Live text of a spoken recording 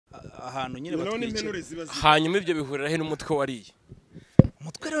ahantu nyine batwikira. hanyuma ibyo bihurira he n'umutwe wariye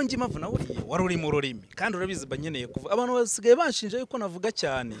Umutwe rero ngi mpamvu nawuriye wari uri mu rurimi kandi urabizi banyeneye kuvuga abantu basigaye banshinja yuko navuga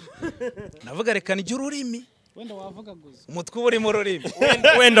cyane navuga reka nijye ururimi wenda wavuga guza umutwe uri mu rurimi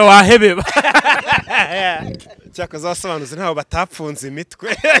wenda wahebeba cyako zasobanuze ntaho batapfunze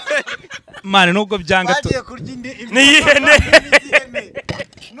imitwe mane nubwo byanga bagiye kurya indi n'ihene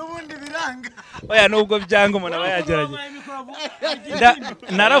n'ubundi biranga oya nubwo byanga umuntu aba yageranye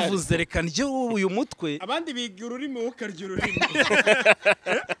naravuze reka nijye uyu mutwe abandi biga ururimi ukarya ururimi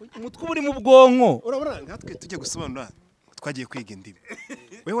umutwe uri mu bwonko urabona nkatwe tujye gusobanura twagiye kwiga indimi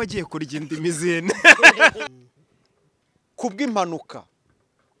we wagiye kurya indimi zene kubw'impanuka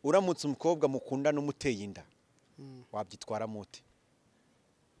uramutse umukobwa mukundana umuteye inda wabyitwara mute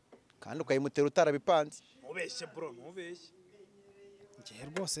kandi ukayimutera utarabipanze mubeshye bro mubeshye ngiye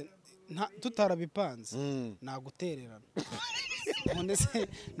rwose tutarabipanze nagutererana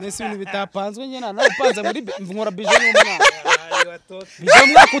nese ibintu bitapanzwe njye nabipanze muri nkora bije y'umwana bije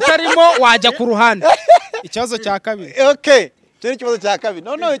mwaka utarimo wajya ku ruhande ikibazo cya kabiri okay cyo kibazo cya kabiri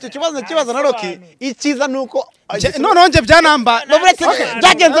no icyo kibazo na Roki ikiza nuko noneho nje byanamba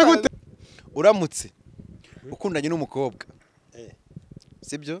byagenze gute uramutse ukundanye n'umukobwa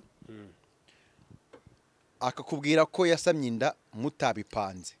sibyo akakubwira ko yasamye inda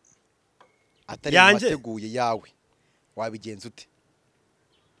mutabipanze atari wateguye yawe wabigenza ute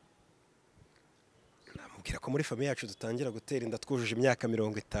namubwira ko muri famille yacu dutangira gutera inda twujuje imyaka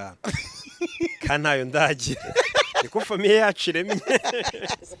 50 kandi nayo ndagira niko famille yacu iremye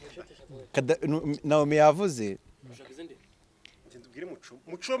Naomie yavuze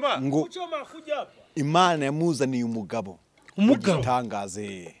ngo Imana yamuzaniye umugabo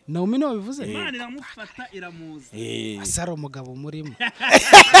gitangaze Naomie no bivuze Imana iramufata iramuza asara umugabo murimo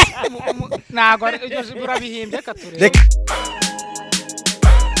nago urabihimbye katureba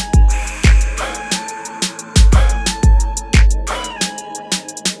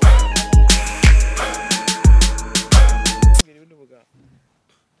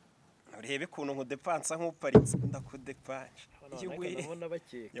urebe kuntu nkudepansa nk'uparitse ndakudepanje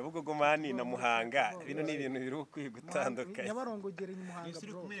Nyabugogo mani na Muhanga bino ni ibintu biri ukwiye gutandukanye Nyabarongogera ni Muhanga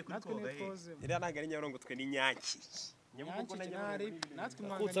bro natwe netwoze ira nagari Nyabarongo twe ni Nyanki Nyabugogo na Nyari natwe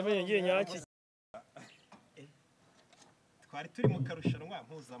kutsa menye Nyanki twari turi mu karushanwa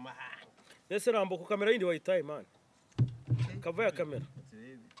mpuzamahanga ese rambo ku kamera yindi wayitaye man kava ya kamera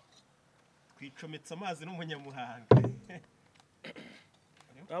twicometse amazi n'umunyamuhanga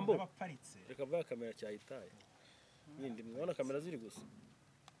rambo reka va kamera cyayitaye yindi mwana kamera ziri gusa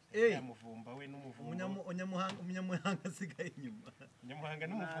muvumba we n'umuvumba umunyamuhanga sigaye inyuma Nyamuhanga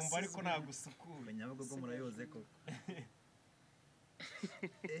n'umuvumba ariko nagusukura Nyabugogo murayoze koko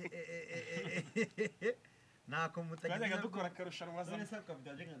nako mutagiye dukora karushanwa zane saka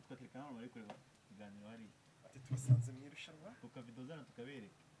byaje kandi twakirikana muri kureba iganiro hari ati tubasanze mu irushanwa tukavido zana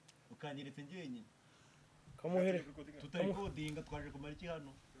tukabereka ukanyeretse ngiye nyine kamuhere tutarikodinga twaje kumara iki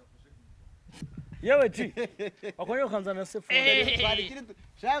hano yewe ji akonyo kanzana sefu twarikiri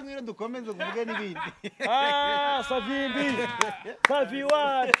shangwire dukomeze kuvuga n'ibindi savimbi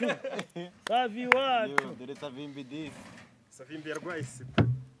dore savimbi dis savimbi yarwaye sida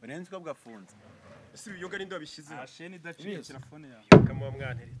urenze ko bwafunze ese uyoga ninde wabishize asheni daciye telefone yawe kama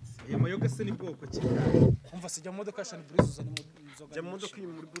mwanteretse iyo mayoga se ni bwoko ki umva sijya mu modoka shani burizo ni muzoga jya mu modoka iri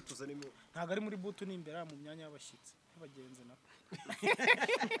muri butu zanimo ntago ari muri butu ni imbere mu myanya y'abashyitsi abagenzi nako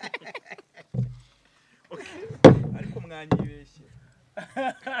ariko mwanyibeshye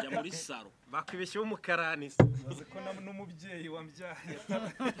ya muri saro bakwibeshye umukarani maze ko n'umubyeyi wambyaye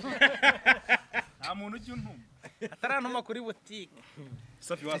nta muntu ujya untuma atarantuma kuri butike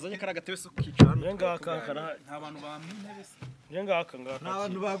Safi wazanye karagatebe so kwicara yengaka nta bantu bamwe intebe se yengaka nta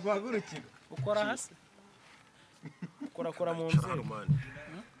bantu bagwagurukira ukora hasi ukora mu nzira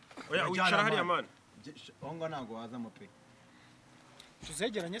oya wicara hariya man ongo ntago waza amape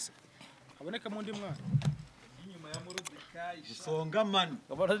tuzegeranye se aboneka mu ndi mwana inyuma ya Morodekayi songa man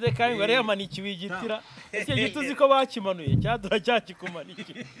Morodekayi bari yamanikiwe igitira ese gituzi ko bakimanuye cyadura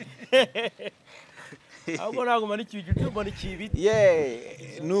cyakikumaniki ahubwo ntabwo manikiwe igitira manikiwe ibiti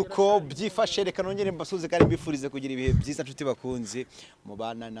nuko byifashe reka nongere mbasuze kandi mbifurize kugira ibihe byiza nshuti bakunze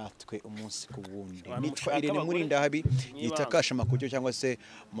mubana natwe umunsi ku wundi nitwa Irene Murinda habi yitakasha makujyo cyangwa se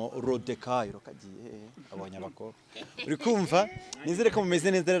Morodekayi rokagiye abonye abako uri kumva nizere ko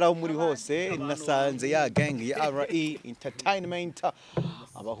mumeze neza rero aho muri hose nasanze ya gang ya RE Entertainment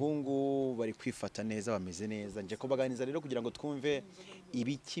abahungu bari kwifata neza bameze neza nje ko baganiza rero kugira ngo twumve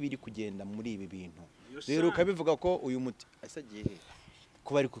ibiki biri kugenda muri ibi bintu rero ukabivuga ko uyu muti asagiye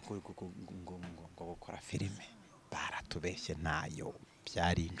kuba ari gukora filime baratubeshye nayo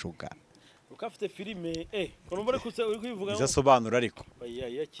byari injuga ukafite filime kono mbone kuse uri kwivuga izasobanura ariko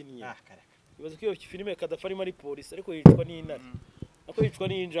yakinnye ibaze ko iyo filime kadhafi arimo ari polisi ariko yicwa n'intare ako yicwa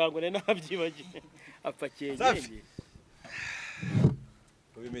n'injangwe nabyibagiye apfa cyengenge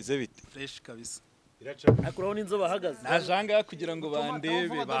bimeze bite fresh kabisa akuraho n'inzoba bahagaze najanga kugira ngo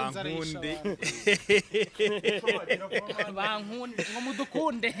bandebe bankunde bankunde ngo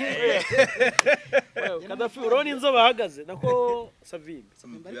mudukunde kadhafi uraho n'inzoba bahagaze nako savimbe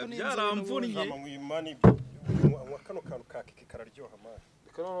byaramvunnye kano kantu kakiki kararyoha mani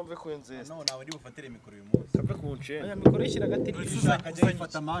Kono mve kwenzeza. No nawe ndi bufatire mikoro uyu munsi. Kave kunce. Aya mikoro yishyira gati Uzakajya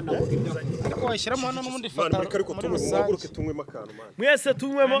ifata mana ariko washyiramo hano n'umundi fata. Ariko tunywe tunywe makano mani. Mwese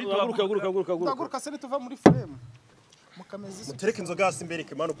tunywemo Gaguruka se tuva muri frame. Mukamezi. Mutereke inzoga hasi imbere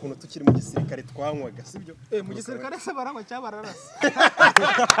ke mano ukuntu tukiri mu gisirikare twanywaga sibyo? Mu gisirikare se barangwa cyabararasa.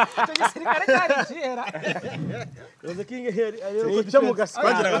 Cyo gisirikare cyari cyera. Yoze kinge heri ariko cyo mugasi.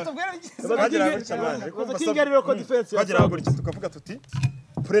 Bagira ngo cyamanje. Yoze kinge ariko ko defense. Bagira ngo iki tukavuga tuti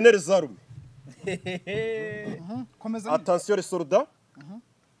prenez les armes. Attention les soldats.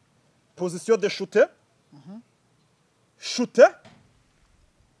 Position de shooter. Shooter.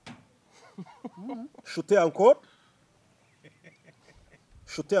 Shooter encore.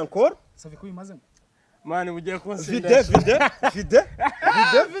 Shooter encore. Ça fait quoi imagine? Mani mugiye Vide.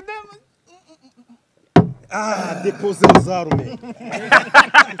 Ah, déposer les armes.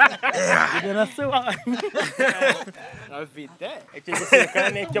 Generação. A vida é que você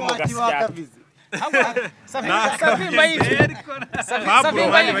quer nem que eu gastar. Savimba hivi.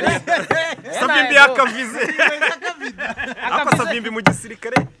 Savimba hivi. Savimbi akavize. Apa savimbi mu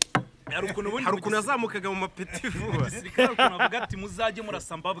gisirikare? Hari ukuntu azamukaga mu mapeti vuba. Gisirikare ukuntu avuga ati muzajye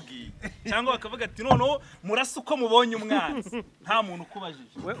murasa mbabwiye cyangwa bakavuga ati noneho murasa uko mubonye umwanzi nta muntu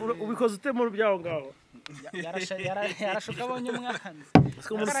ukubajije. Ubikoze ute mu byaho ngaho? Yarashuka abonye umwanzi.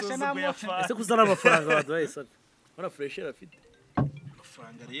 Ese kuzana amafaranga baduhaye sabe. Ora fresher afite.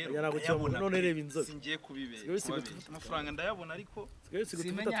 Amafaranga rero yarabona none reba inzobe. Singiye kubibera. Amafaranga ndayabona ariko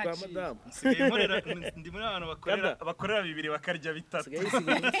sigituta twa madam. Ndi muri abantu bakorera bibiri bakarya bitatu.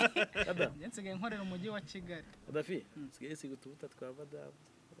 Nsigaye nkorera umujyi wa Kigali. Kadhafi sigaye sigituta twa madam.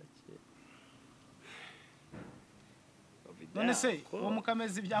 None se uwo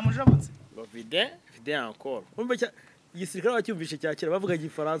mukamezi byamujabutse? Vide encore. Umbe cya igisirikare wacyumvishe cyakira bavuga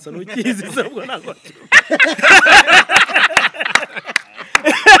igifaransa n'ukizi sabwo nako.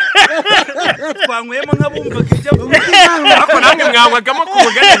 Twanywemo nkabumvaga ibyo Ako namwe mwawagamo ku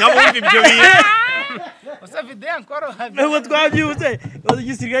mugani nkabumva ibyo biye. Osa vide encore habi. Ntabwo twabyutse.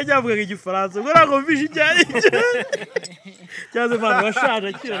 Igisirikare cyavugaga igifaransa. Ngo nako mvishe cyari. Cyaze abantu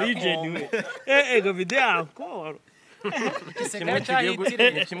bashaje kira region we. Ego vide encore.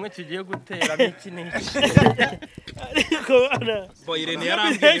 Kimwe kigiye gutera n'iki n'iki. Ariko bana Irene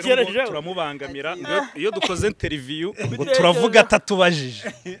yarambwiye ngo turamubangamira iyo dukoze interview ngo turavuga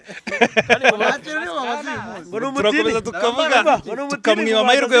atatubajije. Turakomeza tukavuga tukamwiba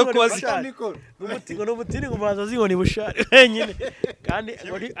amahirwe yo kubaza. Ngo n'umutini ngo maza zibona ibushari wenyine kandi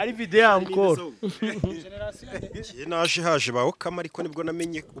ari video encore. Naje haje baho kama ariko nibwo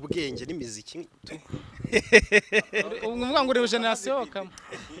namenye ubwenge n'imiziki. Umvuga ngo uri generation kama.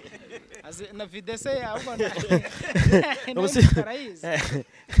 Na vide se yabona.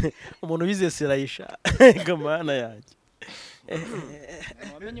 Umuntu bize sirayisha gamana yanjye.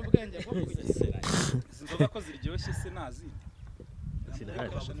 Wamenye ubwenge bwo kugisira. Inzoga ko ziryoshye se nazi.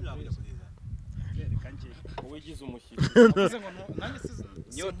 Uwigize umushyiri.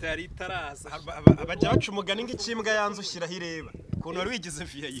 Nyota yari itaraza. Abajya baca umugani ng'ikimbwa yanze ushyiraho ireba. Ukuntu wari wigize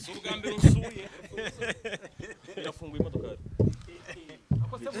VIP. Ubwa mbere usuye. Yafunguye imodoka.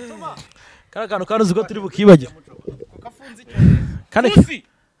 Kara kantu karuzi ko turi bukibagira.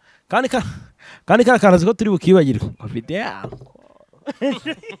 Kandi kara karuzi ko turi bukibagirwa. Video.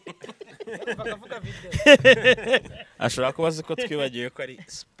 Ashobora kubaza ko twibagiye ko ari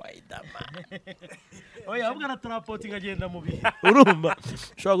Spider-Man. Oya ahubwo aratarapotinga agenda mu bihe. Urumva?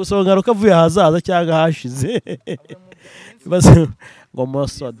 Ushobora gusonga rukavuye hazaza cyangwa hashize. Base ngo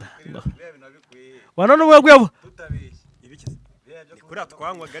mosoda. Wana n'ubwo yagwebo. Kuri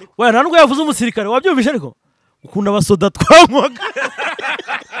atwanywaga ariko. Oya nta nubwo yavuze umusirikare wabyumvishe ariko. Ukunda abasoda twanywaga.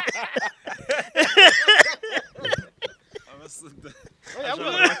 Abasoda.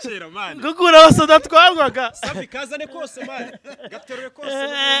 Oya kera mani. Gukura abasoda twanywaga. Safi kazane kose mani. Gateruye kose.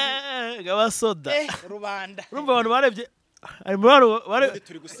 Abasoda. Rubanda. Urumva abantu barebye ari muri bare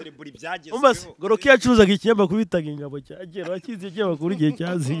turi guserebura ibyagezweho. Umbase goroki yacuruzaga ikiyamba kubitaga ingabo cyagera wakize ikiyamba kuri gihe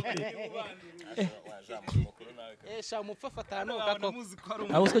cyaziye. Sha umupfa fatano gako.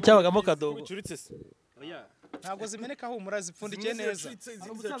 Aho usko cyabagamo kadogo. Ucuritse se. ntabwo zimeneka humura zipfundikiye neza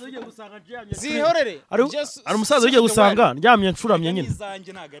umusaza ugiye gusanga ndyamye zihorere ari umusaza ugiye gusanga ndyamye ncuramye nyine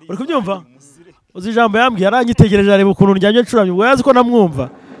uri kubyumva uzi ijambo yambwiye aranyitegereje areba ukuntu ndyamye ncuramye ubwo yazi ko namwumva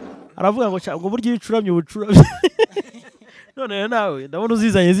aravuga ngo ngo buryo iyo ucuramye ubucuramye none nawe ndabona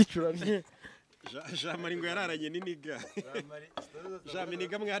uzizanye zicuramye jamari ngo yararanye n'iniga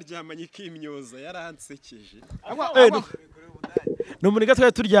jaminiga mwaryamanye ikimyoza yaransekeje no muniga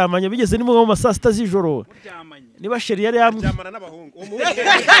twari turyamanye bigeze ni mu saa sita z'ijoro niba sheri yari yambwiye ryamana n'abahungu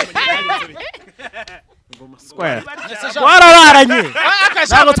warararanye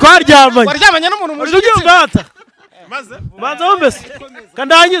ntabwo twaryamanye waryamanye n'umuntu mu byumva banza wombese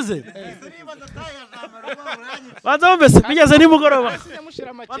kandangize banza wombese bigeze nimugoroba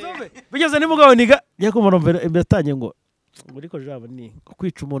bigeze nimugoroba niga ngiye kumva imbere atangiye ngo ariko jabo ni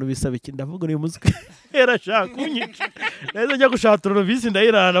kwica umuntu bisaba iki ndavuga uyu muziki yarashaka kunyica nahise njya gushatura visi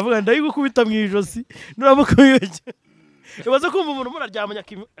ndayirana ndavuga ndayigukubita mu ijosi nuramukuyoge ibaze kumva umuntu muraryamanye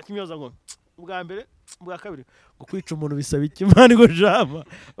akimyoza ngo ubwa mbere ubwa kabiri ngo kwica umuntu bisaba iki mani ngo jama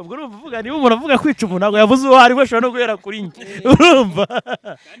ubwo urumva uvuga niba umuntu avuga kwica umuntu ntabwo yavuze uwo ari we ashobora no guhera kuri njye urumva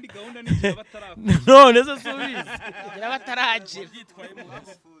kandi gahunda ni igihe batarakora none se subize kugira bataragira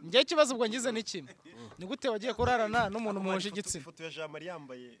njye ikibazo ubwo ngize ni kimwe ni gute wagiye kurarana n'umuntu muhuje igitsina ifoto ya jamari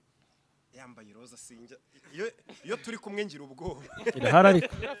yambaye roza sinjya iyo turi kumwe ngira ubwoba irahari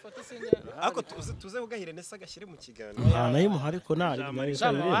ariko tuze ugahire nese agashyire mu kiganiro nayo muhari ko nari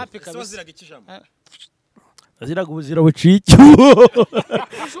happy kabisa ziraga iki jambo aziraga ubuzira bucike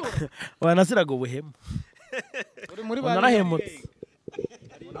wanasiraga ubuhemu uri muri bari narahemutse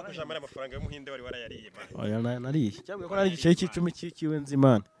jamari amafaranga y'umuhinde wari warayariye oya nariye cyangwa ko nari igice cy'icumi cy'ikiwe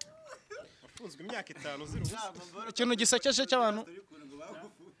nzimana afunzwe imyaka 5 ziri ubusa ikintu gisekeje cy'abantu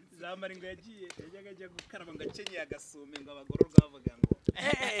zamari ngo yajyaga ajya gukaraba ngo akenyeye agasume ngo abagororwa bavuga ngo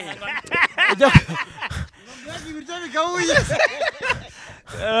ibiryo bigabuye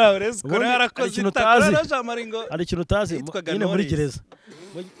hari ikintu utazi hari ikintu utazi nyine muri gereza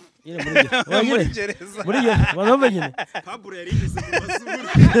muri gereza nyine pabure yari igeze mu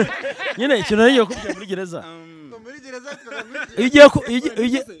mazuru nyine ikintu nariye kubwira muri gereza muri gereza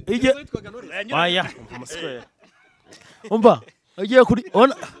igiye aya umuswera umva ugiye kuri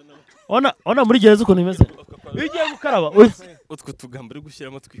ona muri gereza ukuntu imeze ugiye gukaraba utwo tugambo uri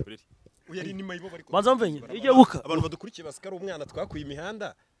gushyiramo twihorere uyari ni mayibo bari banza mvenye ugiye guka abantu badukurikiye basikara umwana twakuye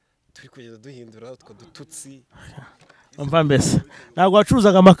imihanda turi kugenda duhindura utwo dututsi umva mbese ntabwo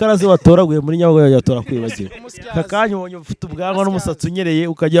wacuruzaga amakarazi watoraguye muri nyabugogo yatora kwibagira kakanya ubonye ufite ubwanwa n'umusatsi unyereye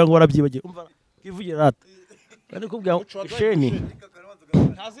ukagira ngo warabyibagiye umva kivugira rata kandi kubwira isheni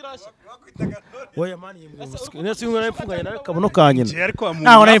oya mani yimwe nese yimwe narayipfunganye nawe kabuno kanyina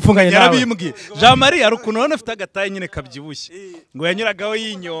naho narayipfunganye nawe yarabimbwiye Jean Marie ari ukuntu none afite agataye nyine kabyibushye ngo yanyuragaho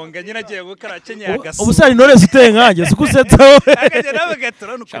yinyonga nyine agiye gukara akenyeye agasume ubusari Knowless uteye nkanjye sikusetsa wowe akagenda nawe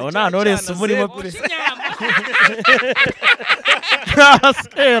gatora nuko abo nta Knowless umurimo kuri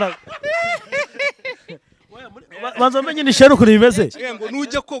asera banza menye ni sheni ukuntu bimeze ngo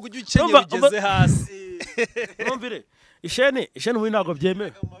nujya koga ujye ukenyeye ugeze hasi numvire isheni ubu ntabwo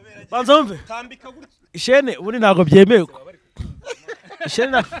byemewe banza wumve isheni ubu ntabwo byemewe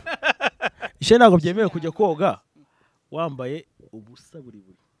isheni ntabwo byemewe kujya koga wambaye ubusa buri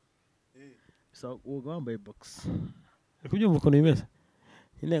woga wambaye box uri kubyumva ukuntu bimeze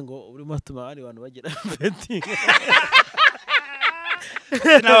nyine ngo urimo atuma abandi bantu bagira beti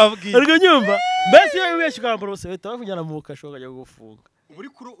uri kubyumva mbese iyo wibeshye ukambara ubusa bahita bakujyana mu kasho bakajya kugufunga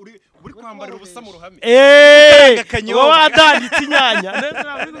uri kwambarira ubusa mu ruhame uba wadanditse inyanya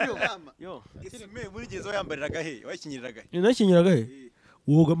muri gereza wayambariraga he wayikinyiriraga he nakinyiraga he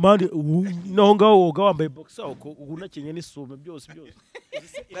woga mandi naho ngaho woga wambaye boxer unakinye n'isume byose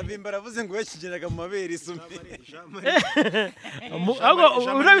Nabimba aravuze ngo yakigeraga mu mabere isume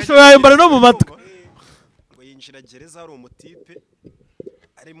ahubwo urabishoboye yambara no mu matwi ngo yinjira gereza hari umutipe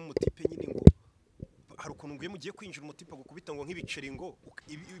arimo umutipe nyine ngo hari ukuntu nguye mugiye kwinjira umutipe gukubita ngo nk'ibiceri ngo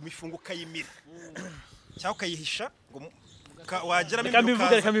imifungo ukayimira cyangwa ukayihisha ngo wageramo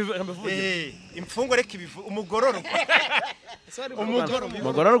imfungo reka umugororwa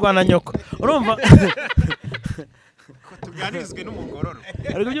umugororwa na nyoko urumva ko tuganirizwe n'umugororwa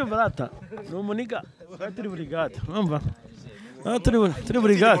ari kubyumva rata ni umuniga turi burigade urumva turi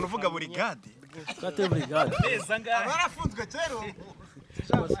burigade umuntu uvuga burigade turi burigade abarafunzwe kera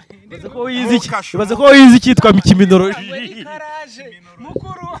Ibaze ko wizi cyitwa mikiminoroji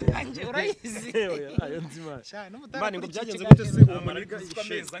mukuru wanjye urayizi mani ngo byagenze gute se umuniga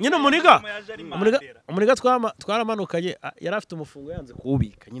nyine umuniga twaramanukanye yari afite umufungo yanze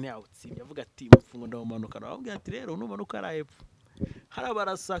kuwubika nyine yawutsimbye avuga ati umufungo ndawumanukana ababwira ati rero numanuka ari hepfo hari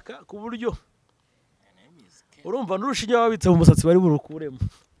abarasaka ku buryo urumva n'urushinge babitse mu musatsi bari burukuremo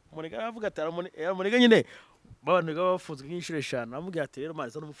umuniga aravuga ati umuniga nyine babaniga bafunzwe nk'inshuro 5 amubwira ati rero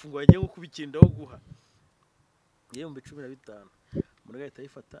maze n'umufungo wagiye gukubikindaho guha yewe mu 15 umuniga ahita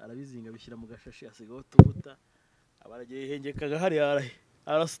yifata arabizinga bishyira mu gashashi asigaho tuvuta abaragiye hengekaga hari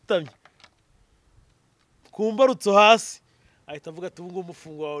arasutamye kumbarutso hasi ahita avuga ati ubwo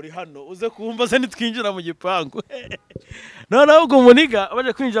umufungo wawe uri hano uze kumbaza nitwinjira mu gipangu none ahubwo umuniga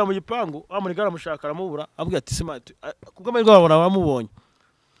abaje kwinjira mu gipangu amuniga aramushaka aramubura abwira ati simati kubwo amahirwe babona bamubonye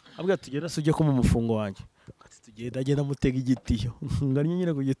abwira ati genda sujye ko mu mufungo wanjye ati tugenda mutega igitiyo nganye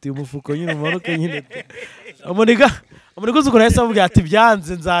nyine ku gitiyo umufuko nyine umaruke nyine amuniga uzi ko nahise avuga ati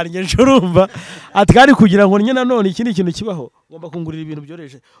byanze nzarnye njurumva ati kandi kugira ngo nyine none ikindi kintu kibaho ngomba kungurira ibintu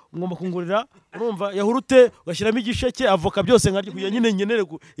byoreje ngomba kungurira urumva yahurute ugashyiramo igisheke avoka byose nkaryo kugira nyine nyenere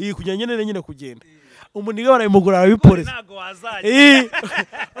kugira nyine kugenda umuniga barayimugura arabiporeza ntago wazaje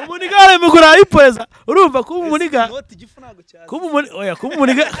umuniga barayimugura arabiporeza urumva kuba umuniga kuba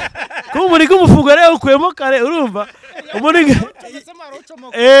umuniga umufungo rero ukuyemo kare urumva umuniga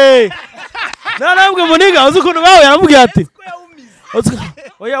ntabwo umuniga uzi ukuntu bawe yaramubwiye ati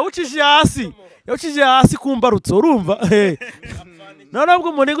oya ucishije hasi kumbarutso urumva ntabwo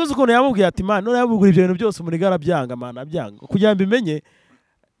umuniga uzi ukuntu yamubwiye ati man none yamugura ibyo bintu byose umuniga arabyanga man abyanga kugira ngo mbimenye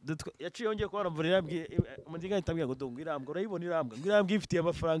yaciye yongeye ko baramvurira yabwiye umuniga ahita ambwira ngo dongo irambwa urayibona irambwa ifitiye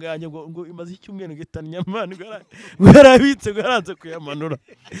amafaranga yanjye ngo imaze icyumweru ngitanya man ngo yarabitse ngo yaranze kuyamanura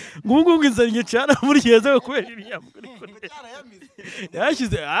ngo ubu ngubu inzara cyane muri kigeze kubera iriyambwa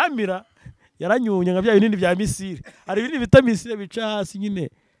yashyize amira yaranyunya nka bya binini bya misire hari ibinini bita misire bica hasi nyine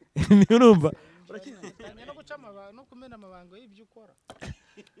urumva no guca no kumena amabango y'ibyo ukora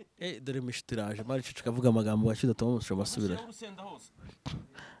dore mishitiraje mari cicu kavuga amagambo washize atamusha basubira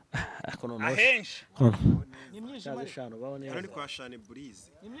ahenshi nimyijima shano babone ari kwa shane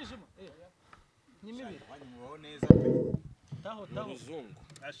burize nimyijima nimibiri taho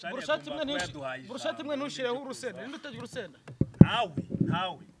burushati imwe ntushireho urusenda ninde utagira urusenda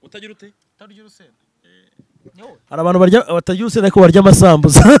ntawe utagira ute utagira urusenda hari abantu batagira urusenda ariko barya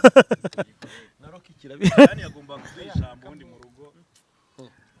amasambuza narokikira yani yagomba kugira ijambo undi mu rugo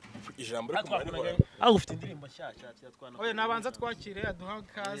ijambo ryo kumara aho ufite indirimbo nshyashya yatwana oya nabanza twakire aduha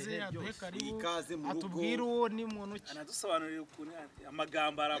kaze aduhe karibu atubwire uwo ni muntu ki anadusobanurira ukuntu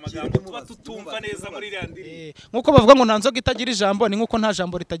amagambo ari amagambo tuba tutumva neza muri iriya ndirimbo nkuko bavuga ngo nta nzoga itagira ijambo ni nkuko nta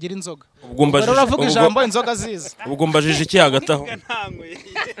jambo ritagira inzoga rero uravuga ijambo inzoga ziza ubwo mbajije iki hagati aho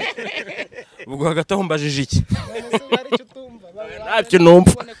ubwo hagati aho mbajije iki ntacyo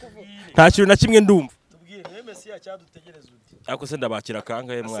numva nta kintu na kimwe ndumva tubwire niwe Mesiya cyadutegereza uti ariko se ndabakira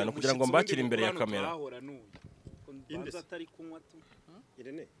kangahe mwana kugira ngo mbakire imbere ya kamera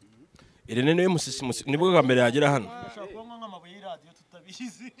Irene niwe musisi nibwo kamera yagera hano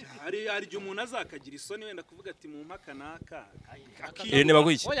hari igihe umuntu azakagira isoni wenda kuvuga ati mu mpaka naka Irene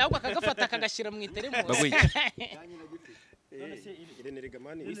bagwiki oya ahubwo akagafata akagashyira mu iteremusi bagwiki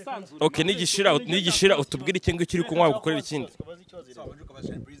okay nigishira utubwire ikintu kiri kunywa gukorera ikindi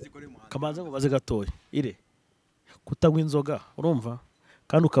kamanze ngo baze gatoya ire kutanywa inzoga urumva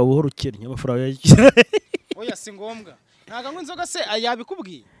kandi ukaba uhora ukennye amafaranga yakira oya si ngombwa ntago anywa inzoga se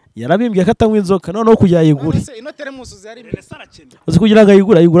yabikubwiye yarabimbwiye ko atanywa inzoga noneho kujya ayigura ino teremusi zari imbere uzi kugira ngo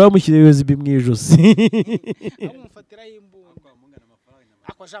ayigura bamushyire ibibazo mu ijosi amufatiraho imbunda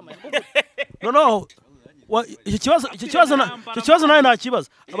ako jama noneho icyo kibazo nawe nta kibazo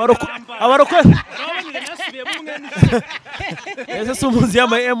abarokore ese si umuzi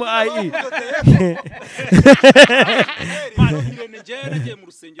y'ama MIE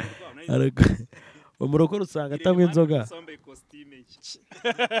umurokore usanga atanywa inzoga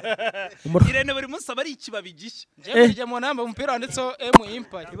Irene buri munsi aba ari ikibabi gishya njye mu nama umupira wanditseho M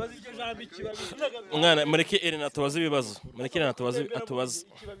Impact umwana mureke Irene atubaze ibibazo mureke Irene atubaze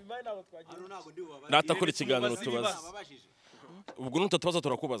natakora ikiganiro tubaze ubwo nutatubaza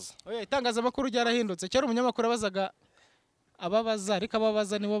turakubaza oya itangazamakuru ryarahindutse cyari umunyamakuru abazaga ababaza ariko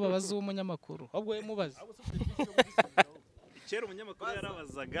ababaza nibo babaza umunyamakuru ahubwo we mubaze kera umunyamakuru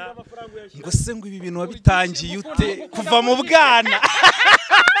yarabazaga ngo se ngo ibi bintu wabitangiye ute kuva mu bwana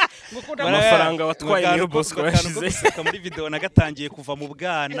amafaranga watwaye niyo boss ko yashize muri video nagatangiye kuva mu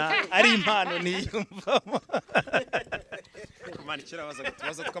bwana ari impano niyumvamo kumana kera bazaga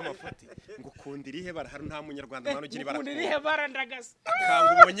tubaza tw'amafuti ngo ukundira ihe bara hari nta munyarwanda mwana ugira ukundira ihe bara ndagasa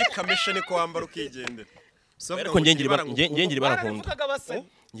kanga ubonye kamesha niko wambara ukigendera ariko ngengiri barakunda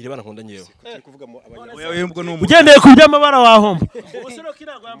ngiri barakunda nyewe kuvuga mu ugendeye ku by'amabara wahomba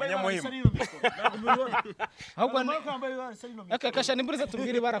akakasha nimburiza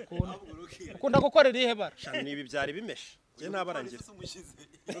tubwire barakunda ukunda gukorera ihe bara nibi byari bimeshe je nabarangira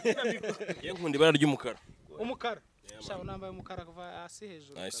ye nkunda ibara ry'umukara umukara shaho nambaye umukara kuva hasi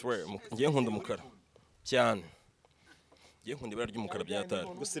hejuru I swear ngiye nkunda umukara cyane ngiye nkunda ibara ry'umukara byatari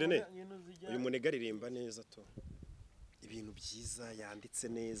gusa Irene uyu munega aririmba neza to ibintu byiza yanditse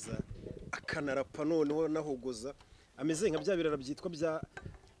neza akanarapa noneho nahogoza ameze nka bya birara byitwa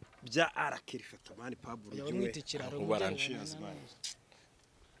bya arakeri fatamani Pablo ubaranje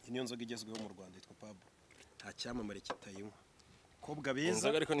niyo nzoga igezweho mu Rwanda yitwa Pablo nta cyamamare kitayinywa bakobwa beza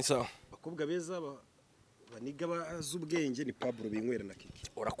nzoga ariko ni sawa bakobwa beza baniga bazubwenge ni Pablo binywera na kiki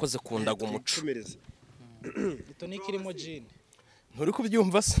urakoze kundaga umuco ito nikirimo gin nturi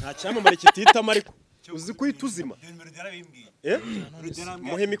kubyumva se nta cyamamare kititama ariko uzi kwituzima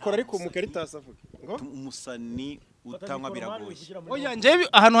muhe mikoro ariko mukaritasa avuga ngo umusani utanywa biragoye oya nje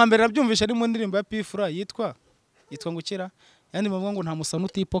ahantu hambere nabyumvisha ari mu ndirimbo ya Pifura yitwa ngukira yandi bavuga ngo nta musana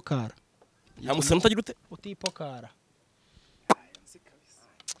utipokara nta musana utagira ute utipokara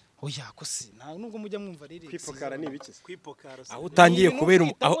oya kose nta nubwo mujya mwumva riri kwipokara ni ibiki kwipokara aho utangiye kubera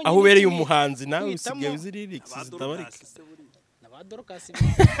aho ubereye umuhanzi nawe usigaye uzi lyrics zitabarika n'abadorokasi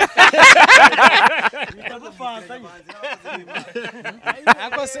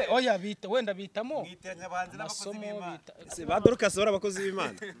ako se oya bita wenda bitamo amasomo bita badorokasi bari abakozi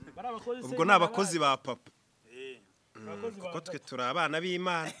b'Imana ubwo ni abakozi ba papa kuko twe turi abana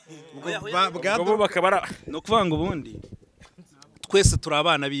b'Imana ubwo bakabara no kuvanga ubundi twese turi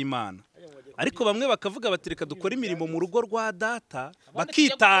abana b'Imana ariko bamwe bakavuga bati reka dukora imirimo mu rugo rwa data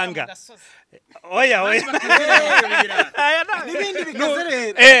bakitanga oya n'ibindi bikaze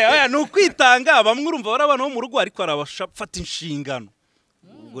rero oya nukwitanga bamwe urumva bari abana bo mu rugo ariko arabafata inshingano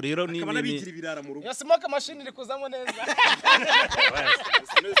ubwo rero ni bigira ibirara mu rugo yasimoka machine iri kuzamo neza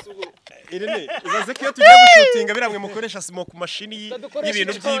Irene ibaze ko iyo tugiye gushutinga biramwe mukoresha smoke machine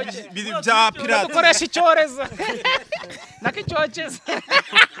y'ibintu bya pirate dukoresha icyorezo nakicyoceza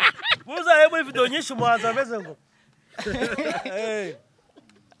muzaye muri video nyinshi umuhanzi ameze ngo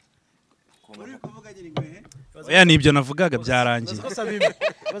oya nibyo navugaga byarangiye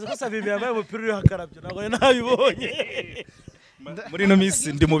baza ko Savimbi yambaye umupira uri hakarabyo ntabwo nabibonye muri no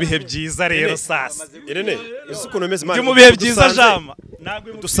minsi ndi mu bihe byiza rero sasa Irene isi ukuntu meze ndi mu bihe byiza jama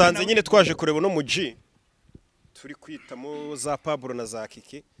dusanze nyine twaje kureba no mu G turi kwitamo za Pablo na za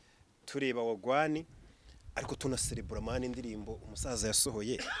Kiki tureba wagwani ariko tunaserebura mani indirimbo umusaza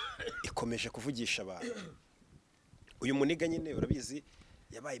yasohoye ikomeje kuvugisha abantu uyu muniga nyine urabizi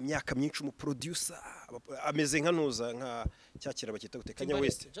yabaye imyaka myinshi mu producer ameze nkanuza nka cyakira bakita gute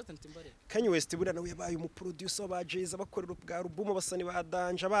Kanye West buriya nawe yabaye mu producer ba Jay-Z abakorera bwa album basani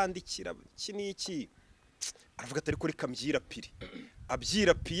badanja bandikira kiniki aravuga atari kuri kambyira piri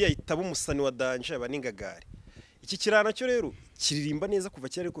abyira piye itaba umusani wa danje abaningagari iki kirana cyo rero kiririmba neza kuva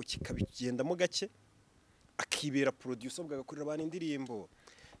cyari ariko kikabigendamo gake akibera producer bwagakorera abantu indirimbo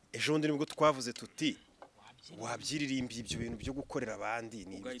ejo ndi nibwo twavuze tuti wabyiririmba ibyo bintu byo gukorera abandi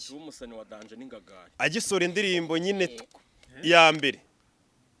ni ugahita umusani wa danje n'ingagari agisora indirimbo nyine ya mbere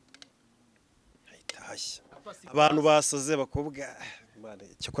ahita abantu basaze bakobwa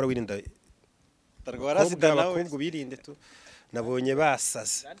cyakora wirinda tarwara sida nawe bakobwa birinde tu nabonye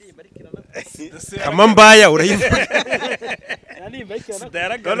basaze kama mbaya urayivuga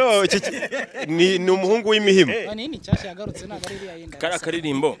ni umuhungu w'imihimo nini cyashya yagarutse naga ari iriya yinda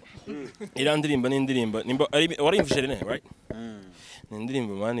akaririmbo irandirimba n'indirimbo nimba warimvije rene right ni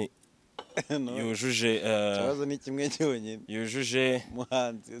indirimbo mani yujuje ikibazo ni kimwe cyonyine yujuje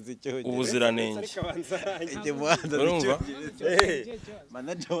muhanzi uzi cyonyine ubuziranenge ijye muhanzi urumva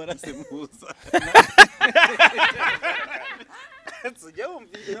manager warasemuza tujya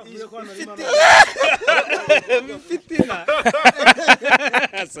wumvira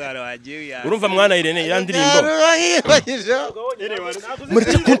urumva mwana Irene irandirimbo muri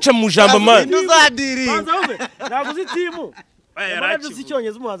kunca mu jambo man ntuzadiri ntabwo uzi timu yaraje uzi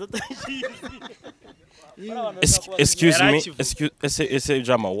icyongereza umuhanzi atakizi excuse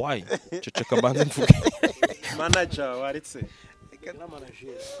jama why ceceka banze mvuge manager waritse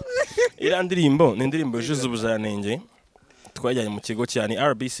irandirimbo ni indirimbo yujuje ubuziranenge twajyanye mu kigo cyane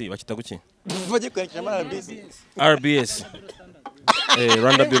RBC bakita guki bajye kwakira muri RBC RBS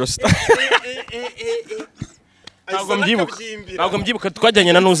Rwanda Bureau Star ntabwo mbyibuka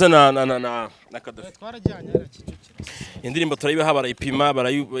twajyanye na nuza na kadhafi twarajyanye arakicukira indirimbo turayibaha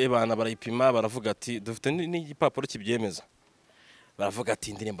barayipima baravuga ati dufite n'igipapuro kibyemeza baravuga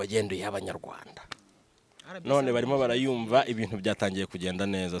ati indirimbo agenda y'abanyarwanda none barimo barayumva ibintu byatangiye kugenda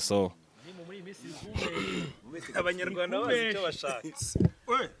neza so abanyarwanda bazi icyo bashaka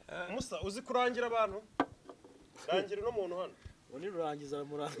musa uzi kurangira abantu rangira no muntu hano oni rurangiza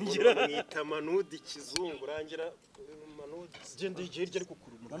murangira mwita manudi kizungu rangira manudi gende hirya ariko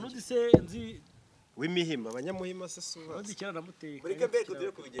kuruma manudi se nzi w'imihima abanyamuhima se suba badikira namuteka muri kabere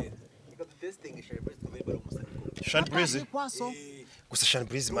tugiye kubigenda reka dutestinge Shani Breeze twumve bari umusani Shani Breeze gusa Shani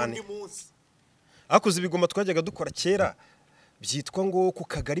Breeze man akuze ibigoma twajyaga dukora kera byitwa ngo ku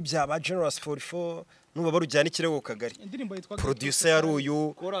kagari byaba Generous 44 nuba barujyana ikirego ku kagari producer yari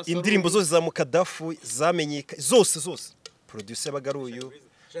uyu indirimbo zose za Mukadafu zamenyeka zose producer yabaga ari uyu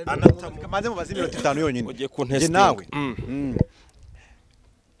kamaze mu bazi 5 yonyine ugiye ku testing nawe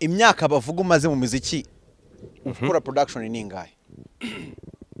imyaka bavuga umaze mu muziki ukora production ni ingahe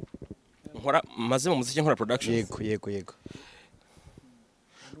maze mu muziki nkora production yego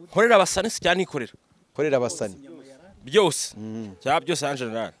nkorera abasani cyane korera abasani byose cyaba byose en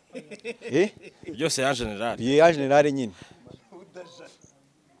general byose en general ya general nyine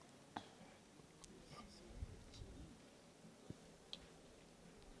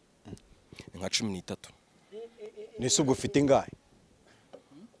nka 13 nese ubwo ufite ingahe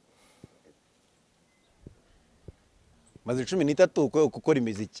maze 13 ukora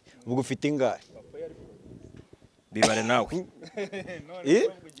imiziki ubwo ufite ingahe bibare nawe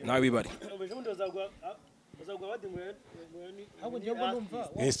nawe bibare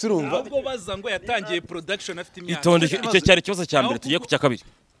ese urumva ahubwo baza ngo yatangiye production afite imyaka itonde icyo cyari ikibazo cya mbere tugiye ku cya kabiri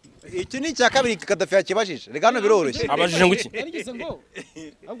icyo ni icya kabiri Kadhafi yakibajije reka hano biroroshye abajije ngo iki yarigeze ngo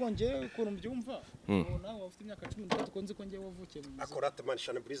ahubwo njye ukuntu mbyumva nawe ufite imyaka 13 konzi ko njye wavukiye mu akora man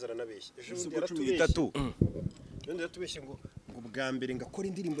Shani Breeze aranabeshye ejo bundi 13 yatubeshye ngo bwa mbere ngakora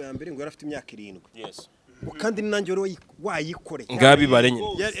indirimbo ya mbere ngo yarafite imyaka 7 yes kandi nanjye wari wayikore ngabibare nyine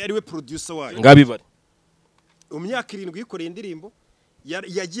yari we producer wayo ngabibare umyaka 7 yikoreye indirimbo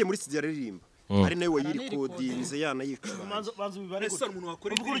yagiye muri studio aririmba ari nawe wayirikodinze yanayicura banza ubibare ese umuntu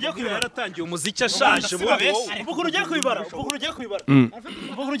wakora ubwo ugiye kwibara yaratangiye umuziki ashaje ubwo ugiye kwibara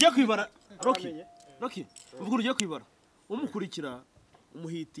Rocky ubwo ugiye kwibara umukurikira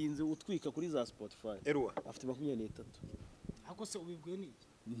umuhitinze utwika kuri za Spotify Erwa afite 23 ako se ubibwiye ni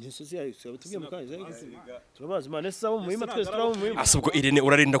Nese yayo tubwiye mukaje turabazi mane sabo muhima twese turabo muhima asubwo Irene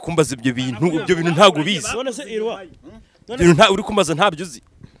urarinda kumbaza ibyo bintu ntago bizi none se Irwa ibintu nta uri kumbaza ntabyo uzi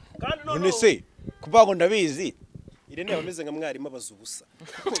none se kubago ndabizi Irene yameze nka mwarimu abaza ubusa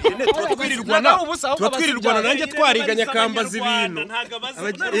Irene twatwirirwana nanjye twariganya kambaza ibintu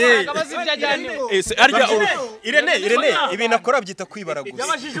ese arya Irene ibintu akora byita kwibaraguza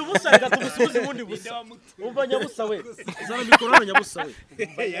yabashije ubusa reka tumusubize ubundi busa umva nyabusa we zana mikoro nyabusa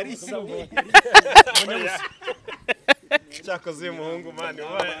we yari isabu cyakoze uyu muhungu mani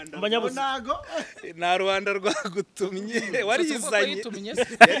Manyabusa na Rwanda rwagutumye warizanye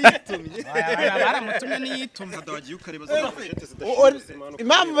yaritumye baramutumye niyitumye adawagiye ukareba za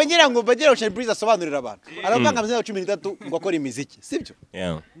impamvu bagira ngo bagere Shani Breeze asobanurira abantu arabanga 13 ngo akora imiziki sibyo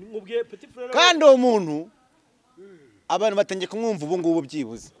ngubwiye petit frère kandi uwo muntu abantu batangiye kumwumva ubu ngubu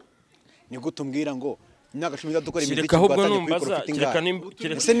byibuze ni gutumbwira ngo imyaka 13 ukora imiziki kereka ahubwo numbaza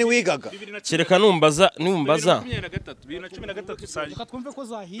ese ni wigaga kereka numbaza 2013 saje reka twumve ko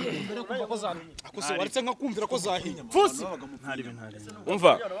zahiye mbere kumva ko zahiye akose waretse nka kumvira ko zahiye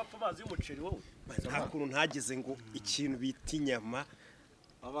umva nta kuntu ntageze ngo ikintu bita inyama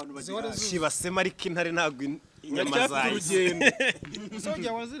abantu kibasema ariko intare ntabwo inyama zahiye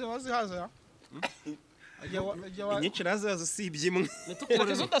sojya wazihaza inyinshi nazo usibye imwe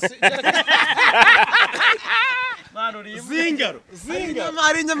zingaro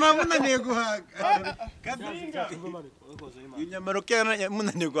ari inyama munaniye guhaga inyama roke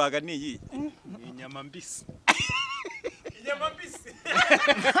munaniye guhaga ni iyi inyama mbisi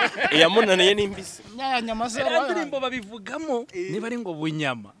yamunaniye n'imbisi nyaya nyama se indirimbo babivugamo niba ari ngo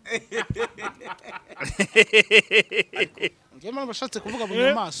bunyama ngiye mpamvu bashatse kuvuga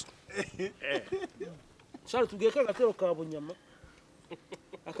bunyamaso Shari tubwiye ko agatero ka bunyama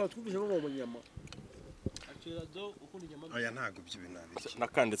akatwubije ngo bunyama akira do ukunda inyama oya ntago byo binabiki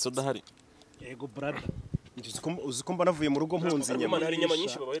nakanditse udahari yego brother uzi ko mba navuye mu rugo mpunzi inyama hari inyama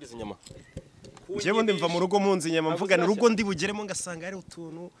nyinshi babahereza inyama njyewe ndimva mu rugo mpunzi inyama mvugana urugo ndi bugeremo ngasanga hari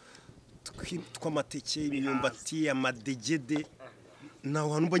utuntu tw'amateke imyumbati amadegede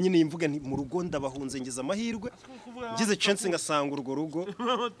naho hantu nyine imvuga nti mu rugo ndabahunze ngeze amahirwe ngize chance ngasanga urwo rugo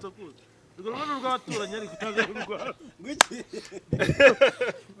rw'abaturanyi ari kutaza urwa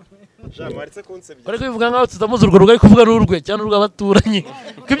jamaritse concept ariko bivuga nkaho tutamuzi urwo rugo ari kuvuga n'urwe cyane urw'abaturanyi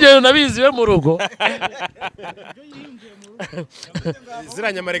ko ibyo bintu nabizi we mu rugo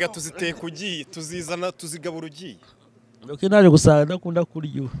ziranya marega tuziteka ugiye tuzizana tuzigabura ugiye okay naje gusanga ndakunda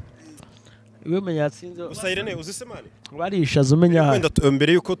kurya iwe menya yatsinze gusa Irene uzisemane barishaza umenya wenda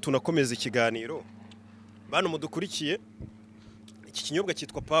mbere yuko tunakomeza ikiganiro bano mudukurikiye iki kinyobwa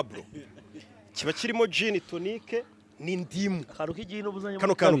cyitwa Pablo kiba kirimo gin tonique n'indimu akaru k'igihe n'ubuzanye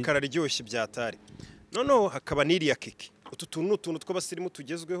kano kantu kararyoshye byatari noneho hakaba n'iriya keke utu tuntu n'utuntu tw'abasirimu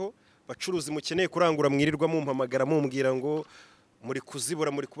tugezweho bacuruzi mukeneye kurangura mwirirwa mumpamagara mumbwira ngo muri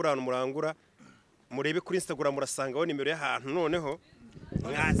kuzibura muri kuburana murangura murebe kuri Instagram murasangaho nimero y'ahantu noneho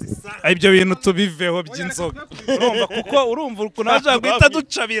ibyo bintu tubiveho by'inzoga urumva kuko urumva ukuntu aje guhita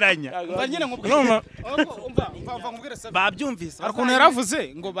ducabiranya babyumvise ukuntu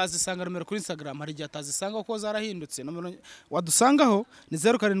yaravuze ngo bazisanga numero kuri Instagram hari igihe atazisanga kuko zarahindutse numero wadusangaho ni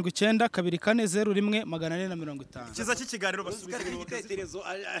 0792401450 kiza cy'ikiganiro basubiza igitekerezo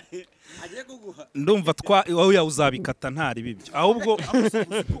agiye kuguha ndumva wowe uzabikata ntari bibyo ahubwo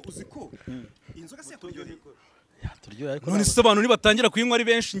uziko inzoga se yakuryoheye none se abantu nibatangira kuyinywa ari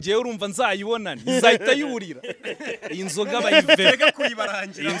benshi ngiye urumva nzayibona nizahita yurira iyi nzoga bayive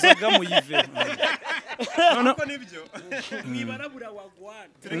kuyibarangira iyi nzoga muyive nuko nibyo mwibarabura wagwana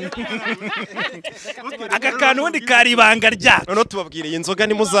aka kantu ubundi kari ibanga ryacu noneho tubabwire iyi nzoga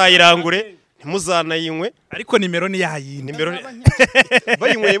nimuzayirangure ntimuzanayinywe ariko nimero ni yayindi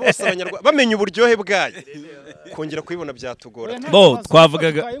bayinyweye bose abanyarwanda bamenye uburyohe bwayo kongera kuyibona byatugora bo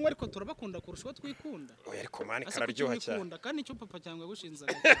twavugaga ariko turabakunda kurusha uko twikunda ariko mani kararyoha cyane kandi icyo papa cyangwa gushinza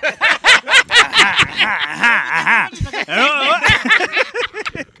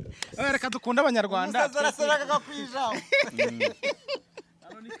reka dukunda abanyarwanda zarasaraga kwijambo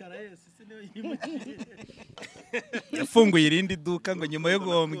yafunguye irindi duka ngo nyuma yo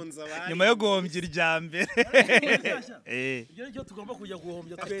guhombya irya mbere ibyo nicyo tugomba kujya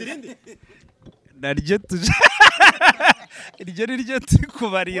guhombya twese naryo tuje iryo ni ryo turi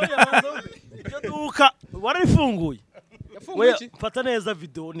kubarira iryo duka warayifunguye yafunguye iki fata neza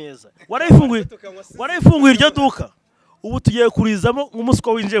video neza warayifunguye iryo duka ubu tugiye kurizamo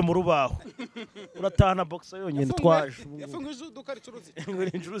nk'umuswa winjiye mu rubaho uratahana box yonyine twaje yafunguye iduka ricuruza ngo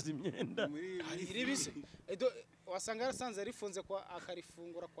rinjuruza imyenda iribise wasanga yarasanze rifunze kwa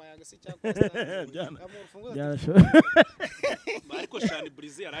akarifungura kwa yanga se cyangwa ariko shani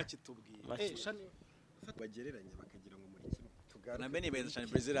Burizi yarakitubwiye bagereranya bakagira ngo muri kimwe na bene beza cyane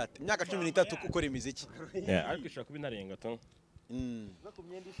Brazil imyaka 13 ukora imiziki ariko ishaka kuba inarenga to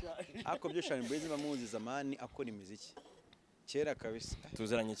ako byo Shani Brazil bamuzi zamani akora imiziki kera kabisa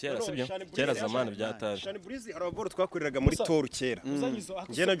tuziranye kera sibyo kera zamani byataje Shani Burizi araboro twakoreraga muri toru kera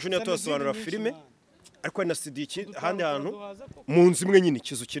ngiye na Junior tubasobanura filime ariko na studio handi hantu mu nzu imwe nyine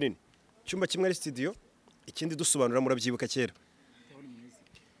kizu kinini cyumba kimwe ari studio ikindi dusobanura murabyibuka kera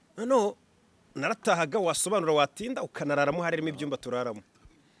no naratahaga wasobanura watinda ukanararamo harimo ibyumba turaramo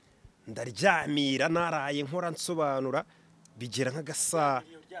ndaryamira naraye nkora nsobanura bigera nk'agasa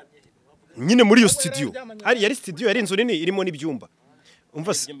nyine muri iyo studio yari studio yari inzu nini irimo n'ibyumba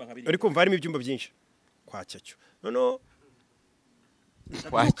umva uri kumva harimo ibyumba byinshi kwa cyacyo no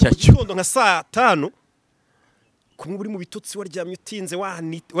kwa cyacyo nka saa 5 kumwe uri mu bitotsi waryamye utinze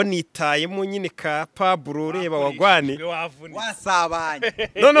wanitayemo nyine ka Pablo ureba wagwane wasabanye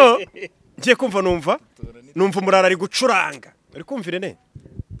no ngiye kumva numva umurara ari gucuranga uri kumvire ne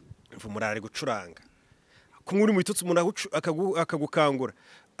umva umurara ari gucuranga kumwe uri mu bitotsi umuntu akagukangura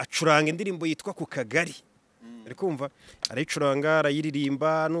acuranga indirimbo yitwa ku kagari uri kumva arayicuranga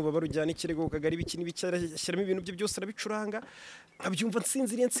arayiririmba nuba barujyana ikirego ku kagari bikini bicyarashyiramo ibintu bye byose arabicuranga abyumva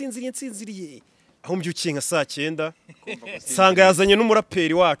nsinziriye aho mbyukiye nka saa 9 sanga yazanye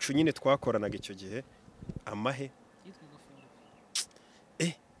n'umuraperi wacu nyine twakoranaga icyo gihe amahe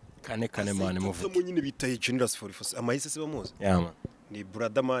kane mane muvuga nyine bitaye Generous Forifos amahise se bamuzi ni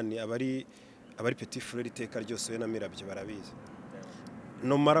brother man abari petit frère iteka ryose we na Mirabyo barabizi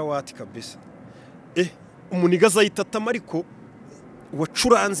no mara wati kabisa umuniga zayitatama ariko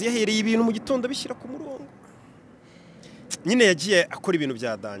wacuranze yahereye ibintu mu gitondo bishyira ku murongo nyine yagiye akora ibintu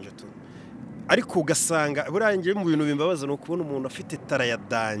bya danje tu ariko ugasanga burangiye mu bintu bimbabaza no kubona umuntu afite tara ya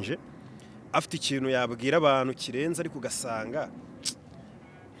danje afite ikintu yabwira abantu kirenze ariko ugasanga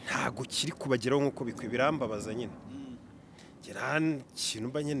ntago kiri kubageraho nkuko bikwibirambabaza nyine gerane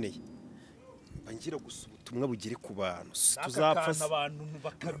kintu banyeneye bangira gusa ubutumwa bugire ku bantu tuzapfa abantu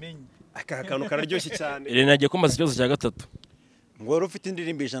bakamenye aka kantu kararyoshye cyane iri nagiye kumaza ikibazo cya gatatu ngo wari ufite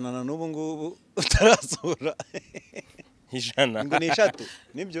indirimbo 100 na n'ubu ngubu utarasura 100 ngo ni 3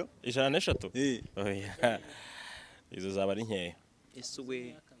 nibyo 103 oya izo zaba ari nkeya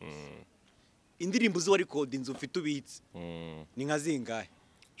isuwe indirimbo zo record inzu ufite ubitse ni nka zingahe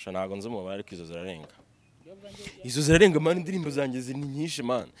ntago nzi umubare ariko izo zirarenga man indirimbo zanjye zini nyinshi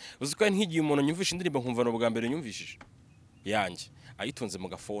man uzi ko ntigiye umuntu nyumvisha indirimbo nkumva no bwa mbere nyumvishije yanjye ayitunze mu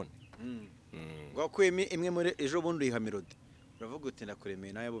gafone ngo kwemi imwe muri ejo bundi yiha melody uravuga uti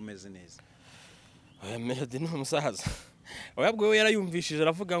ndakuremeye nawe bumeze neza oya melody ni umusaza oyabwo we yarayumvishije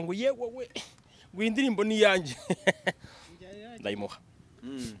aravuga ngo ye wowe ngo iyi ndirimbo ni iyanjye ndayimuha.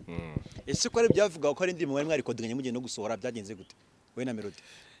 ese ko ari byavuga ko ari indirimbo mwari mwarikodinganye mugiye no gusohora byagenze gute we na Melody?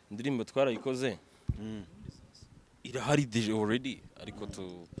 Indirimbo twarayikoze irahari deje already ariko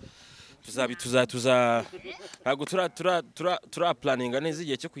ntabwo tura planninga neza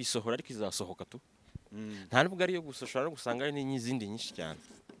igihe cyo kuyisohora ariko izasohoka tu. Nta nubwo ari yo gusa ushobora no gusanga ari n'izindi nyinshi cyane.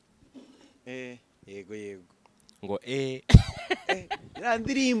 Yego ngo ya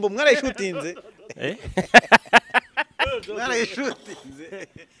ndirimbo mwarayishutinze mwarayishutinze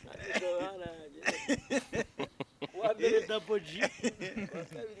wa mbere double G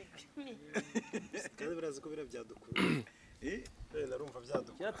kandi birazi ko bira byadukura narumva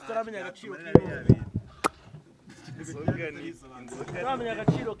byadukura kera tutaramenya agaciro k'inuzo tutaramenya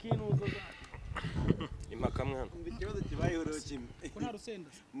agaciro k'inuzo impaka mwana ikibazo kibaye urukimwe ko nta rusenda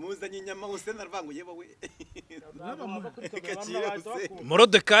muzanye inyama usenda rvanguye bawe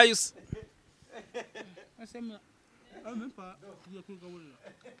Morodekayi se asema amempa tugiye kugaburira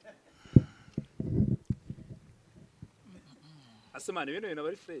asemana ibintu bintu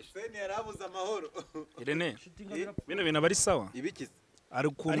bari fresh seni yarabuza amahoro Irene ibintu bintu bari sawa ibikize ari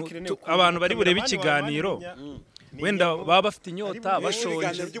ukuntu abantu bari burebe ikiganiro wenda baba bafite inyota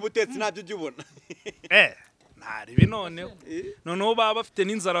bashonje by'ubutetsi ntabyo ujyubona ntari binoneho noneho baba bafite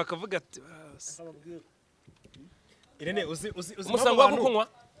n'inzara bakavuga ati Irene uzi umusango wo kunywa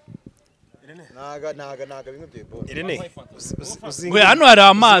naga bimwe bye bo Irene uzi we hano hari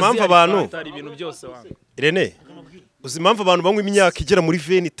amazi impamvu abantu hari ibintu byose wanga Irene uzi impamvu abantu banywa imyaka igera muri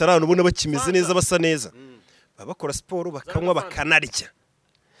 20 tarano ubona bakimeze neza basa neza baba bakora siporo bakanywa bakanarya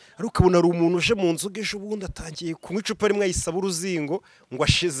ari ukabona ari umuntu uje mu nzu geje ubundi atangiye kunywa icupa rimwe ayisaba uruzingo ngo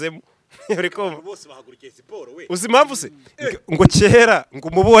ashizemo bose bahagurikiye siporo we uzi impamvu se ngo kera ngo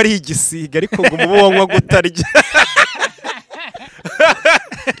umubu wari igisiga ariko ngo umubu wanywa gutarya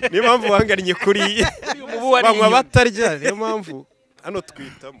niyo mpamvu wangannye kuri banywa batarya niyo mpamvu hano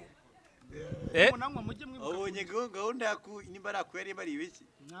twitamo munamwe mujye mwibuka ubonye gahunda yaku niba rakwere bari ibiki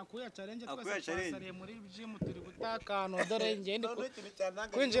nakuya challenge twese twasariye muri gym turi gutakano dore ngende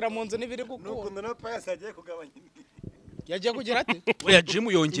kwinjira mu nzu nibiri gukunda nuko no paya sagiye kugabanya yagiye kugira ati oya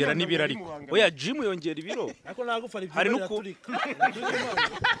gym yongera n'ibiro ariko oya gym yongera ibiro ariko nagufara ibyo hari biraturika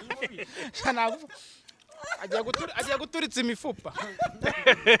agiye guturitsa imifupa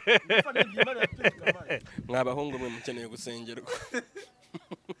mwabahungu mwe mukeneye gusengerwa.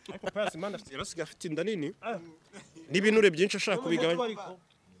 ariko pasi man yarasiga afite inda nini n'ibinure byinshi ashaka kubigabanya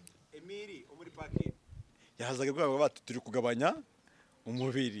Emiri umuri paki yahazaga bwa batu turi kugabanya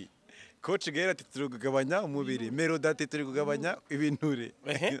umubiri coach Gaira ati turi kugabanya umubiri Melody ati turi kugabanya ibinure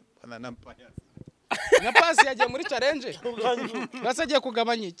banana paya na pasi yagiye muri challenge basa agiye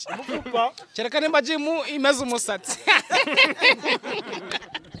kugabanya iki kereka nimba gym imeze umusatsi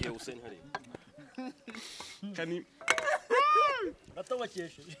Iyo Hussein hari kani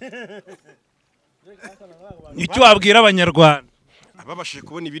batobakesheje icyo wabwira abanyarwanda ababashije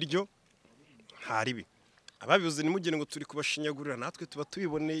kubona ibiryo ntaribi ababibuze nimugire ngo turi kubashinyagurira natwe tuba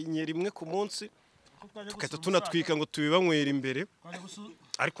tubiboneye rimwe ku munsi tukahita tunatwika ngo tubibanywera imbere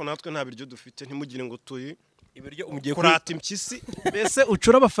ariko natwe nta biryo dufite ntimugire ngo tuyi ibiryo umugiye kurata impyisi mbese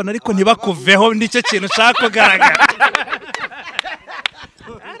ucura abafana ariko ntibakuveho nicyo kintu ushaka kugaragara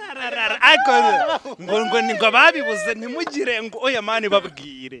ngo babibuze ntimugire ngo oya mani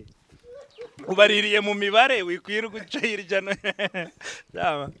babwire ubaririye mu mibare wikwirwa uca hirya no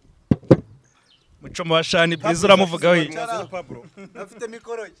hino muco mu bashani bwiza uramuvugaho iki afite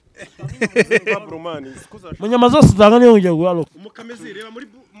mikoro Pablo man mu nyama zose zanga niyo ngiye guharuka umukamezi reba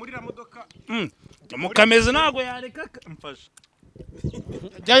muri la modoka umukamezi ntago yareka mfasha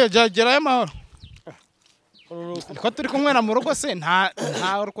gerayo amahoro ko turi kumwera mu rugo se nta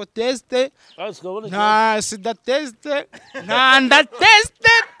orko teste nta sida teste nta nda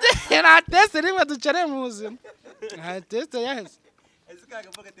teste nta teste rimwe ducereye mu buzima nta teste yaheze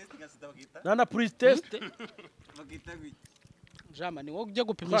nana prise test jama ni wowe ujya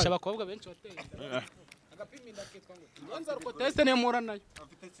gupimisha abakobwa benshi wateye agapima inda kitwa ngo nza orko teste niyo mura nayo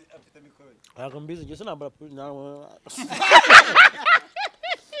afite mikoro ntabwo mbizi njye sinambara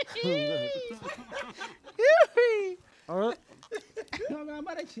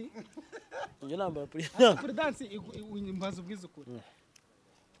nambara iki njye nambara puridansi imbaza ubwiza ukuri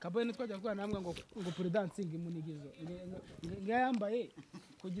kaboye nitwajya kuvuga namwe ngo puridansi imunigizo ngayambaye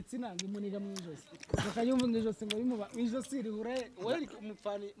ku gitsina ngimuniga mu ijosi bakayumva ngo ijosi ngo bimuba ijosi rihure we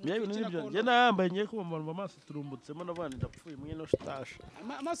umupfani njye nayambaye ngiye kumamara amaso turumbutsemo n'abandi ndapfuye mwe no shitasha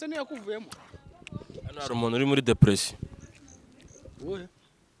amaso niyo yakuvuyemo hano hari umuntu uri muri depression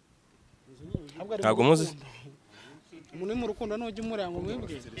ntabwo muzi umuntu uri mu rukundo nujya umuranga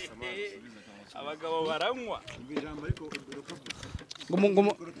mwibwe abagabo baranywa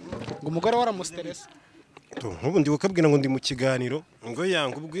ngo umugore waramusteresa nk'ubu ndi kukabwira ngo ndi mu kiganiro ngo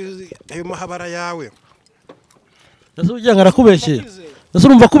yanga ubwo ayo mahabara yawe ese ujya ngarakubeshye ese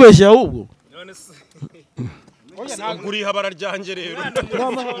urumva kubeshye ahubwo none se uri habara ryanjye rero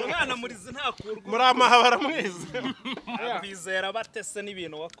mwana murizi ntakurwa muri amahabara mwese kwizera batese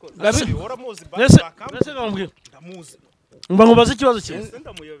n'ibintu wakoze uramuzi ese ngambwira ndamuzi umva nkubaze ikibazo kimwe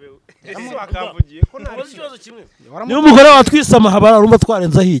ndamuyobewe ese bakamvugiye ko nta ikibazo kimwe niba umugore watwise amahabara urumva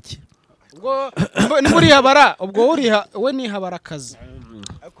twarenzaho iki ubwo niba urihabara ubwo we nihabarakazi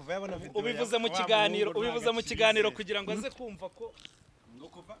ubivuze mu kiganiro kugira ngo aze kumva ko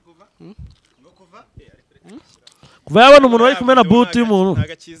kuva yabona umuntu wari kumwe na butu y'umuntu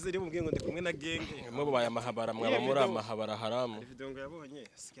ntaga cyizere mubwiye ngo ndi kumwe na genge mwe baye amahabara mwaba muri amahabara haramu video ngo yabonye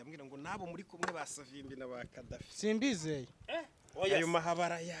sikambwira ngo nabo muri kumwe basavimbi na ba kadhafi simbizeye ayo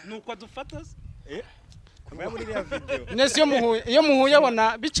mahabara ya nuko adufata kuva muri ya video nese iyo muhuye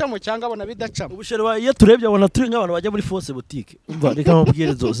abona bicamo cyangwa abona bidacamo ubushero iyo turebye abona turi nk'abantu bajya muri Force Boutique umva reka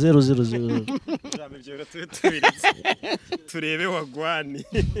mubwire zo 000 jambo byo tubiritse turebe wagwani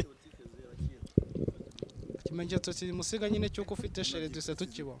ikimenyetso kimusiga nyine cyuko ufite shere duse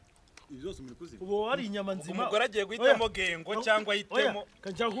tukibona ubu wari inyama nzima umugore agiye guhitamo gengo cyangwa yitemo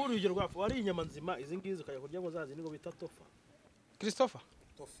kanja huru urugero rwafu wari inyama nzima izi ngizi ukajya kurya ngo zazi nigo bita tofa Christopher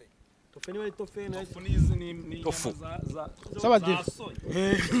tofe niwe tofe na tofu nizi ni Tofu. Sabadiri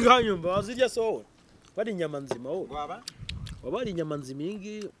nganyumva wazirya sowe wari inyama nzima wowe wabari inyama nzima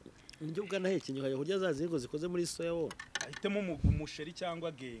ingi njye ugana hekenye ukajya kurya zazi nigo zikoze muri soya wowe ahitemo umusheri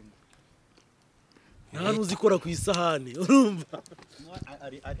cyangwa gengo nta nuzikora ku isahani urumva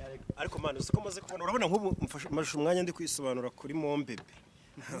ariko man uko maze kubona urabona nk'ubu mfashe umwanya ndi kwisobanura kuri mombebe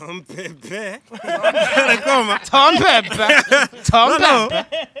mombebe arakoma Tombebe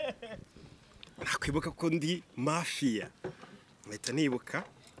nakwibuka ko ndi mafia mpita nibuka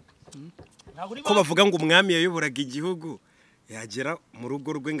ko bavuga ngo umwami yayoboraga igihugu yagera mu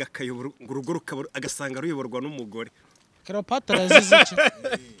rugo rwe ngo akayobora urugo agasanga ruyoborwa n'umugore Cleopatra yazize iki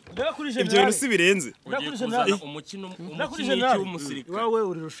ibyo bintu si birenze umukino w'umusirikare wawe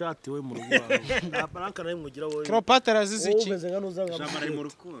uri rushati we mu rugo wawe baraka nawe mugira wowe Cleopatra yazize iki umeze nkanuzanga jamara mu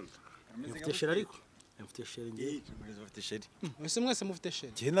rukundo mfite sheri ariko mfite sheri ngiye mfite sheri mwese mwese mufite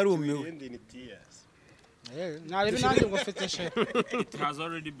shere je narumiwe ndi ni tears nari nanjye ngo mfite shere it has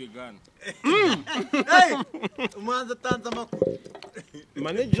already begun umanza tanza makuru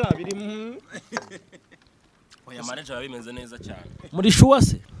manager biri oya manager babimeze neza cyane muri shuwa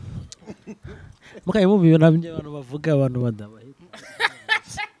se mukaye mubiyo nabyo abantu bavuga abantu badabaye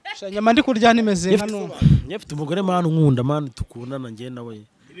nyama ndi kurya nimeze hano nyefite umugore manu nkunda manu tukundana ngiye nawe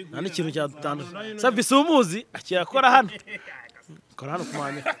nani kintu cyadutandukanye savisi umuzi akirakora hano kora hano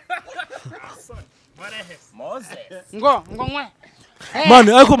kumanya ngo nkwe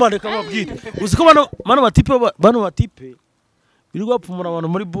manu ariko manu kamabwire uziko bano batipe birirwa bapfumura abantu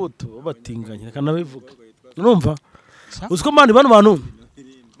muri buto babatinganye reka nabivuga urumva uziko manu bano bantu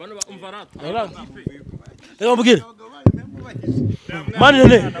bano umva rata reka mbwire manu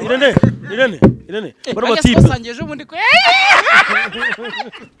irene bano batipe basangeje ubundi ko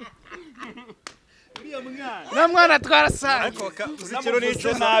na mwana twarasanze ariko uzikiro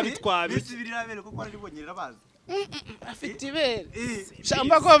nico nabi twabi birirabere kuko ari bonyera bazi afite ibere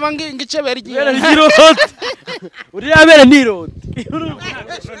shamba ko banginga icebere ibere igihe ry'iroti urirabere n'iroti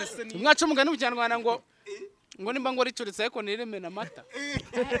mwacu mugani mu Kinyarwanda ngo nimba ngo ricuritse ariko niremena amata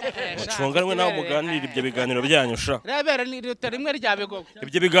mucunganwe nawe muganirira ibyo biganiro byanyu sha rebere ni rimwe rya bigogo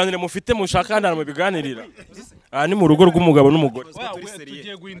ibyo biganiro mufite mushaka hano mu biganirira aha ni mu rugo rw'umugabo n'umugore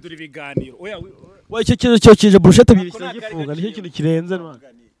tugiye guhindura ibiganiro wa icyo kintu cyo kije brushette bibiri gifunga nicyo kintu kirenze man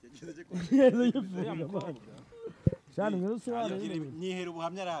nyihera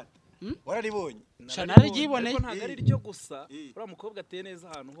ubuhamya rata wararibonye shanari giboneye ntago ari ryo gusa ura mukobwa ateye neza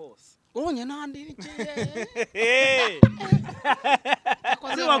ahantu hose ubonye nandi rikiye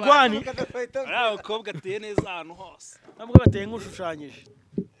kuri wagwani ura mukobwa ateye neza ahantu hose nabwo bateye nk'ushushanyije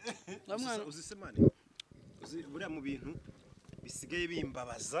uzisemane buriya mu bintu bisigaye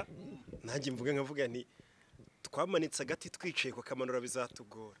bimbabaza nanjye mvuga nkavuga nti twamanitse agati twicaye ku kamanura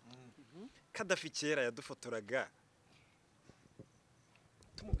bizatugora kadhafi kera yadufotoraga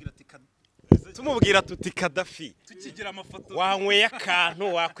tumubwira tuti kadhafi tukigira amafoto wanyweye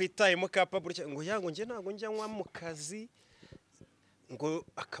akantu wakwitayemo kapa burya ngo yango nge ntago njya nywa mu kazi ngo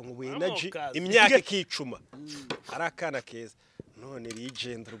akanywa energy imyaka ikicuma ari akana keza none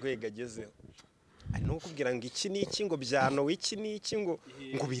legend urwego agezeho ari no kubwira ngo iki niki ngo byano iki niki ngo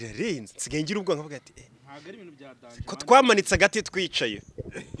birarenze nsigaye ngira ubwo nkavuga ati ko twamanitse agati twicaye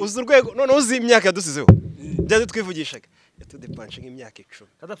uzi urwego none uzi imyaka yadusizeho byaje twivugishaga yatudepanshe nk'imyaka 10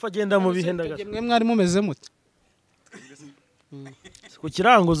 Kadafi agenda mu bihe ndagato mwe mwari mumeze mute ku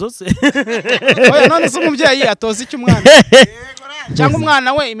kiranguzo se oya none se umubyeyi atoza iki umwana cyangwa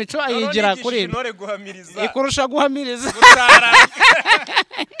umwana we imico ayigira kuri intore guhamiriza ikurusha guhamiriza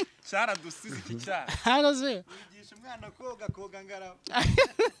cyara dusize iki cyara hagaze yigisha umwana koga ngaraba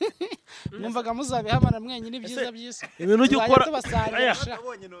mwumvaga muzabihamana mwenyine ibyiza by'isi ibintu ujye ukora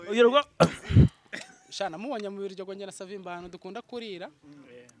uyirwa shana mubonye mu biryo ngo ngena savimba hano dukunda kurira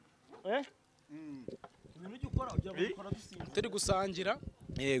ibintu ujye ukora ujya gukora dusinda turi gusangira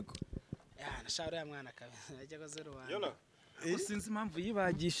yego nashara ya mwana ajyaga zero wanjye sinzi impamvu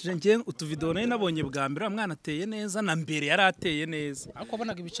yibagishije ngiye utuvideo nayo nabonye bwa mbere umwana ateye neza na mbere yari ateye neza ariko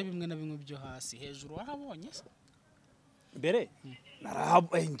bonaga ibice bimwe na bimwe byo hasi hejuru wahabonye se mbere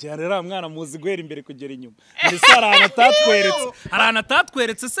narahabonye rero mwana muzi guhera imbere kugera inyuma mbese hari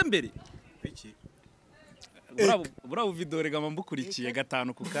atatweretse se mbere iki Bravo video regama mbukurikiye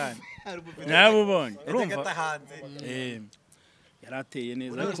gatanu ku kanya nabubonye urumva yarateye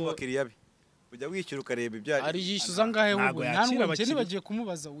neza ariko bakiriya be ujya wishyura ukareba ibyaje ari yishyuza ngahe ntabwo wowe yakira nta abakiriya. bagiye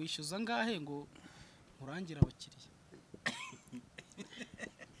kumubaza wishyuza ngahe ngo urangira abakiriya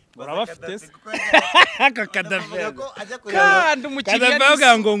urabafite se aka kadhafi kandi umukiriya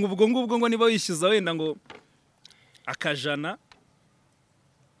kadhafi ngo ubwo ngubwo ngo niba wishyuza wenda ngo akajana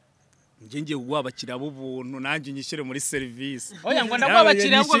ngiye wabakira b'ubuntu nanjye nyishyire muri service oya ngo ndabwo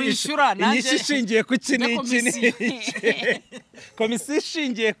abakiriya ngo bishyura nanjye ishingiye ku kiniki komisiyo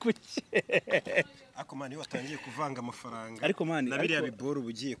ishingiye ku ako mani watangiye kuvanga amafaranga ariko mani nabiriya biboro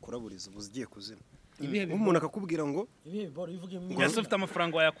ubugiye kuraburiza ubugiye kuzina umuntu akakubwira ngo ibihe boro bivuge mu ngo ufite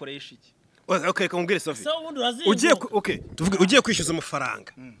amafaranga wayakoresha iki okay reka ngubwire Sophie so ubundi ugiye tuvuge ugiye kwishyuza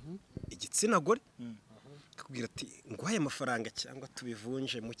amafaranga igitsina gore akubwira ati ngwaye amafaranga cyangwa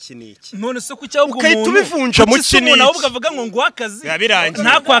tubivunje mu kiniki none se ku cyangwa umuntu tubivunja mu kiniki nawe ukavuga ngo ngwa akazi yabirangiye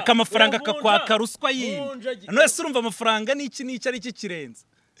ntakwaka amafaranga akakwaka ruswa yindi none se urumva amafaranga n'iki ari iki kirenze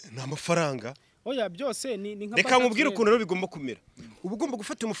ni amafaranga oya byose ni nka reka nkubwire ukuntu rero bigomba kumera uba ugomba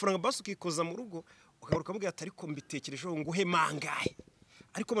gufata amafaranga basi ukikoza mu rugo ukagaruka ukamubwira ati ariko mbitekerejeho nguhe mangahe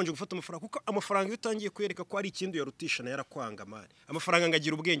ariko manje gufata amafaranga kuko amafaranga iyo utangiye kuyereka ko ari ikindi yarutisha na yarakwanga mani amafaranga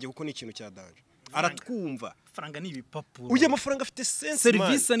ngagira ubwenge kuko ni ikintu cya danje aratwumva amafaranga ni ibipapuro uje amafaranga afite sense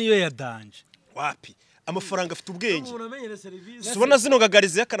service niyo ya danje wapi amafaranga afite ubwenge umuntu amenyere service subona zino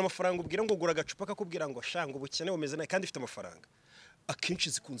gagarize yakana amafaranga ubwira ngo gura agacupa kakubwira ngo shanga ubukene bumeze nayo kandi ifite amafaranga akenshi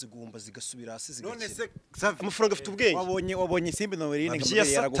zikunze guhumba zigasubira hasi zigakira amafaranga afite ubwenge wabonye simbi no werine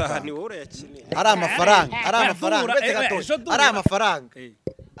ngabye yaragukana wowe yakinye ari amafaranga bese gatoya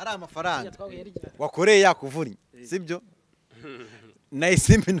ari amafaranga wakoreye yakuvunye sibyo na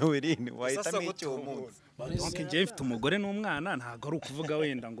isimbi no werine wahitamo icyo umunsi donc ngiye mfite umugore n'umwana ntago ari ukuvuga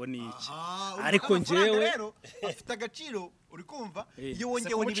wenda ngo ni iki ariko ngewe afite agaciro uri kumva iyo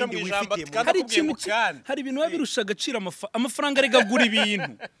wongewe n'ibindi wifitiye hari ikintu hari ibintu babirusha agaciro amafaranga regagura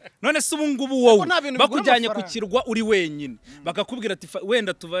ibintu none se ubu ngubu wowe bakujyanye ku kirwa uri wenyine bakakubwira ati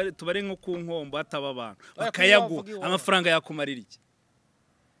wenda tubare nko ku nkombo hataba abantu bakayaguha amafaranga yakumarira iki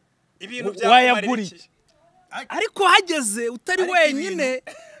ibintu wayagura iki ariko hageze utari wenyine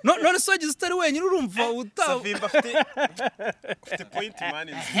none se wageze utari wenyine urumva Savimba ufite point man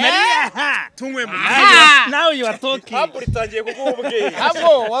tunywe mu nawe you are talking hapo ritangiye kuguha ubwenge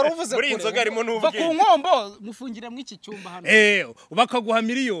abo waruvuze kuri inzoga harimo n'ubwenge ku nkombo mufungire mu iki cyumba hano bakaguha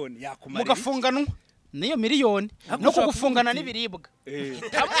miliyoni yakumarira mugafunganwa niyo miliyoni no kugufungana n'ibiribwa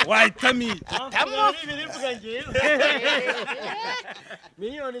wahitamo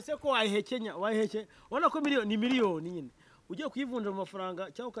miliyoni se ko wayihekenya ubona ko miliyoni ni miliyoni nyine ugiye kuyivunja mu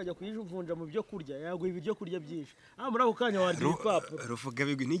mafaranga cyangwa ukajya kuyivunja mu byo kurya yaguha ibyo kurya byinshi muri ako kanya warya ibipapuro ruvuga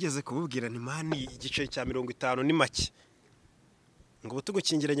bigwi nigeze kububwira ni mani igiceri cya 50 ni make ngo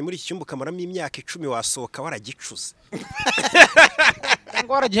butugukingiranye muri iki cyumba kamaramo imyaka 10 wasohoka waragicuze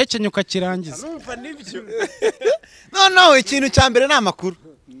ngo waragihekenya ukakirangiza numva nibyo no ikintu cya mbere ni amakuru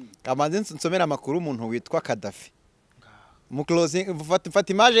kamanze nsomera amakuru umuntu witwa Kadhafi mu closing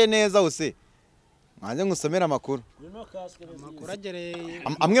fata image neza use mwanze ngusomera amakuru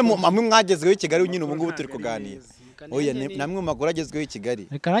amwe mwagezweho i Kigali nyine ubu ngubu turi kuganira oya namwe mu makuru agezweho i Kigali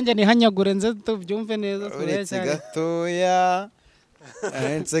reka nanjye nihanyagure nze tubyumve neza uretse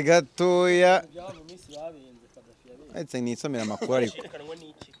gatoya etse nisomera amakuru ariko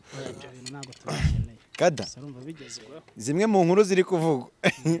kada zimwe mu nkuru ziri kuvugwa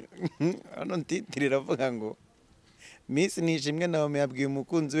hano ntitirira avuga ngo Miss Naomie yabwiye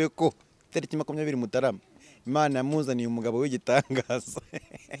umukunzi we ko tariki 20 Mutarama Imana yamuzaniye umugabo w'igitangaza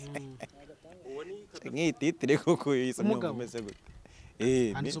nk'ititire koko yisomye umeze gute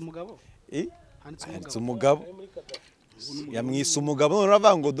handitse umugabo handitse umugabo yamwise umugabo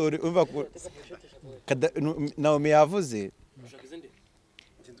uravuga ngo dore uva Naomie yavuze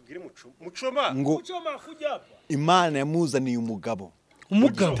ngo Imana yamuzaniye umugabo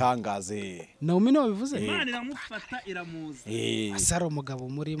igitangaze Naomie niwe bivuze Imana iramufata iramuza asara umugabo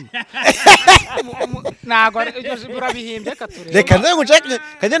murimo nago urabihimbye katureba reka nze nguceke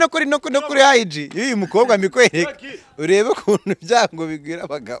kajya no kuri IG y'uyu mukobwa mikwereka urebe ukuntu byango bigwira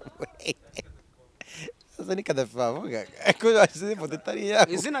abagabo Sasa ni kadhafi bavuga ko bashyize ifoto itari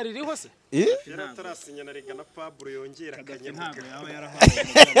yabo izina ririho se Tarasinya na Regana Pablo yongera akanya ntabwo yaba yarahawe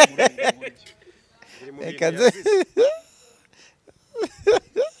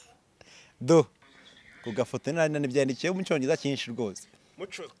do kugafoto nani nibyandikiye mu cyongereza cyinshi rwose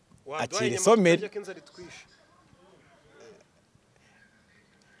muco akiri someri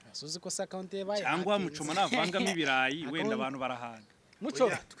asuzi ko sa account ye baye cyangwa mucoma navangamo ibirayi wenda abantu barahaga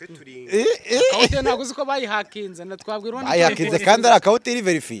muco twe turi account ntabwo uzi ko bayihakinze natwabwirwa ayakinze kandi ari account iri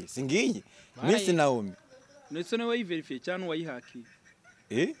verify singiye Miss Naomie ndetse no wayiverify cyane wayihakiye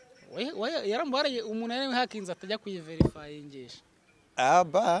yarambaraye umuntu yari hakinze atajya kuyiverify ingesha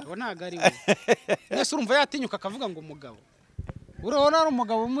aba ngo ntago ari we nese urumva yatinyuka akavuga ngo umugabo urabona ari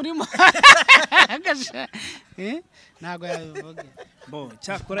umugabo murimo ntago yabivuga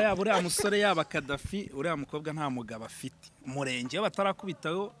cyakora yaba uriya musore yaba kadhafi uriya mukobwa nta mugabo afite umurenge iyo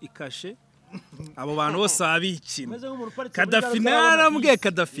batarakubitaho ikashe abo bantu bose abikina kadhafi naramubwiye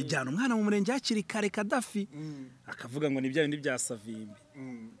kadhafi jyana umwana mu murenge hakiri kare kadhafi akavuga ngo ni bya bindi bya savimbi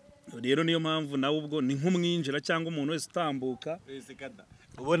rero niyo mpamvu nawe ubwo ni nk'umwinjira cyangwa umuntu wese utambuka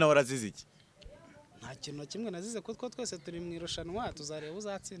ubona warazize iki nta kintu na kimwe nazize ko twese turi mu irushanwa tuzareba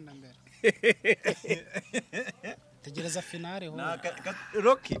uzatsinda mbere tegereza finale ho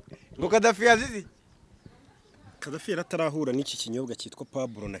Rocky ngo kadhafi yazize Kadhafi yaratarahura n'iki kinyobwa cyitwa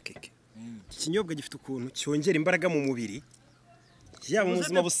Pablo na keke iki kinyobwa gifite ukuntu cyongera imbaraga mu mubiri yaba mu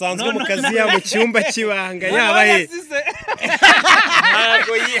buzima busanzwe mu kazi yaba mu cyumba kibanga yaba he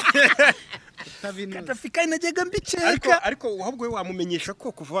ntago kadhafi kandi najyaga mbiceka ariko ahubwo we wamumenyesha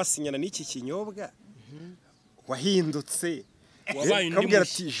ko kuva wasinyana n'iki kinyobwa wahindutse wabaye undi kabwira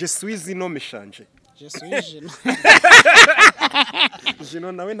ati je suis inome change je suis Jino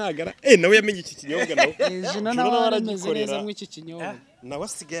Jino nawe ntagara nawe yamenye iki kinyobwa nawe Jino nawe arameze neza mu iki kinyobwa nawe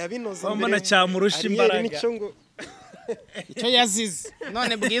asigaye abinoza mbona cyamurusha imbaraga icyo yazize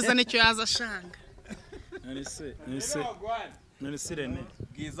none bwiza nicyo yaza ashanga none se Rene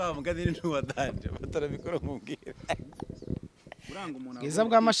bwiza mugadini n'uwadanje batarabikora mubwira uranga umuntu bwiza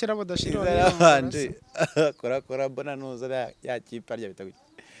bw'amashira budashira yarabanje kora bona nuza yakipa rya bitaguye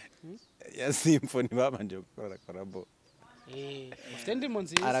ya symphony babanje gukora korabo ufite ndimo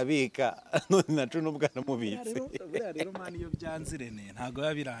nziza arabika none nacu n'ubwana mubitse rero mani iyo byanze Rene ntago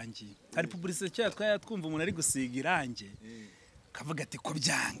yabirangiye hari publicité cyatwa twumva umuntu ari gusiga irange kavuga ati ko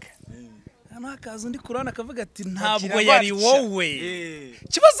byanga hano hakaza undi kurana akavuga ati ntabwo yari wowe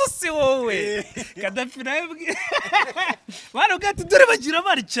kibazo si wowe kadhafi nawe bano gati dore bagira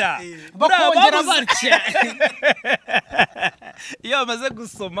barya bakongera barya iyo bamaze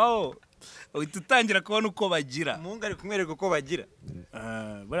gusomaho uhita utangira kubona uko bagira umuhungu ari kumwereka uko bagira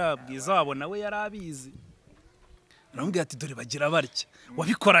buriya bwiza wabo nawe yari abizi aramubwira ati dore bagira barya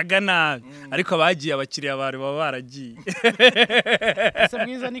wabikoraga nabi ariko abagiye abakiriya bari baba baragiye ese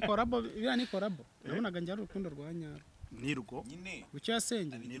bwiza ni korabo biriya ni korabo nabonaga njya ari urukundo rwa nyaro nirwo gucyo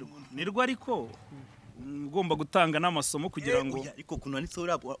yasenge nirwo ariko ugomba gutanga n'amasomo kugira ngo ariko kunanitse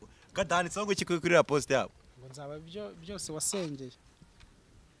uri kadahanitse ngo kiko kuri post yabo ngo nzaba byose wasengeye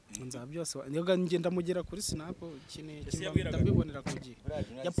nzaba byose niga ngenda mugera kuri snap ndabibonera ku gihe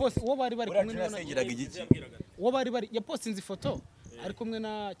ya post uwo bari kumwe nasengeraga igiki uwo bari ya post inzi foto ari kumwe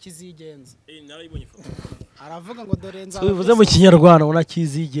na Kizigenza narayibonye foto aravuga ngo dore nzaba bivuze mu kinyarwanda ubona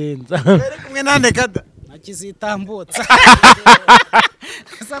Kizigenza ari kumwe nande kada na Kizitambutsa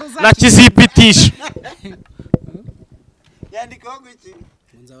na Kizipitisha yandikaho iki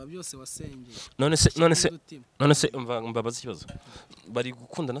nzaba byose wasengeye none se mbabaza ikibazo bari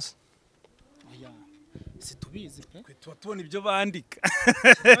gukundana se situbizi pe tuba tubona ibyo bandika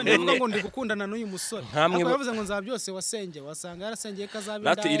ndavuga ngo ndi gukundana n'uyu musore ntabwo yavuze ngo nzaba byose wasengeye wasanga yarasengeye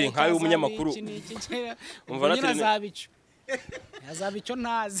kazabinda natire nkawe umunyamakuru umva natire yazabico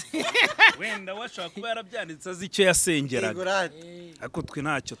ntazi wenda washaka kuba yarabyanditse azi icyo yasengeraga ariko twe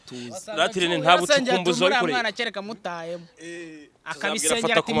ntacyo tuzi natire ntabwo tukumbuza ariko mwana kereka mutayemo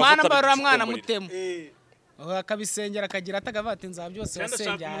akabisengera ati mana mbarura mwana mutemo akabisengera akagira atagavati nza byose cyane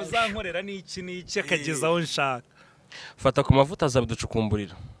ashaka wasengera umuntu uzankorera n'iki akageza aho nshaka fata ku mavuta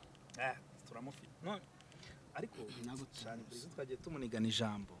azabiducukumburira turamufite none ariko ntabwo cyane buri twagiye tumunigana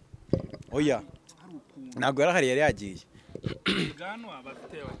ijambo oya ntabwo yarahari yari yagiye bwano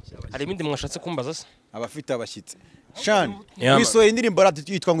abafite hari ibindi mwashatse kumbaza se abafite abashyitsi shani Yeah, wisohoye indirimbo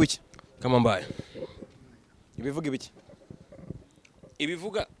yitwa ngo iki kama mbaye ibivuga ibiki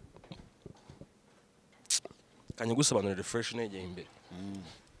ibivuga kanye gusobanurira fresh negeye imbere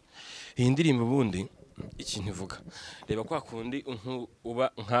iyi ndirimbo bundi ikintu ivuga reba kwa kundi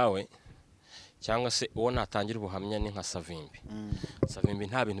uba nkawe cyangwa se uwo natangira ubuhamya ni nka Savimbi Savimbi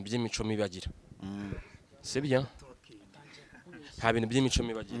nta bintu by'imico mibi agira sibyo nta bintu by'imico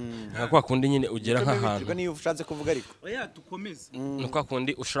mibi agira nka kwa kundi nyine ugera nk'ahantu niyo ushatse kuvuga ariko oya dukomeze ni kwa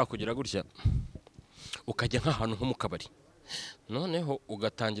kundi ushobora kugira gutya ukajya nk'ahantu nko mu kabari noneho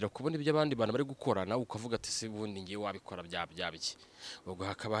ugatangira kubona ibyo abandi bantu bari gukora nawe ukavuga ati se bundi ngiye wabikora byabiki ubwo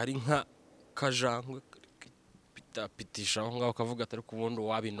hakaba hari nka kajangwe pitisha aho ngaho ukavuga ati ariko ubundi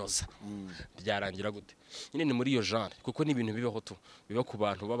wabinoza byarangira gute nyine ni muri iyo genre kuko ni ibintu bibaho tu biba ku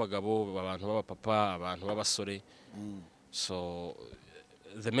bantu b'abagabo abantu b'abapapa abantu b'abasore so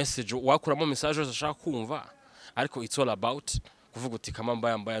the message wakuramo message ushaka kumva ariko it's all about kuvuga uti kama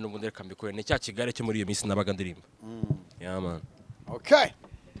mbaya n'ubundi reka mbikore ni cya kigare cyo muri iyo minsi nabaga ndirimba yeah man okay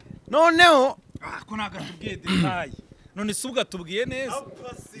noneho ko nagatubwiye detail none subwa tubwiye neza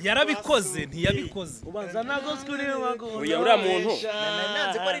yarabikoze ntiyabikoze ubanza nago skuri wago uya uriya muntu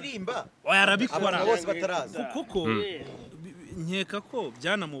nanze ko aririmba yarabikora bose bataraza kuko nkeka ko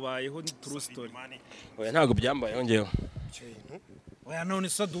byanamubayeho ni true story oya ntago byambayeho ngewe oya none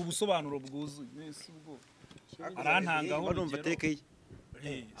se duha ubusobanuro bwuzuye nese ubwo arantangaho numva tekeye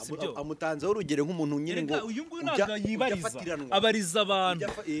sibyo amutanzeho urugero nk'umuntu nyine ngo uyu nguyu ntabwo yibariza abariza abantu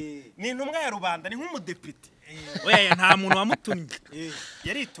ni intumwa ya rubanda ni nk'umudepite oya nta muntu wamutumye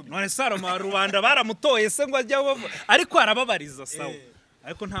yaritumye none Saloma rubanda baramutoye se ngo ajya ariko arababariza sawa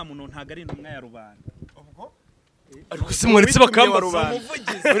ariko nta muntu ntago ari intumwa ya rubanda ariko simuretse bakambaza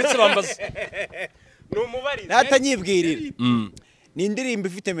uretse bambaza ni umubariza natanyibwirira ni indirimbo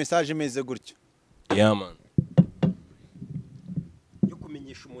ifite message imeze gutyo yeah man yo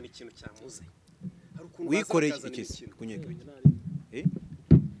kumenyesha umuntu ikintu cyamuze hari ukuntu wikoreye iki kunyeka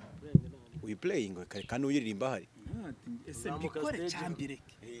we playing kandi uyiririmba hari ese mbikore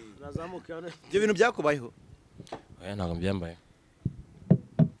cyambireke ibyo bintu byakubayeho oya ntago byambaye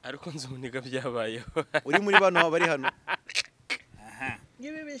ariko nzi umuniga byabayeho uri muri bano bari hano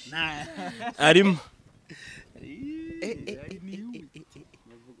arimo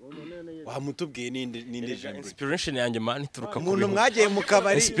wamutubwiye n'indi jambo inspiration yanjye man ituruka ku umuntu mwagiye mu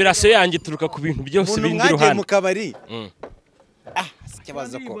kabari inspiration yanjye ituruka ku bintu byose umuntu bindi mwagiye ruhande mu kabari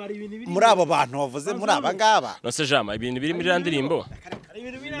ikibazo ko muri abo bantu wavuze muri aba ngaba nose jama ibintu biri muri ndirimbo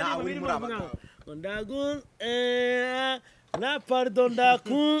nawe uri muri aba ngaba ndagun na pardon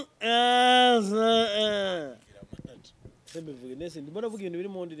ndakun sembivuge nese ndimo navuga ibintu biri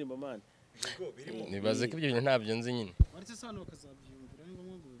mu ndirimbo man nibaze ko ibyo bintu ntabyo nzi nyine waretse sano bakazabyumvira ngo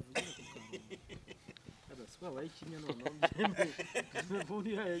ngo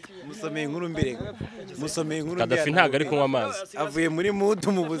musomeye inkuru mbere musomeye inkuru mbere Kadhafi ntago ari kunywa amazi avuye muri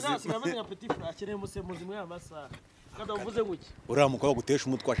mudu mu buzima akeneye umusemuzi muri amasaha kada uvuze guki uriya mukobwa gutesha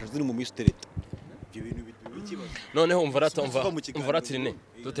umutwe washaje uri mu mistereta ibyo bintu bikibazo noneho umva ratirine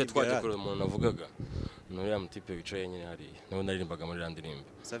dute twaje kure umuntu avugaga n'uriya mutipe wicaye nyine hariya nawe naririmbaga muri randirimbo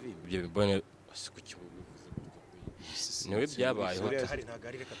ibyo bibone niwe byabayeho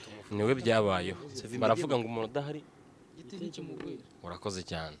niwe byabayeho baravuga ngo umuntu udahari urakoze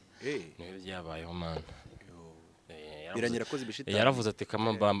cyane niwe byabayeho man biranyira koze ibishitani yaravuze ati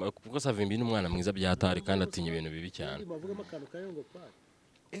kama mbamba kuko Savimbi ni umwana mwiza byatari kandi atinya ibintu bibi cyane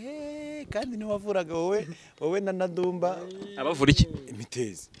kandi ni wavuraga wowe na Nadumba abavura iki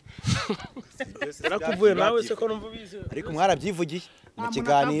imitezi narakuvuye nawe se ko numva bize ariko mwarabyivugiye mu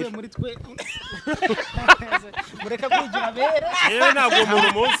kiganiro muri twe mureka kwigira bere yewe ntabwo umuntu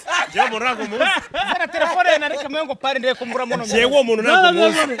muzi jewe umuntu ntabwo muzi zara telefone nareka mwe ngo pare ndeye kumbura muno jewe uwo muntu ntabwo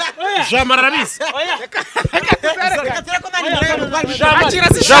muzi jamara arabise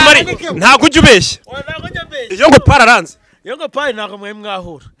jamari ntabwo ujya ubeshya iyo ngo pararanze Yongo pai nako mwe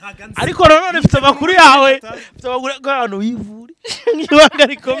mwahura ariko nanone mfite amakuru yawe mfite amakuru y'abantu wivuri nkibanga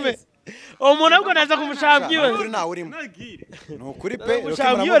rikome umuntu ahubwo naza kumushabyiwe kuri nawe urimo nukuri pe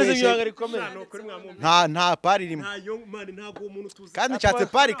kumushabyiwe nkibanga rikome nta pari irimo kandi nshatse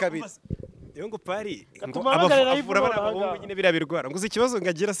pari kabiri iyo ngo pari ngo abavura abavura abahungu nyine birabirwara ngo uzi ikibazo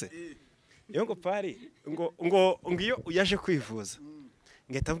ngagira se iyo ngo pari ngo iyo uyaje kwivuza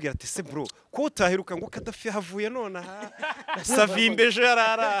ngahita ambwira ati se bro ko utaheruka ngo Kadhafi havuye none aha Savimbe ejo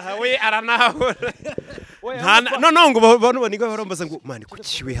yararaha we aranahora no ngo abantu baniga barambaza ngo mani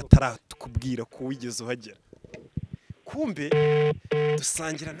kukiwe hatarakubwira ko wigeze uhagera kumbe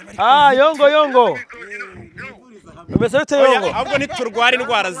dusangira n'abari yongo umeze bite yongo ahubwo niturwara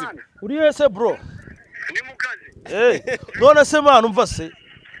indwara ziba uriya se bro ni mukazi none se man umva se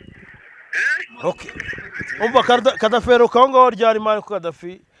okay umva Kadhafi aheruka ngo ryari mani ku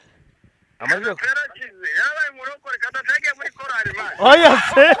Kadhafi amajwi yabaye murokore Kadhafi yagiye muri korali mani oya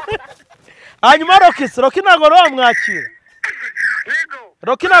se hanyuma Rocky ntago bamwakira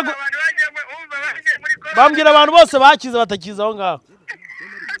Rocky ntago bambwira abantu bose bakize batakiza aho ngaho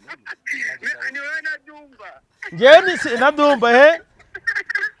ngewe ni nadumva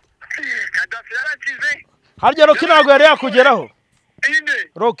Kadhafi yarakize harya Rocky ntago yari yakugeraho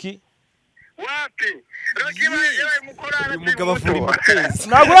Rocky wapi Rocky yabaye mukorali umugabo avura imatezi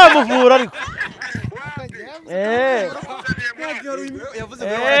ntago uramuvura ariko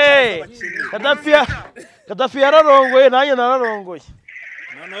Kadhafi yararongoye nanjye nararongoye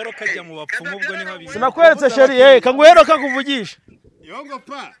noneho rukajya mu bapfumu ubwo niho bizi sinakweretse sheri kanguhero kakuvugisha yongo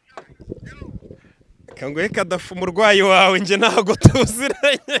pa kanguhe Kadhafi umurwayi wawe nje ntago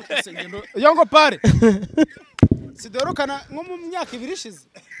tuziranye yongo pare sidorukana nko mu myaka 2 ishize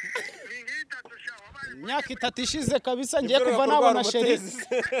imyaka 3 ishize kabisa ngiye kuva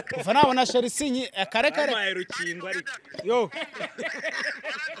nabona sheri sinyi akarekare rukingo ariko yo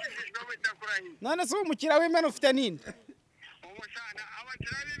none se umukira w'imena ufite nini umushana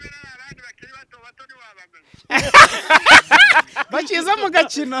abakira b'imena abandi bakiri bato ni wabamenye bakiza mu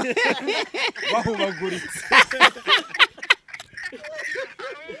gakino bahubaguritse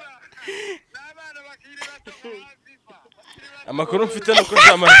n'abana bakiri bato amakuru mfite no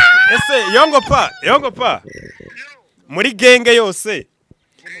kujama ese yongo pa muri genge yose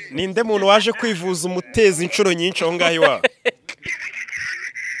ninde muntu waje kwivuza umutezi inshuro nyinshi aho ngaho iwawe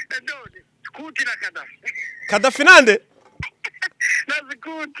Kadhafi nande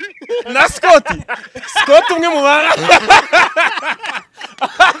na Scott umwe mu bana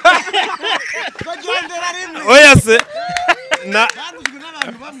oya se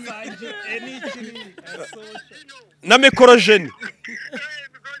na mikorojeni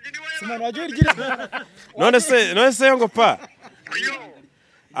none se yongo pa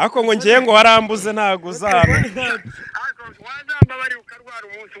ako ngo ngiye ngo warambuze ntago uzana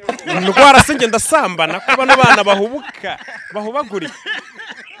ndwara se ngenda sambana ko bano bana bahubaguri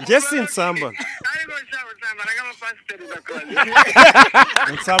ngiye sinsambana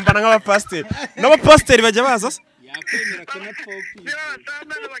nsambana nk'abapasiteri n'abapasiteri bajya baza se yakwemera ko na popi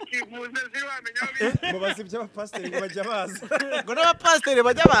mubaze iby'abapasiteri ngo bajya baza ngo n'abapasiteri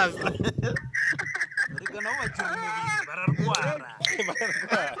bajya baza reka nabo bagira umubiri bararwara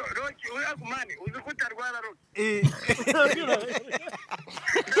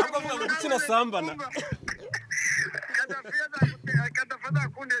bavuga ngo gukina sambana Kadhafi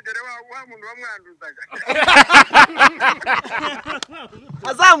azakundegere wa muntu bamwanduzaga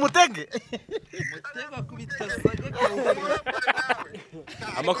azamutege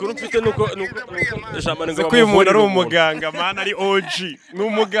amakuru mfite nuko jamani ngo uyu muntu ari umuganga mana ari OG ni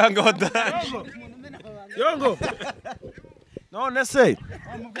umuganga wa danje yongo none se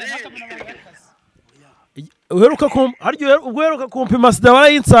uheruka kumpima sida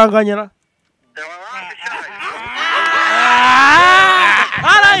warayinsanganyira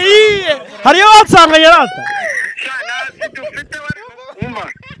arahiye hariyo wansanganye rata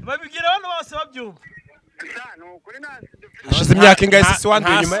babibwira abantu bose babyumva hashize imyaka ingahe se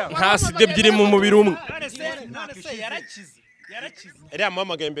wanduye nyuma yaho nta sida ebyiri mu mubiri umwe none se yarakize eri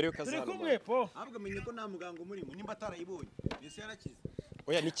amuhamagaye mbere yuko turi azana kumwe po ahubwo amenye ko nta muganga umurimo nimba atarayibonye ese yarakize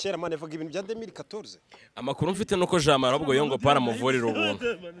oya ni kera mane vuga ibintu bya 2014 amakuru mfite nuko jamara ahubwo yongo para muvurira ubuntu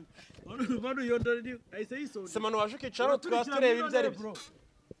bano yondari ahise yisonga se mano waje kicaro twatureba ibyo ari byo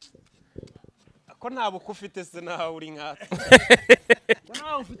ko nta buku ufite se nawe uri nkata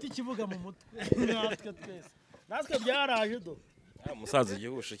nawe ufite ikibuga mu mutwe natwe twese natwe byaraje do umusaza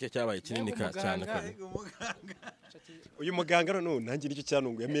igihushe cye cyabaye kinini cyane kandi uyu muganga rero nanjye nicyo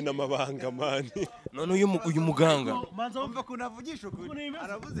cyanunguye mena amabanga mani none uyu muganga manza umva kunavugisha ukuri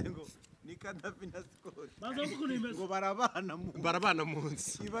aravuze ngo ni Kadhafi na Scott ngo barabana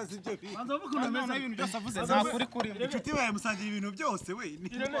munsi ibaze ibyo bintu manza ukuntu ibintu byose avuze nta kuri kuri inshuti baye musangiye ibintu byose we ni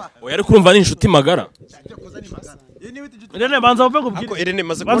oya ari kurumva ni inshuti magara Irene banza umve ngo ako Irene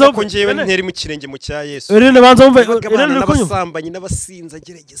maze kubona ko ngiyewe nteri mu kirenge mu cya Yesu Irene banza umve Irene n'abasambanyi n'abasinza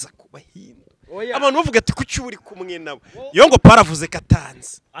gerageza kubahinda abantu bavuga ati kuki uri kumwe nabo yo ngo paravuze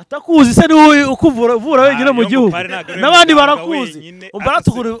katanze atakuzi se niwe ukuvura wenyine mu gihugu n'abandi barakuzi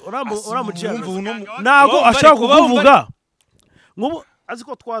umbaratugura uramuciye ntago ashaka kukuvuga nk'ubu azi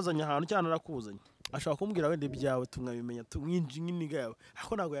ko twazanye ahantu cyane arakuzanye ashaka kumbwira wende byawe tumwabimenya tumwinjiniga yawe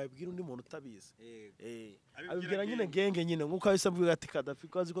ako ntago yabwira undi muntu utabizi abibwira nyine genge nyine nkuko abisabwe ati kadhafi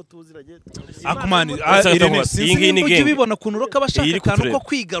ko azi ko tuziranye akumani iyi ni genge ubibona kuntu roka bashaka kantu ko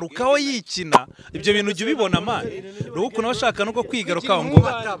kwigarukaho yikina ibyo bintu ujye ubibona mani ruko nabashaka no ko kwigarukaho ngo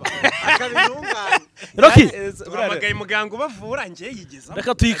Roki uramagaye muganga ubavura ngiye yigeza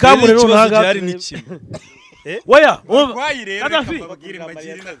reka tuyikamure no hari n'ikimwe Waya kadhafi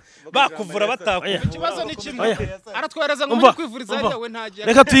bakuvura batakuye ikibazo ni kimwe aratwereza ngo muri kwivuriza yawe ntagiye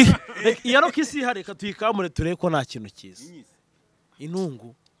reka tuyi iyo Roki si hari reka tuyikamure turebe ko nta kintu cyiza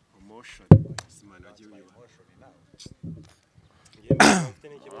inungu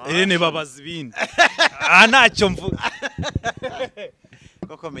Irene babaza ibindi ntacyo mvuga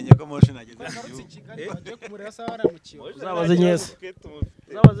koko menye ko motion ageze uzabaze nyese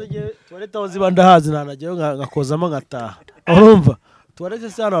uzabaze ngiye tuwarete aho ziba ndahazi nanagiyeho ngakozamo ngataha urumva tuwarete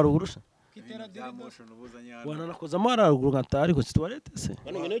se hano harugurusha wananakozamo haruguru ngataha ariko si tuwarete se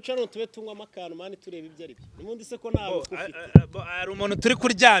ngene cyane tube tunywa amakano mani tureba ibyo ari n'ubundi se ko nabo hari umuntu turi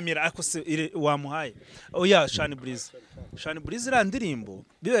kuryamira ako se wamuhaye oya Shani Breeze irandirimbo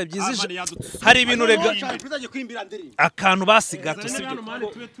bibaye byiza hari ibintu rega akantu basiga tusibyo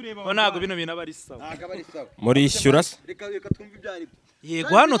ntago bino bintu abari sawa muri ishyura se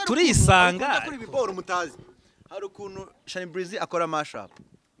yego hano turisanga hari ukuntu Shani Breeze akora mashup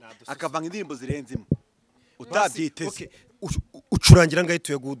akavanga indirimbo zirenze imwe utabyiteze ucurangira ngaho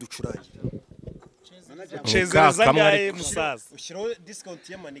tuyaguha uducurangira cezereza ngahe musaza ushyiraho discount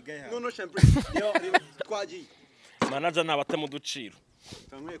y'amaniga yawe none Shani Breeze twagiye manager nabate mu duciro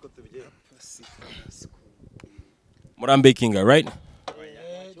tamwe ko tubigera murambekinga right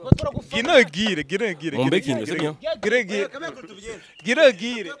gire mumbekinga sibyo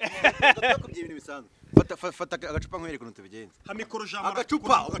gire ibintu bisanzwe fata agacupa nkwereka ukuntu tubigenza hamikoro jambo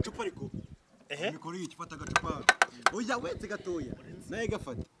agacupa ariko mikoro iki fata agacupa oya wetse gatoya naye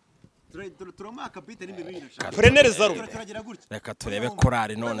gafata turoma akabite nimbe bintu prenereza ru reka turebe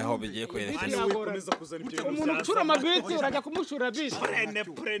korari noneho bigiye kwerekeza umuntu ucura amabiti urajya kumushura bisi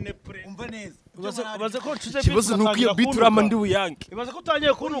prene umva neza ubaze ko ncuze kibazo nuko iyo biturama ndi buyange ibaze ko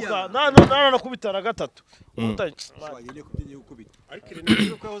utangiye kunuka nana kubitara gatatu wagende kubyiye gukubita ariko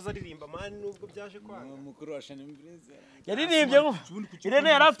Irene ko yahoze aririmba mani nubwo byaje kwanga mukuru wa Shani Breeze yaririmbye ngo Irene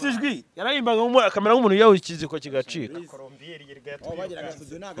yarafite ijwi yararimbaga akamera nk'umuntu yawukiziko kigacika Colombier yerga bagiraga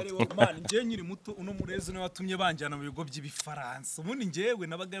studio naga ari mani ngiye nyiri muto uno murezi niwe watumye banjana mu bigo by'ibifaransa ubundi ngiyewe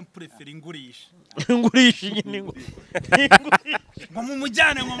nabaga prefera ingurisha nyine ngo mu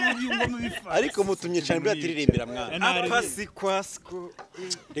mujyane ngo mu bifaransa ariko mutumye Shani Breeze atiririmbira mwana apasi kwasko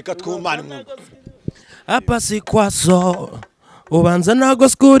reka twumane mwumva apasi kwaso ubanza nago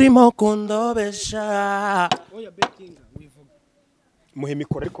skurimo kundobesha oya betinga wivuga muhe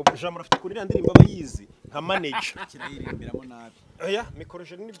mikoro ariko jambo afite kuri ndirimbo abayizi nka manager kirayirimbiramo nabi oya mikoro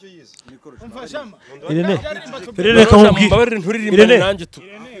je nibyo yize mikoro umva jama Irene kamubwire nturirimba nanjye tu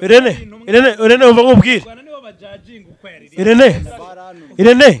Irene umva nkubwire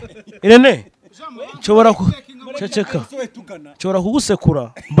Irene nshobora ceceka nshobora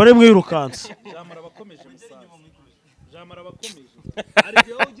kugusekura mbare mwirukanse jamara bakomeje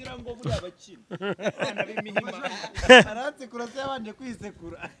ari ugira ngo buri abakina bana b'imihima aranze kurase yabanje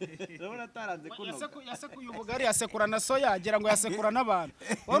kwisekura urabona ataranze kuno yasekuye ubugari yasekura na soya agira ngo yasekura n'abantu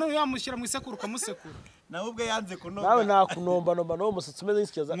wowe yamushyira mu isekuru ukamusekura nawe ubwe yanze kuno nawe nakunomba no umusatsi umeze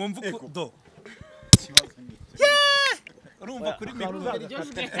nk'ikiza mwumva uko do urumva kuri mikoro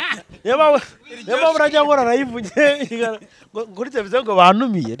yaba urajya ngora nayivuge kuri televiziyo ngo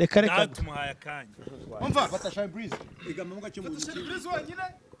banumiye reka tumuhaye akanya umva fata Shani Breeze igamuga cyo mu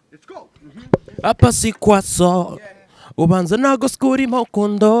let's go apasi kwaso ubanza nago skurimo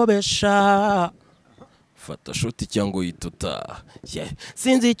kundobesha fata shuti cyangwa yituta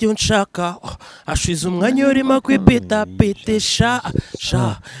sinzi icyo nshaka ashize umwanya urimo kwipitapitisha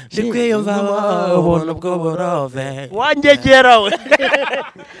ndikwiyumva ubona ubwo burove wangegera we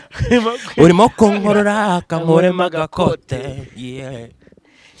urimo kunkorora akankuremo agakote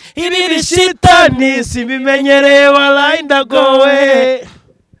ibi bishitani sibimenyereye walayi ndagowe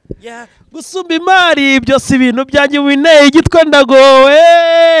gusumba imari byose ibintu byanjye wineye igitwe ndagowe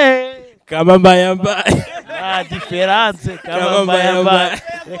kamambayambaye diferanse kamambayambaye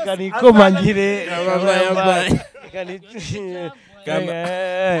reka nikomangire kamambayambaye reka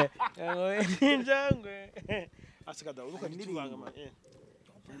ninjangwe asikada uruka nitubanga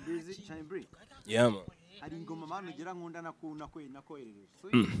Yeah, man. hari ingoma manu ugira nkunda nakoherereje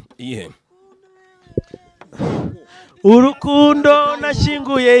Iyihe? urukundo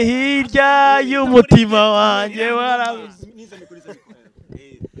nashyinguye hirya y'umutima wanjye warabuze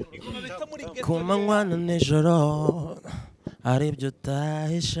ku manywa na nijoro hari ibyo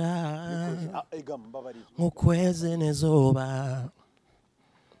utahisha nk'ukwezi n'izuba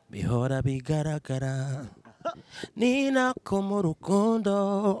bihora bigaragara ni nako mu rukundo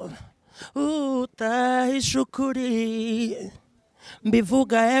utahisha ukuri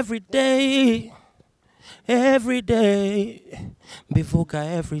mbivuga every day mbivuga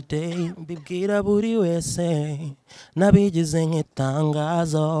every day mbibwira buri wese nabigize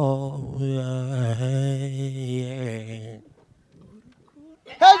nk'itangazo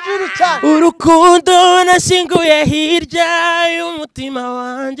urukundo nashyinguye hirya y'umutima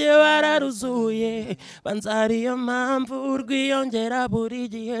wanjye wararuzuye banzariyo mpamvu rwiyongera buri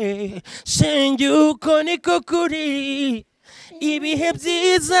gihe shenge uko niko kuri ibihe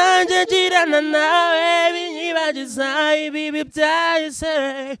byiza njye ngirana nawe binyibagiza ibibi byahise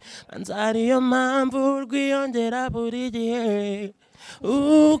banzariyo mpamvu rwiyongera buri gihe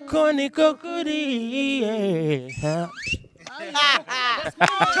uko niko kuri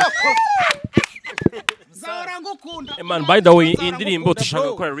Man, by the way, indirimbo tushaka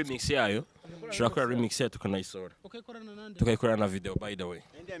gukora remix yayo. Tushaka gukora remix yayo tukanayisohora. Tukayikorana na video, by the way.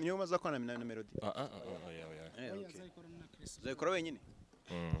 Ndiye niyo maza kwana na melody. Uzayikora wenyine?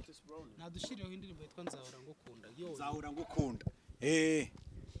 Nadushiriyeho indirimbo yitwa Nzahora ngukunda.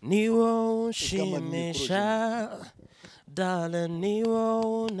 niwo unshimisha dale niwo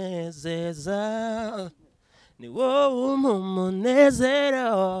unezeza niwo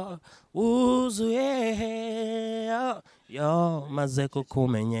umunezero wuzuye yo maze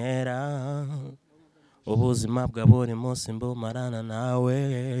kukumenyera ubuzima bwa buri munsi mbumarana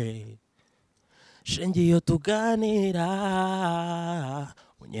nawe shengi iyo tuganira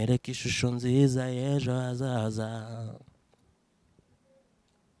unyereka ishusho nziza y'ejo hazaza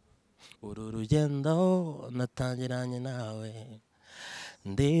uru rugendo natangiranye nawe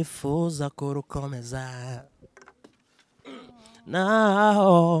ndifuza kurukomeza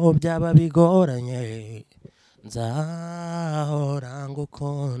naho byaba bigoranye nzahora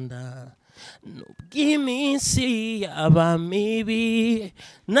ngukunda nubw'iminsi yaba mibi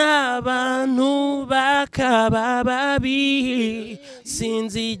n'abantu bakaba babi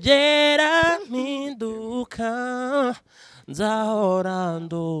sinzigera mpinduka nzahora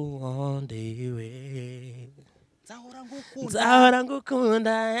ndondiwe nzahora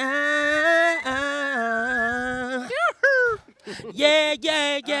ngukunda yeah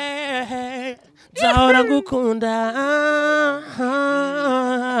yeah yeah nzahora ngukunda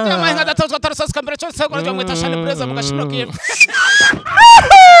Jamai nka datozwa tarasas kambere cyo segura cyo mwita shane preza mugashino kiye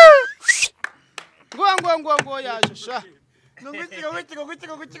ngo yaje sha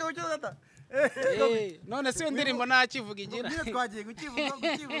Ngwitiko data none si ndirimbo nta kivuga igira twagiye gukivuga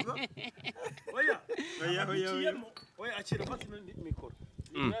oya akira fata mikoro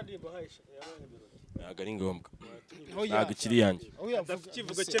ndirimbo haisha ntabwo ari ngombwa ntabwo ikiri yanjye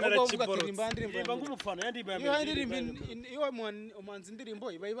kivuga kenera kiboro ndirimbo ngumufana yandirimbo ya melody iyo umanzi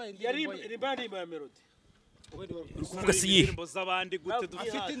indirimbo iba indirimbo ya melody kuvuga si yihe indirimbo z'abandi gute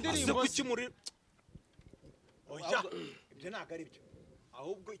dufite indirimbo kuki oya ibyo ntabwo ari byo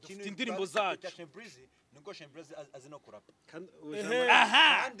ahubwo ikintu indirimbo zacu nuko Shembreze azi no kurapa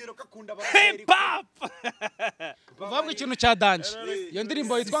aha kandi rokakunda baraheri hip hop bavuga ikintu cya danje iyo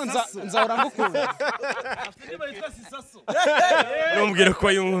ndirimbo yitwa nzahora ngukunda afite indirimbo yitwa sisaso numbwire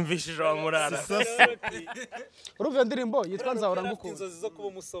ko yumvishije wa murara urumva ndirimbo yitwa nzahora ngukunda inzozi zo kuba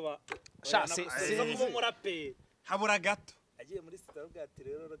umusoba sha zo kuba umurape habura gato agiye muri sitade bwati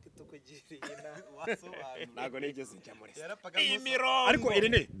rero rokitukugiriye ntago nigeze njya muri imirongo ariko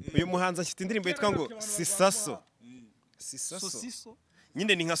Irene uyu muhanzi afite indirimbo yitwa ngo sisaso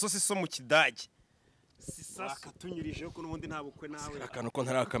nyine ni nka sosiso mu kidage akatunyurijeho ko n'ubundi nta bukwe nawe akantu ko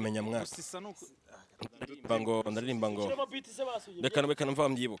ntarakamenya mwaka sisa no ndaririmba ngo reka numva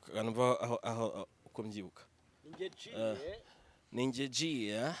mbyibuka numva aho uko mbyibuka ninjye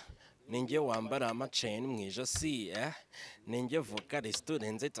Gia ninjye wambara amaceni mu ijosi ninjye vocalist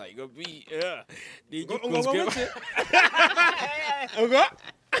urenze Tiger B ninjye kunzwe ubwo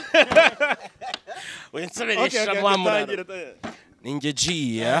wensoberesha mwamurara ninjye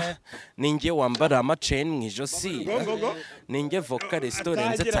Gia ninjye wambara amaceni mu ijosi ninjye vocalist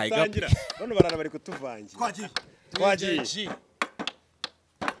urenze Tiger B none barara bari kutuvangira twagiye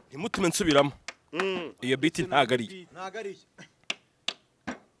ntimutume nsubiramo iyo beat ntago ari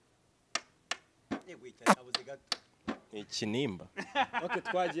ikinimba Okay,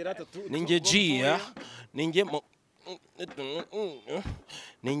 twagera atatu. ninjye Gia ninjye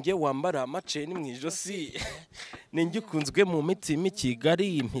ninjye wambara amaceni mu ijosi ninjye ukunzwe mu mitima i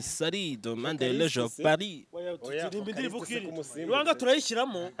Kigali impisari demande le je Paris Rwanga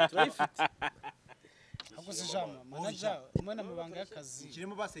turayishyiramo turayifite ahubwo se jama manager umwana amabanga y'akazi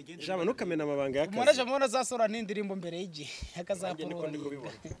kirimo basegende Jama ntukamena amabanga y'akazi. manager mubona azasora n'indirimbo mbere y'igihe akazapurura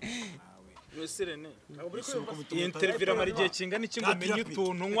Wesirene iyi interview iramara igihe kingana iki ngo menye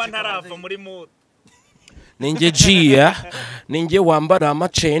utuntu nywa ntarava muri mood ninjye Gia ninjye wambara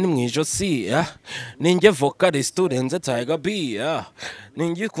amaceni mu ijosi ninjye vocalist urenze Tiger B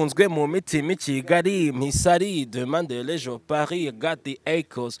ninjye ukunzwe mu mitima i Kigali impisari demande le je Paris I got the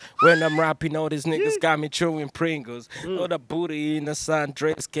echoes when I'm rapping all these niggas got me chewing Pringles all the booty in the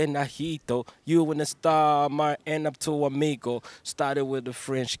sundress can I hit though you and the star might end up to amigo started with the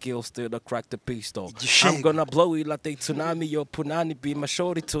French kill still to crack the pistol I'm gonna blow you like they tsunami your punani be my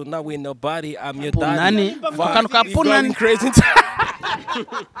shorty too now with nobody I'm your daddy akantu ka punani crazy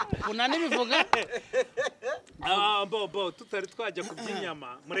punani bivuga bo tutari twajya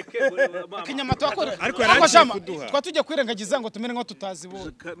kubyinyama mureke ikinyama twakora Ariko yarangiye kuduha. twa tujya kwirengagiza ngo tumere nko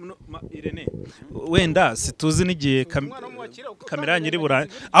tutazibona Irene wenda situzi n'igihe kamera nyiri burayi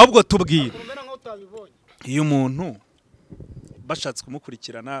ahubwo tubwire tumera nko utabibonye iyo umuntu bashatse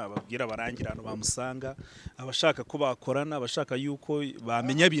kumukurikirana ababwira abarangirano bamusanga abashaka ko bakorana abashaka yuko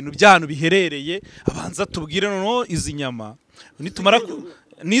bamenya ibintu by'ahantu biherereye abanza tubwire noneho izi nyama nitumara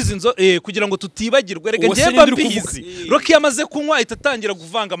nizi nzo kugira ngo tutibagirwe rega ngiye mbizi Rocky yamaze kunywa ahita atangira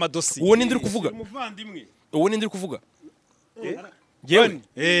kuvanga amadosi uwo nindi uri kuvuga Umuvandimwe. uwo nindi uri kuvuga yewe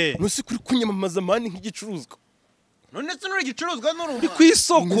nusi kuri kunyamamaza mani nk'igicuruzwa none se nuri gicuruzwa uri ku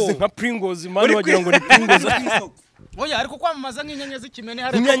isoko nka Pringles mani wagira ngo ni Pringles oya ariko kwamamaza nk'inyanya z'ikimene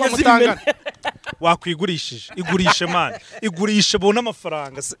hari Inyanya ko mutanga z'ibimene. wakwigurishije igurishe man igurishe bona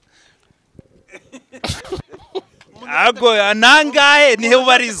amafaranga se ago nangahe nihe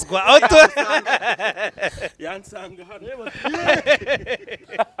ubarizwa aho yansanga hano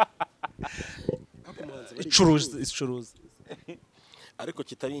icuruza ariko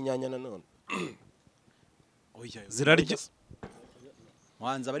kitari inyanya nanone zirarya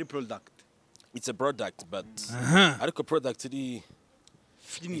wanza bari product it's a product but ariko product iri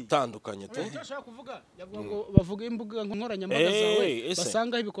itandukanye te Ndashaka kuvuga yavuga ngo bavuga imbuga nkoranyambaga zawe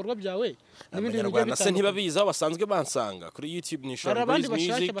basangaho ibikorwa byawe n'ibindi bintu Abanyarwanda se ntibabizi aho basanzwe bansanga kuri YouTube ni hari abandi Sean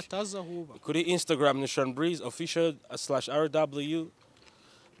Breeze bashake Music batazi aho uba kuri Instagram ni Sean Breeze official /RW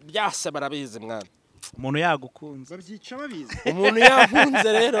byase barabizi mwana umuntu yagukunze Babyica babizi. umuntu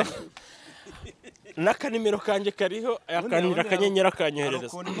yakunze rero n'akanimero kanje kariho akanira akanyenyera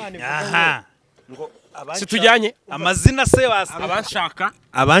kanyoherereza aha Ngo situjyanye amazina se wasa abanshaka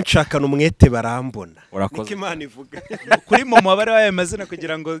abanshakana umwete barambona. Urakoze. Niko Imana ivuga. kuri mu mabare wayo mazina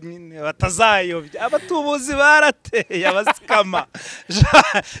kugira ngo batazayobya abatubuzi barateye abasikama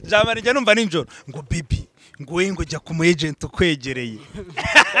jamani njya numva ninjoro ngo bibi ngo we ngo jya ku mu agent ukwegereye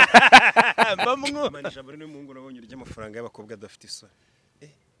bamwe Imana ijambo ni Mungu nabonye urya amafaranga y'abakobwa adafite isoni.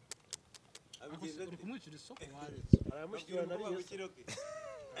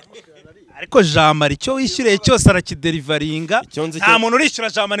 ariko jamari icyo wishyuriye cyose arakiderivaringa Icyonzi nta muntu urishyura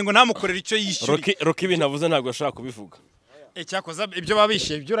jamari ngo ntamukorere icyo yishyuriye Rocky ibintu avuze ntabwo ashaka kubivuga Cyakoza ibyo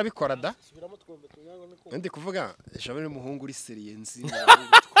babishiye ibyo urabikora da. Ndi kuvuga ijambo ni umuhungu uri seriye nzi.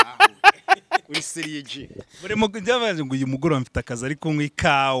 Uri seriye G. buri mugujya baje ngo uyu mugoroba mfite akazi ari kunywa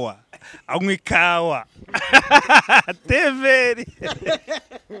ikawa anywa ikawa teveri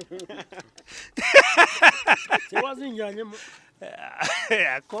wazinjyanyemo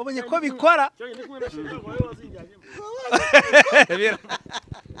akobonye ko bikora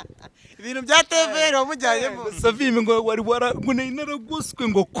ibintu bya TV wamujyanyemo Savime ngo wari waragune naraguswe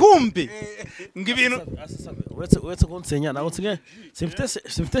ngo kumbe ngo ibintu uretse kunsenya nago nsigaye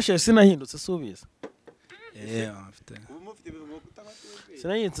simfite shesi nahindutse subiza afite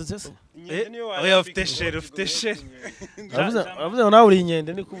sinahindutse se oya ufite shere uravuze ngo nawe uri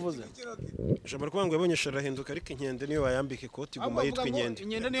inkende ni kuvuze Ijambo rwo ngo yabonye shara hinduka ariko inkende niyo wayambika ikoti iguma yitwa inkende.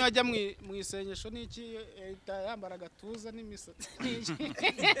 inkende niyo yajya mu isengesho n'iki yambara agatuza n'imisatsi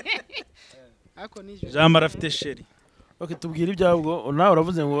ariko nije jamara afite sheri okay tubwire ibyabwo nawe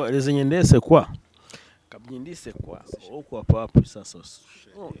uravuze ngo reze inkende se kwa kabyindise kwa kwa papa sasa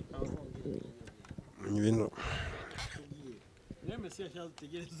Ibintu Messi yashaje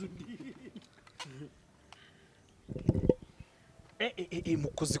tegereza undi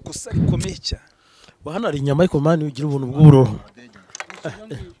mukozi kosa rikomeye cyane hano hari inyama ariko mani ugira ubuntu bw'ubururu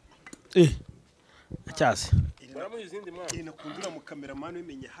acyase ino kundura mu cameraman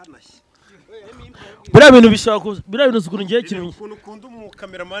wimenye hanashye. biriya bintu bishaka biriya bintu zikuru ngiye kintu ukuntu ukunda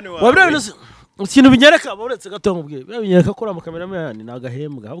umukameramani wa wawe biriya bintu ikintu binyereka uretse gato nkubwiye biriya binyereka ko uriya mukameramani ni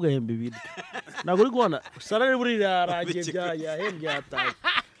agahembwa ahubwo ahemba ibiryo ntabwo uri kubona salari buri yarangiye yahembye yataye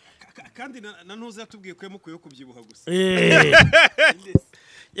kandi na ntuze yatubwiye ko yamukuyeho kubyibuha gusa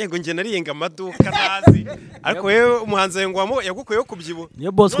yego njye nariyenga amaduka ntazi ariko wewe umuhanzi ngo yagukuyeho kubyibuha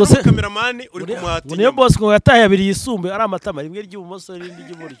niyo Bosco se kameramani uri kumuhatinya niyo Bosco yataye abiri yisumbuye ari amatama rimwe ry'ibumoso n'irindi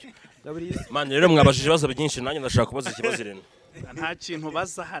ry'iburyo mani rero mwabajije ibibazo byinshi nanjye ndashaka kubaza ikibazo rero nta kintu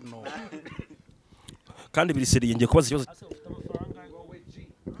baza hano kandi biriseriye ngiye kubaza ikibazo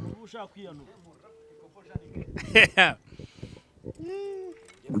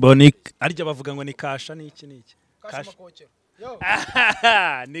Bonik arya bavuga ngo ni kasha niki kasha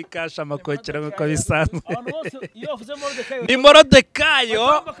ni kasha makokera nkuko bisanzwe ni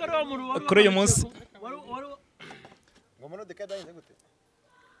Morodekayo kuri uyu munsi ngo Morodekayo dahinze gute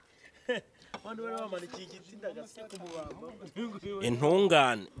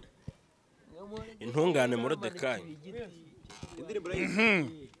intungane Morodekayo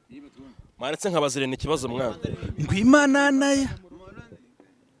mwaretse nkabazirena ikibazo mwana ngo Imana nayo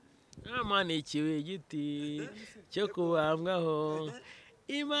Imana ikiwe igiti cyo kubambwaho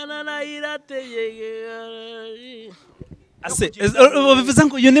Imana nayo irategeka ase bivuze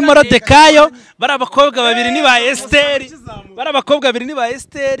ngo uyu ni Morodekayo bari abakobwa babiri ni ba Esteri bari abakobwa babiri ni ba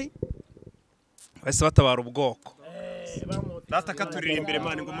Esteri base batabara ubwoko data katurira imbere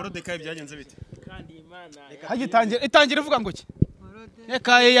mani ngo Morodekayo byagenze bite kandi Imana itangira ivuga ngo ki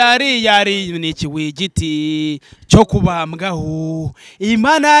Eka yari ni ikiwigiti cyo kubambwaho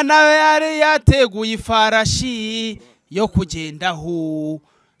Imana nawe yari yateguye ifarashi yo kugendaho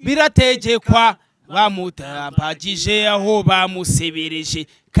birategekwa bamutambagije aho bamusebereje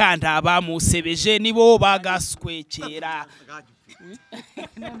kandi abamusebeje nibo bagaswekera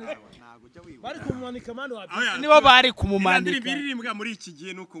bari kumumanika mani nibo bari kumumanika biririmbwa muri iki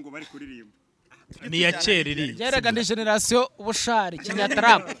gihe nuko ngo bari kuririmba ni ya keriri yaraga ndi generation ubushari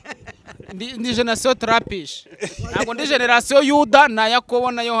kinyatrap ndi generation trapish ntabwo ndi generation Yuda na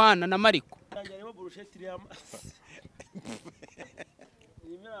Yakobo na Yohana na Mariko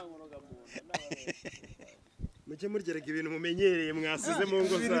mujye murgerega ibintu mumenyereye mwasize mu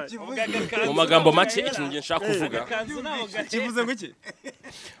ngo zanyu mu magambo make ikintu ngiye nshaka kuvuga kivuze ngo iki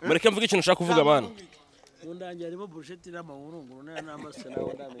mureke mvuge ikintu nshaka kuvuga bana mundangiye harimo burusheti n'amahurunguru n'amase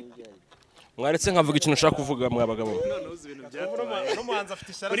nawe ndamenye mwaretse nkavuga ikintu nshaka kuvuga mwabagabo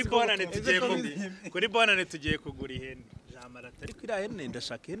kuri bonane tugiye kugura ihene jamara ariko iriya hene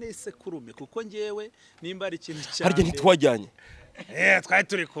ndashaka ihene y'isekurume kuko ngewe nimba ari ikintu cyane harya ntitwajyanye twari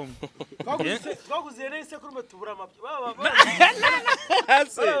turi kumwe twaguze ihene y'isekurume tubura amabyi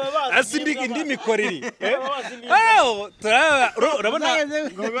hasi indi mikoriri urabona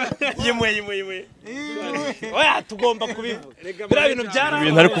yimwe oya tugomba kubivuga biriya bintu byarabaye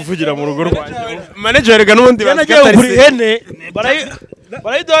ibintu ari kuvugira mu rugo rwanjye manager rega nubundi nagiye kugura ihene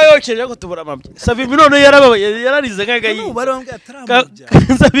barayiduha yokeje ko tubura amabyi Savimbi none yararize nk'agayi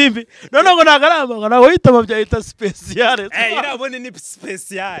Savimbi none ngo ntabwo aramba ntabwo yita amabyi ahita speciale irabone ni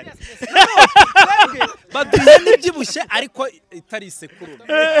speciale baduye n'ibyibushye ariko itari isekurume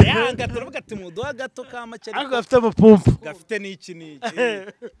yanga turavuga ati muduha gato ka make ariko gafite amapumpu gafite n'iki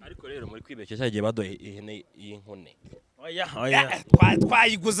ariko rero muri kwibeshya cyagiye baduha ihene y'inkone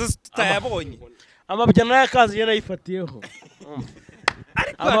twayiguze tutayabonye amabyi nayo akazi yarayifatiyeho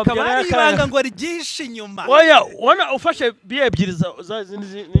ariko akaba ari ibanga ngo rigishe inyuma oya ubona ufashe biye ebyiri za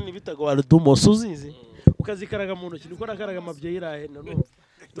nini bitaga warudumo suzizi ukazikaraga mu ntoki niko nakaraga amabyi y'irahe numva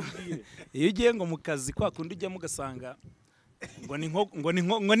tubwire iyo ugiye ngo mu kazi kwa kundi ujyamo ugasanga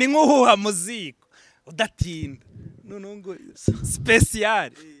ngo ni nk'uhuha mu ziko udatinda noneho ngo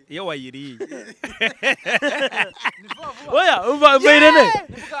special iyo wayiriye oya Irene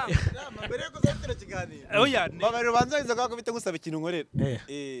mbere yo kuzatira kiganiro oya babariro banzariza ko bite gusaba ikintu nkorera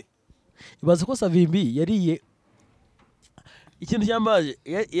ibaze ko Savimbi yariye ikintu cyambaje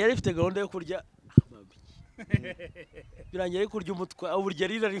yari ifite gahunda yo kurya birangiye kurya umutwe aburya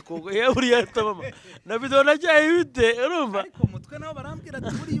rira ariko Uriya tamama na video najyaye bite urumva ariko umutwe nawo barambwira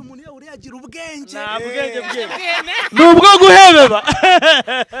ati muri uyu muntu Uriya agira ubwenge nta bwenge bwe nubwo guhebeba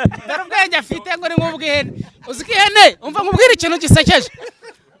dore ubwenge afite ngo ni nk'ubwihene uzi ko ihene umva nkubwira ikintu gisekeje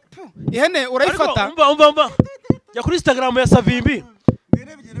ihene urayifata umva ya kuri Instagram ya Savimbi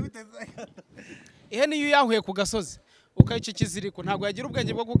ihene iyo yahuye ku gasozi ukayica ikiziriko ntabwo yagira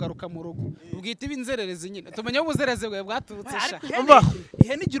ubwenge bwo kugaruka mu rugo ubwita ibinzererezi nyine tumenye ubuzereze bwe bwaturutse sha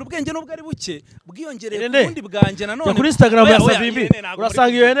ihene igira ubwenge nubwo ari buke bwiyongereye ku bundi bwanjye nanone kuri Instagram ya Savimbi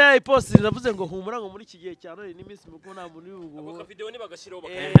urasanga iyo hene yayipost iravuze ngo humura ngo muri iki gihe cyane n'iminsi mikuru nta muntu y'ubuguho aka video nibagashyiraho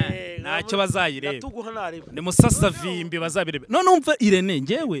ntacyo bazayireba tuguha nareba ni musasa Vimbi bazabirebe none umva Irene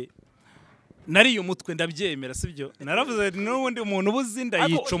ngewe nariye umutwe ndabyemera sibyo naravuze n'ubundi umuntu ubuzinda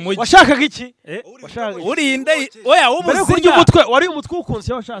yica umujyi washakaga iki washakaga urinda oya kurya umutwe wari umutwe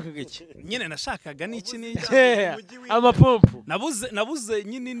ukunze washakaga iki nyine nashakaga n'iki amapompo nabuze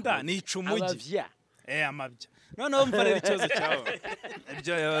nyine inda nica umujyi amabya noneho mva rero ikibazo cyawe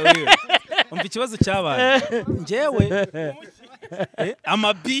umva ikibazo cyabaye ngewe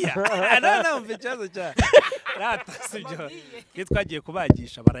amabiya none umva ikibazo cyawe rata sibyo iyo twagiye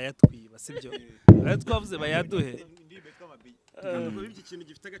kubagisha barayatwiba sibyo twavuze bayaduhe iki kintu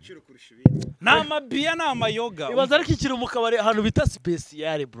gifite agaciro kurusha ibindi n'amabiya n'amayoga ibaza ariko ikiri mu kabari ahantu bita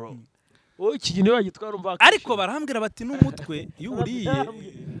special bro wowe iki kintu wagitwara umva ariko barambwira bati n'umutwe iyo uriye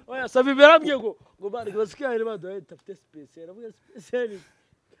oya Savimbi yarambye ngo bari basikiye baduhaye tafite special avuga special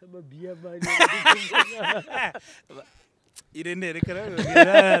amabiya bari Irene reka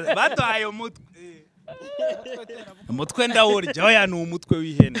baduhaye umutwe ndawurya oya ni umutwe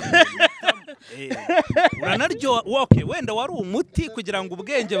w'ihene uranaryoha woke wenda wari umuti kugira ngo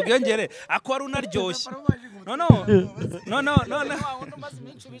ubwenge bwiyongere ako wari unaryoshye no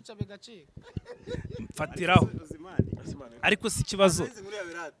mfatiraho ariko si ikibazo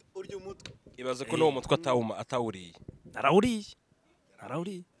ibaze ko n'uwo mutwe atawuriye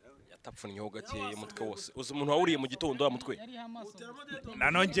arawuriye tapfunyeho gakeya umutwe wose uzi umuntu wawuriye mu gitondo wa mutwe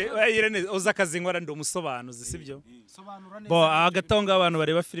nanonge Irene uza akazi nkora ndi umusobanuzi sibyo bo agatonga abantu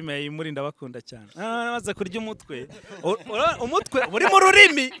bareba filime yayimurinda bakunda cyane maze kurya umutwe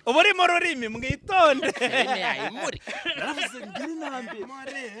buri mu rurimi mwitonde naravuze ngiri nambe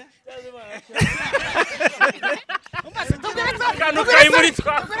kanu kayimuri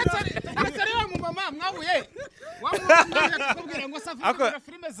twa akari wa mama mwabuye wakubwira ngo Savimbi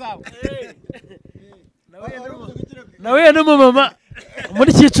filime zawe nawe n'umumama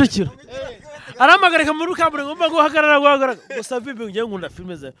muri Kicukiro aramagarika muri kamure ngomba guhagarara ngo Savimbi ngiye ngunda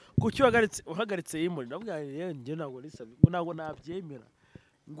filime zawe kuki uhagaritse yimuri ndavuga ngiye ntabwo nisabi ntabwo nabyemera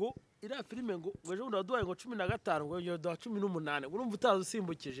ngo ira filime ngo ejo ndaduhaye ngo 15 ngo ngiye 18 urumva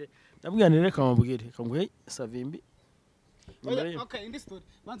utazusimbukije ndavuga reka mubwire kanguhe Savimbi okay indi story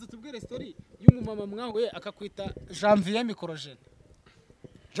banza tubwire story y'umumama mwahuye akakwita Janvier Mikorojene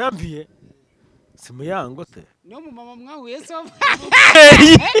Janvier simuyango te no mumama mwahuye so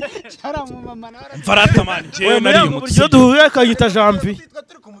cara mumama mfarata man jewe nari umutsi duhuye akayita Janvier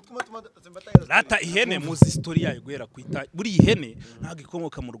rata ihene muzi story yayo guhera kwita buri ihene ntago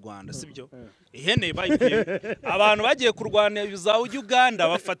ikomoka mu Rwanda sibyo ihene bayigiye abantu bagiye kurwana za Uganda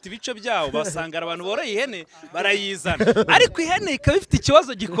bafata ibice byabo basangara abantu boroye ihene barayizana ariko ihene ikaba ifite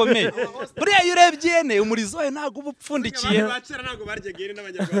ikibazo gikomeye buri iyo urebye ihene umurizo wayo ntago ubupfundikiye bakera ntago baryegeere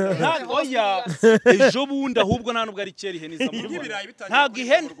n'abanyarwanda ntago oya ejo bundi ahubwo nta nubwo ari kera ihene iza mu Rwanda ntago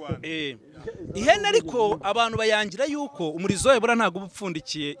ihene ihene ariko abantu bayangira yuko umurizo wayo bura ntago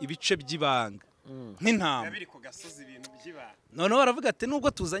ubupfundikiye ibice by'ibanga nk'intama yabiri ku gasozi ibintu by'ibanga none baravuga ati nubwo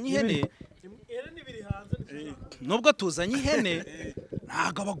tuzanye ihene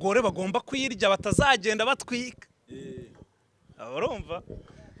ntago abagore bagomba kuyirya batazagenda batwika urumva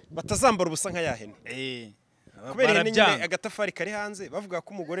batazambara ubusa nka yahene kubera ihene nyine agatafari kari hanze bavuga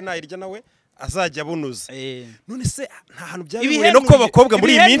ko umugore nayirya nawe azajya abunuza none se nta hantu byabihuriye no ko abakobwa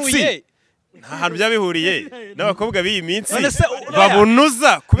muri iyi minsi nta hantu byabihuriye n'abakobwa b'iyi minsi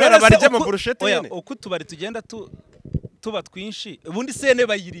babunuza kubera barya amaburushete yene uko tubari tugenda tuba twinshi ubundi sene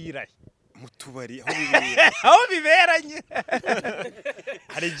bayirira mu tubari aho biberanye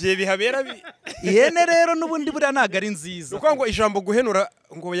hari igihe bihabera ihene rero n'ubundi buriya ntago ari nziza uko ngo ijambo guhenura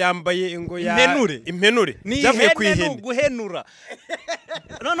ngo yambaye ngo impenure byavuye ku ihene guhenura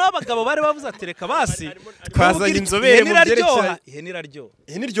noneho abagabo bari bavuze ati reka basi twazanye inzobere mu byerekeye ihene iraryoha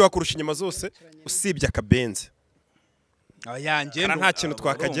ihene iryoha kurusha inyama zose usibye akabenze yanjye nta kintu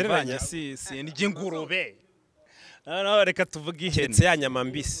twakagereranya si n'ingurube no reka tuvuge ihene ndetse ya nyama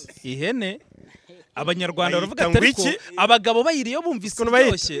mbisi ihene abanyarwanda baravuga ati ariko abagabo bayiriye bumvise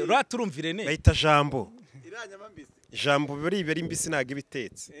iryoshye turumvire ne bayita jambo jambo bari mbisi ntago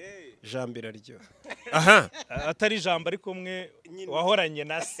ibitetse jambo iraryoha aha atari jambo ariko umwe wahoranye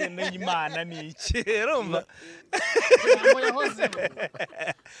na se n'Imana niki urumva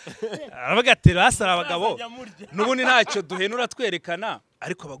aravuga ati rasara abagabo n'ubundi ntacyo duhenura twerekana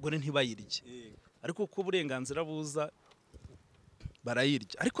ariko abagore ntibayirye ariko uko uburenganzira buza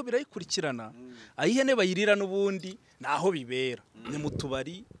barayirya ariko birayikurikirana ayihene bayirira n'ubundi naho bibera ni mu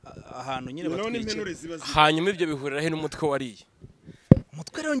tubari ahantu nyine batwikira hanyuma ibyo bihurira he n'umutwe wariye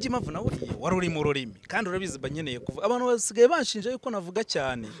umutwe rero ngima vuna wuriye wari uri mu rurimi kandi urabizi banyeneye kuvuga abantu basigaye banshinja yuko navuga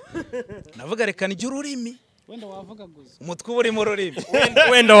cyane navuga reka nijye ururimi wenda wavuga guza umutwe uri mu rurimi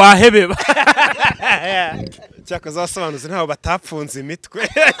wenda wahebeba cyaka zasobanuze ntaho batapfunze imitwe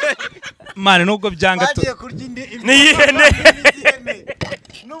mane nubwo byanga bagiye kurya indi n'iyihene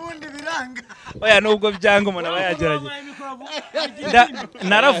n'ubundi biranga oya nubwo byanga umuntu aba yagerageje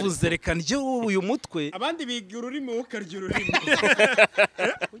naravuze reka njye uyu mutwe abandi biga ururimi ukarya ururimi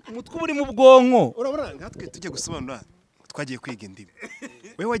umutwe uri mu bwonko urabona nkatwe tujye gusobanura twagiye kwiga indimi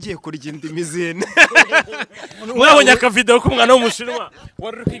we wagiye kurya indimi zene mwabonye akavideo k'umwana w'umushinwa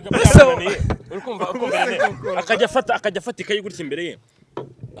wari uri kwiga byananiye uri kumva akajya afata ikayi gutya imbere ye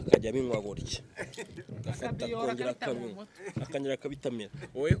akajya abinywa gutya agafata akongera akabinywa akongera akabitamira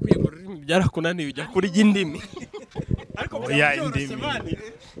wowe kwiga ururimi byarakunaniye ujya kurya indimi ariko oya indimi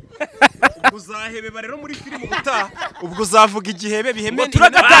ubwo uzahebeba rero muri filime ubutaha ubwo uzavuga igihebe biheme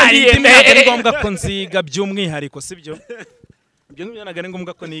turagatangiye ni ngombwa ko nziga by'umwihariko sibyo ibyo ngibyo naga ni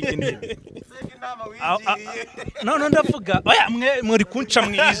ngombwa ko niga indimi none ndavuga oya mwe muri kunca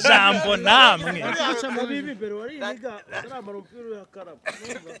mu ijambo namwe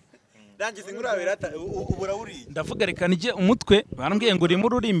ndavuga reka nijye umutwe barambwiye ngo urimo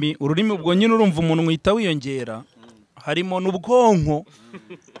ururimi ubwo nyine urumva umuntu mwita wiyongera harimo n'ubwonko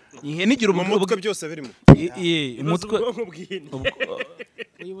ihene igira umutwe byose birimo umutwe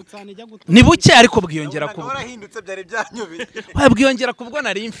ni buke ariko bwiyongera ku warahindutse byari byanyobeye bwiyongera ku bwo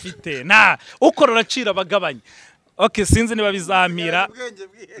nari mfite ukora uracira abagabanya okay sinzi niba bizampira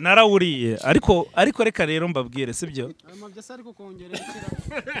narawuriye ariko reka rero mbabwire sibyo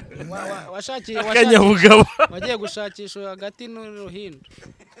washakiye wagiye gushakisha hagati n'uruhindu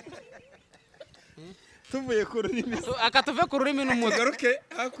tuvuye ku rurimi akatuve ku rurimi n'umutwe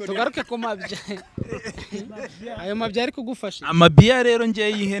tugaruke ku mabya ayo mabya ari kugufasha amabiya rero ngiye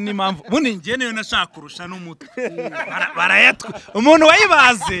y'ihene impamvu ubundi ngiye niyo nashaka kurusha n'umutwe barayatwa umuntu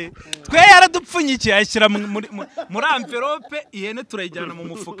wayibaze twe yaradupfunyikiye ayishyira muri amverope ihene turayijyana mu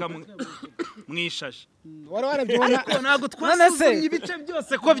mufuka mwishashi wari warebye ntabwo twasuzumye ibice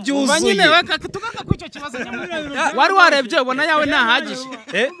byose ko byuzuye tugaruka ku icyo kibazo wari warebye ubona yawe ntahagije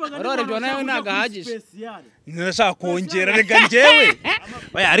wari warebye ubona yawe ntagahagije nashaka kongera rega njyewe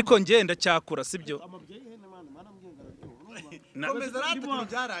ariko njye ndacyakura sibyo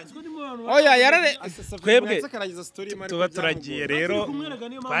oya yarare twebwe tuba turagiye rero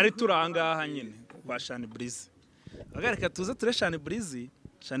twari turangaha nyine kwa Shani Breeze agareka tuze ture Shani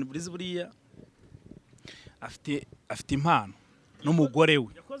Breeze buriya afite impano n'umugore we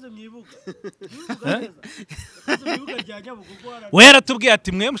we yaratubwiye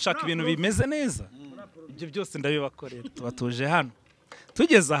ati mwe mushaka ibintu bimeze neza ibyo byose ndabibakorera tuba tuje hano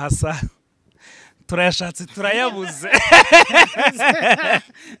tugeze ahasa turayashatse turayabuze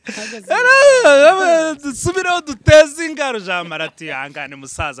dusubireho duteze ingaro Jean Marati yangane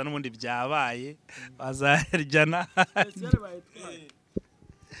musaza n'ubundi byabaye bazarya na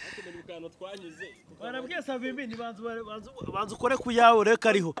barabwiye savimbi nibanza ukore ku yawe ureke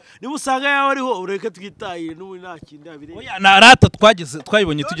ariho niba usanga yawe ariho ureke twitahire n'ubu nta kindi abire oya na rata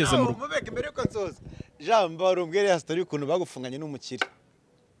twayibonye tugeze mu rugo mubeke mbere yuko nsoza Jean barumbwire ya story ukuntu bagufunganye n'umukire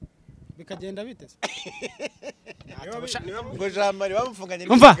bikagenda biteze ngo Jean Marie bamufunganye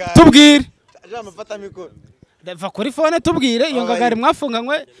umva tubwire Jean mafata mikoro va kuri phone tubwire iyo ngagari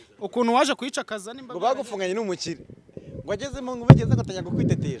mwafunganywe ukuntu waje kwicakaza nimba ngo bagufunganye n'umukire ngo agezemo ngo bigeze ko tanya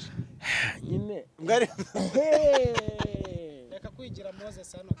kukwitetesha nyine ngari reka kwigira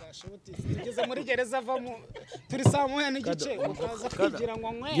Moses hano gashuti tugeze muri gereza avamo turi saa moya n'igice ukaza kwigira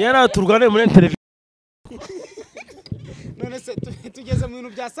ngo nkwe yera turwane muri televiziyo none se tugeze mu bintu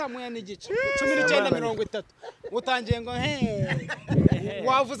bya saa moya n'igice 19:30 utangiye ngo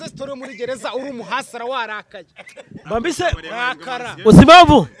wavuze story muri gereza uri umuhasara warakaye bambise rakara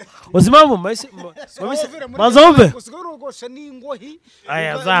uzimavu manza umve usigorogosha n'ingohi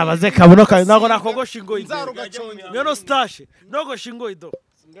aya zabaze kabuno kawe nago nakogosha ingoyi none stashe nogosha ingoyi do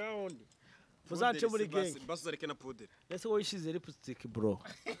ngawundi uzace muri gang basuzareke na poudre ese woyishize lipstick bro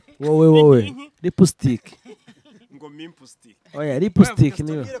wowe lipstick ngo mimpustic oya lipstick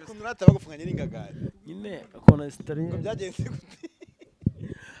niyo tubwire kuntu rata bagufunganye n'ingagari nyine akona story byagenze gute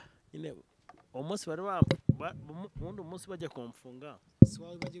nyine umunsi bari ubundi umunsi bajya kumfunga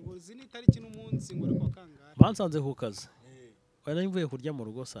siwawe bagiguzi ni tariki n'umunsi ngo ariko kangahe bansanze ku kazi wari mvuye kurya mu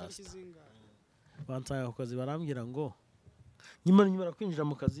rugo saa sita bansanze ku kazi barambwira ngo nyuma kwinjira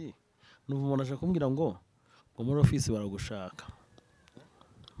mu kazi n'ubu umuntu aje kumbwira ngo muri office baragushaka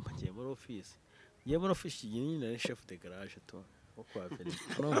muri office ngiye muri office nyine na chef de garage to kwa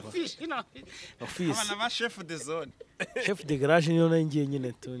Felix office abana ba chef de zone chef de garage niyo nangiye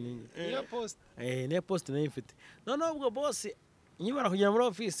nyine to Niyo post. niyo post nayo mfite none ubwo boss nyibara kujya muri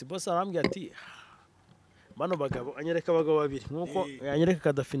office boss arambwira ati bano bagabo anyereka abagabo babiri nkuko yanyereka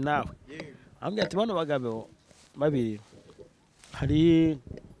kadhafi nawe arambwira ati bano bagabo babiri hari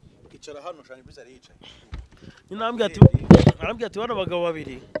icara hano shani bisa rica arambwira ati bano bagabo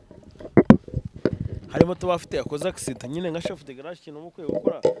babiri hari moto bafite yakoze accident nyine nka chef de garage kintu mukwiye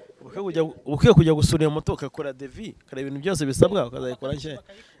gukora ukwiye kujya gusura iyo moto ukakora devis kare ibintu byose bisabwa ukazayikora nshya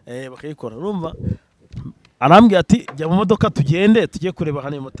bakayikora urumva arambwira ati jya mu modoka tugende tujye kureba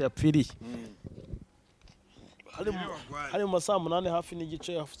hano moto yapfiriye hari mu saa 8 hafi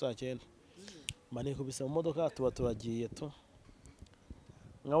n'igice hafi saa 9 mane kubisa mu modoka tuba turagiye to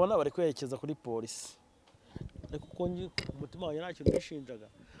nkabona bari kwerekeza kuri polisi ariko kongi umutima wanjye ntacyo nishinjaga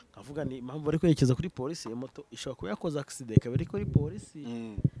kavuga ni impamvu bari kwerekeza kuri polisi iyo moto ishobora kuba yakoze accident kabiri kuri polisi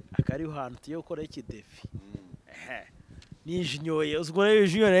akari hantu tugiye gukora ikidefi nijinyoye uzwo rero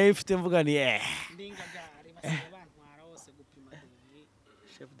jinyoye ifite mvuga ni ndingagare basaba hose gupima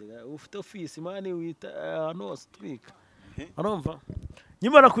chef de garage ufite office mani wita hose twika arumva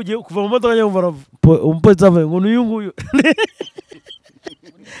nyimara kugiye kuva mu modoka nyumva umupolisi avuye ngo nuyunguyu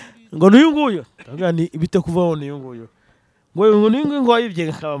ngo nuyunguyu ndavuga ni ibite kuvaho nuyunguyu ngo nuyunguyu ngo yibye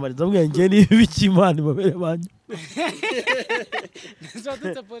akabamariza mbwe ngiye ni ibiki imana babere banyu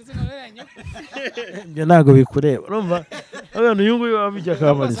Zodutse polisi noberanyo nge nago bikureba urumva ndavuga nuyunguyu wabije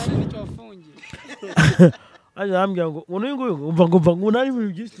akabamariza aje ambya ngo nuyunguyu umva ngo nari mu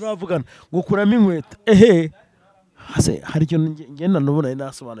byinshi bavugana ngo kuramo inkweto hase hari cyo ngenda nubona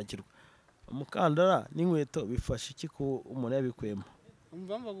nasobanukirwa umukandara n'inkweto bifasha iki ko umuntu yabikwema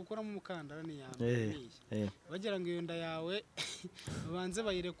umva gukuramo umukandara ni yamwe bagira ngo iyo nda yawe banze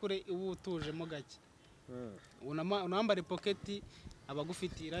bayirekure ubu utujemo gake unambare pocket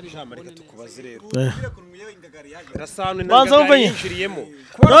abagufitira ari jamari tukubaze rero rasano n'ingagari yinjiriyemo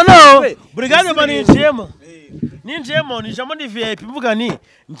no brigade ninjiyemo nijamo ni VIP mvuga ni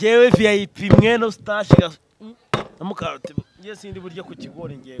ngewe VIP mweno stash amukarate ngiye sindi buryo ku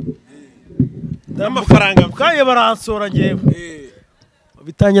kigori ngewe n'amafaranga kaye baransora ngewe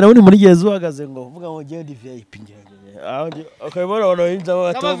bitangira muri muri Yezu uhagaze ngo vuga ngo ngewe ndi VIP ngewe akabona wana inza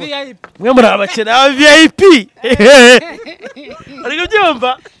aba VIP mwe muri abakene aba VIP ariko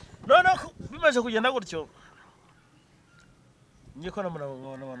byumva none bimaze kugenda gutyo ngiye ko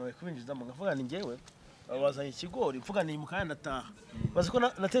abantu bakubinjiza mu gafuga ni ngewe bazanye ikigori mvuga ni mukanya nataha bazi ko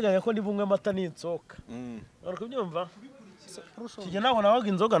nateganya ko ndi bumwe amata n'inzoka ariko byumva kije naho nawaga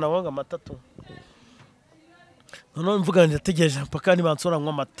inzoga nawaga amata to none mvuga ndategereje mpaka ni bansora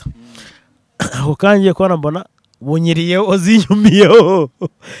nkwa amata aho kangiye ko mbona bunyiriyeho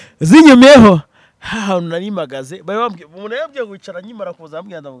zinyumiyeho hano nari magaze bari bambwiye umuntu yabwiye kwicara nyimara kuza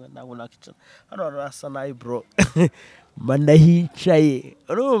ambwira ntabwo nakicara hano arasa nayi bro bandahicaye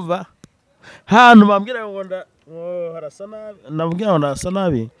urumva hano bambwira ngo harasa nabi nabwira ngo harasa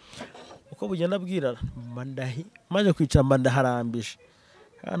nabi uko bugenda bwira bandahi maze kwicara bandaharambije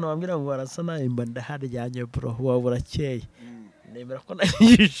hano bambwira ngo harasa nabi bandaharyanye bro waburakeye nemera ko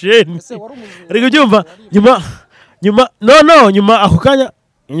nayisheni ariko byumva nyuma ako kanya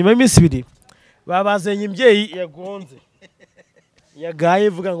nyuma y'iminsi 2 babazenye imbyeyi yagonze yagaye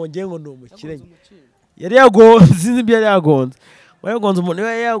vuga ngo ngiye ngo ndumukirenge yari yagonze ibyo yari yagonze wayagonze umuntu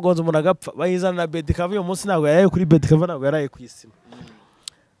yagonze umuntu agapfa bayizana na bedikava uyu munsi ntabwo yaraye kuri bedikava ntabwo yaraye ku isima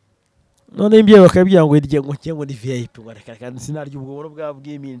none imbyeyi bakabibwira ngo irye ngo ngiye ngo ni VIP ngo reka kandi sinarya ubwo bwa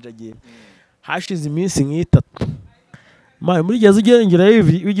bw'iminjagiye hashize iminsi nk'itatu muri gihe zigengera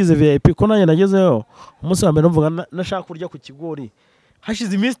bigize VIP ko nanjye nagezeyo umunsi wa mbere mvuga nashaka kurya ku kigori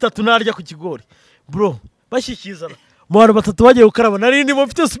hashize iminsi 3 narya ku kigori bro bashyikizana mu bantu 3 bagiye gukaraba narindi mu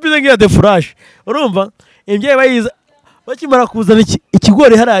mfite speed ngiya de flash urumva imbyeyi bayiza bakimara kuzana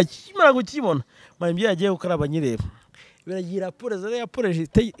ikigori harakimara gukibona imbyeyi yagiye gukaraba nyireba biragira poreza ya poreje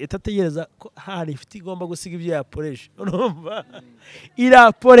itategereza ko hari ifite igomba gusiga ibyo yaporeje urumva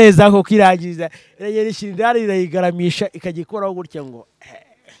iraporeza ko kirangiza iragera ishindari irayigaramisha ikagikoraho gutya ngo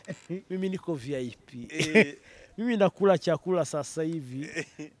mimi niko VIP mimi nakula chakula sasa hivi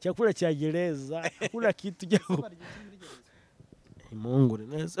chakula cha gereza hakuna kitu jako Mungu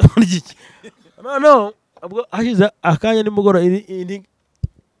neza urigiki no abwo hashize akanya nimugoro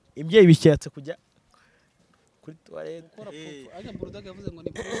imbyeyi bishyatse kujya kuri toilette aga burudaga yavuze ngo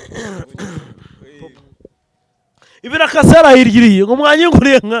ni ibira kasara hirgiriye ngo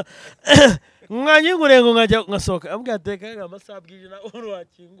mwanyinguriye ngo ngajya ngasoka ambwa ateka amasabwije na uru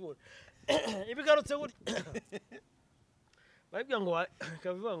wakingura ibigarutse guri babibwira ngo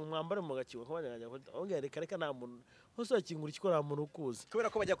kabivuga ngo mwambare mu gakigo ko bajya kuri reka nta muntu hose wakingura iki ko nta muntu ukuzi kubera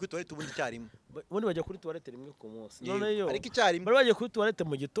ko bajya kuri toilette ubundi icyarimwe ubundi bajya kuri toilette rimwe ku munsi none yo ariko icyarimwe bari bagiye kuri toilette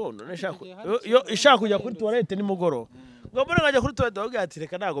mu gitondo yo ishaka kujya kuri toilette nimugoroba ngo mbona ngajya kuri toilette bavuga ati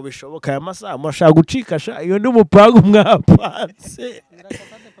reka ntago bishoboka aya masaha murashaka gucikasha iyo ndi umupangu mwapanze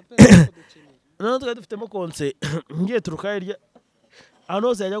none twari dufitemo konse ngiye turuka hirya ahantu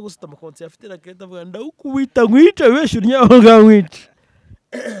hose yajya gusuta amakonse afite rakete avuga ndawukubita nkwica weshyura inyaho nkwica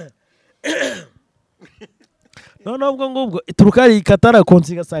none ubwo ngubwo ituruka hari ikatara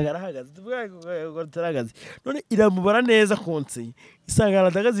konse igasanga arahagaze tuvuga ngo taragaze none iramubara neza konse isanga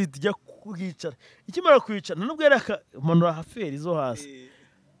aradagaze itijya kuhicara ikimara kwicara nubwo yari akamanura haferi zo hasi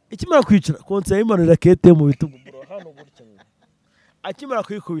ikimara kwicara konse yayimanura rakete mu bitugu bro hano gutya akimara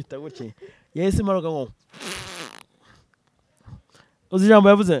kuyikubita gutya yahise imanuka ngo uzi ijambo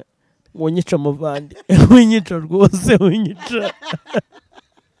yavuze ngo nyica muvandi winyica rwose winyica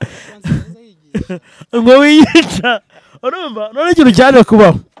ngo winyica urumva none ikintu cyaje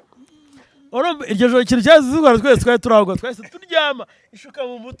kubaho urumva iryo joro ikintu cyaje z'urwara twese twari turahagwa twese turyama ishuka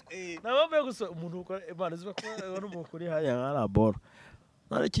mu mutwe nta mpamvu yo gusa umuntu ukora imana ziba ko ari umuntu uri hariya nka boro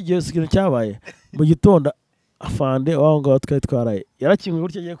none iki gihe ikintu cyabaye mu gitondo afande waho ngaho twari twaraye yarakinguye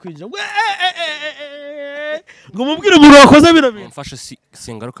gutya agiye kwinjira ngo mubwire umuntu wakoze bino bintu mfashe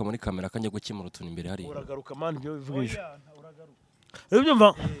singaruka muri kamera kanje gukimura utuntu imbere hari uragaruka man byo bivugisha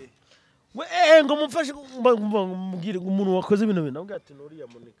urumva ngo mumfashe mubwire umuntu wakoze bino bintu nabwo ati Uriya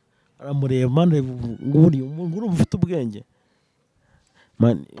Monica aramureba man nguri umuntu urumva ufite ubwenge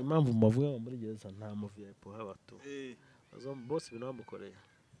man impamvu muvuga muri gereza nta muvuye po habato azo boss bino bamukoreye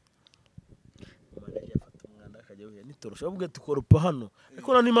manager afata umwanda akajya wiya nitorosha bavuga ati koropa hano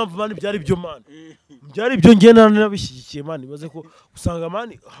ariko nani impamvu man byari byo man byari byo ngena nabishyigikiye man baze ko usanga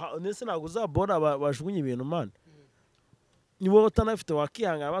man nese nago uzabona bashugunye ibintu man nibo utanafite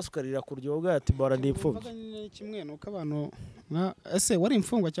wakihanga basukarira kuryo bwa ati bora ndipfubye kimwe nuko abantu ese wari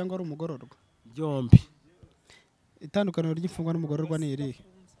imfungwa cyangwa ari umugororwa byombi itandukaniro ry'imfungwa n'umugororwa ni iri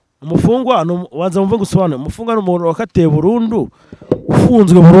umufungwa wanza mumve gusobanura umufungwa n'umuntu wakateye burundu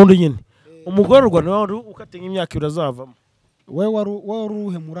ufunzwe burundu nyine umugororwa nawe ukateye imyaka irazavamo we wari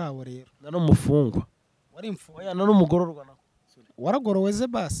uruhe muri abo rero nari umufungwa wari imfungwa oya nari umugororwa nako waragorowe ze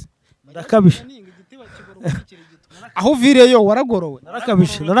basi ndakabije aho uvireyo waragorowe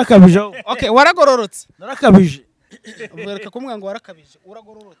narakabije okay waragororotse narakabije ubereka kumwe ngo warakabije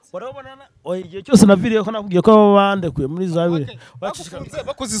uragororotse warabona oya igihe cyose navireyo ko nakubwiye ko bandekuye muri zabire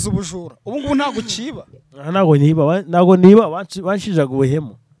bakuziza ubujura ubu ngubu ntago ciba ntago niba banshijaga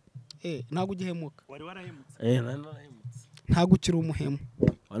ubuhemu ntago ugihemuka wari warahemutse ntago ukiri umuhemu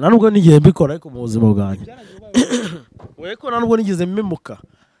nubwo n'igihe mbikora ariko mu buzima bwanjye we ko nubwo nigeze mmemuka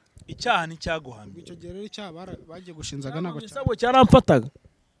icyaha nicyaguhamye icyo gihe rero icyaha bagiye gushinzaga ntago cyabo cyaramfataga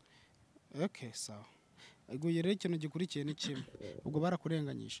okay sawa ubwo rero ikintu gikurikiye ni kimwe ubwo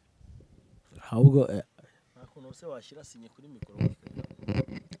barakurenganyije ahubwo nakuntu se washyira sinye kuri mikoro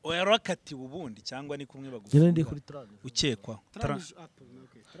oya rakatiwe ubundi cyangwa ni kumwe bagufunga ukekwa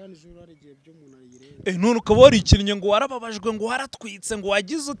none ukaba warikinnye ngo warababajwe ngo waratwitse ngo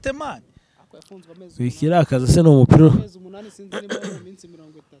wagize utemane wikira akazi se no umupira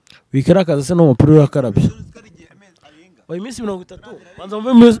wikira akazi se no umupira urakarabye iminsi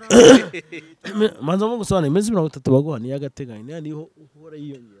 30 manza mu gusobanura iminsi 30 baguha ni yagateganya niho uhora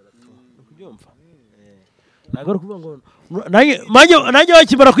yiyongera kubyumva nagora kuvuga ngo nanjye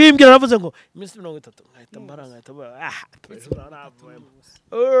bakimara kuyimbwira navuze ngo iminsi 30 ngahita mbara ngahita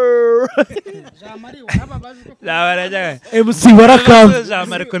Jamari warababajwe MC warakamba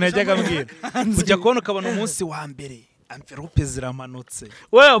Jamari ko najyaga mbwira kujya kubona ukabona umunsi wa mbere amverope ziramanutse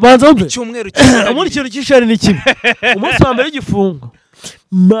we banza mbe icyumweru muri kintu cy'ishari ni kimwe umunsi wa mbere igifungo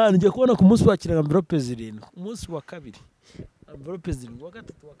man ngiye kubona ku munsi wakira amverope zirindwi umunsi wa kabiri amverope zirindwi wa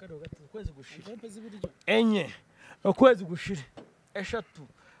gatatu wa kane wa gatatu ukwezi gushira enye ukwezi gushira eshatu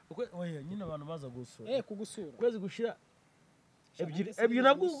oya nyine abantu baza gusura kugusura ukwezi gushira ebyiri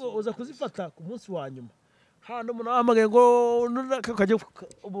nabwo uza kuzifata ku munsi wa nyuma hano umuntu ahamagaye ngo kajya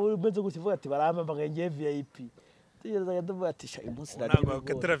umeze gukivuga ati barampamagaye ngiye VIP tegereza ndavuga ati sha umunsi ntabwo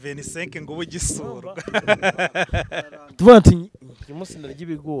bakatira 25 ngo bugisurwa tuvuga ati umunsi narya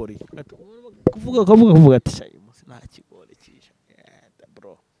ibigori kuvuga ati sha umunsi nta kigori kisha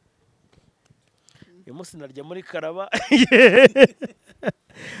bro umunsi narya muri karaba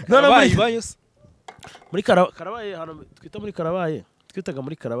none bayose muri karabaye hano twita muri karabaye twitaga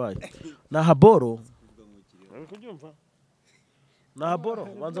muri karabaye na haboro kubyumva na haboro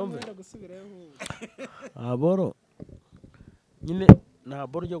banza umve haboro nyine na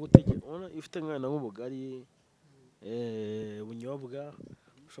haboro ryo gutegeka ubona ifite nkana nk'ubugari ubunyobwa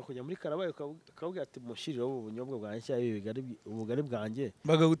ushobora kujya muri karabaye ukabwira ati mushirire ubu bunyobwa bwanjye cyangwa ubugari bwanjye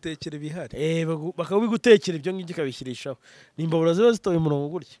bagagutekera ibihari bakabigutekera ibyo ngibyo ukabishyirishaho ni imbabura ziba zitoye umurongo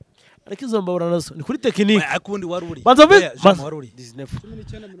gutya ariko izo mbabura nazo ni kuri tekinike akundi wari uri wari uri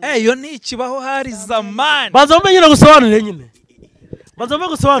iyo ni ikibaho hari zamani banza wumve nyine gusobanurire nyine banza wumve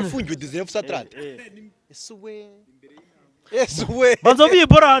gusobanurire ifungiwe 1930 Yesuwe banza wumve iyi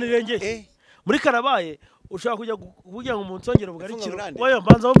bora hano irengeye muri karabaye ushaka kujya kugira ngo umuntu nsongere ubugari kiro oya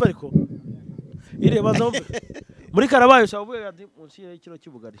banza wumve ariko banza wumve muri karabaye ushaka kuvuga ati munsi y'ikiro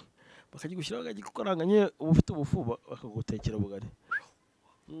cy'ubugari bakagushyiraho agakoranga nye ubufite ubufu bakagutekera ubugari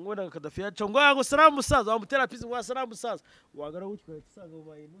ngona kadhafi yacho ngo salamu musaza wamutera pizi wa salamu musaza wagara gutyo usanga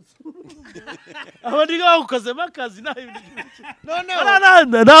ubaye nusu abandi gakoze makazi na ibintu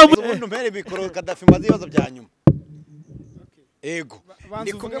ubundi mpere mikoro Kadhafi maze ibibazo bya nyuma ego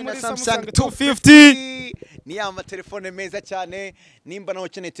ni kumwe muri Samsung 250 ni amatelefone meza cyane nimba nawe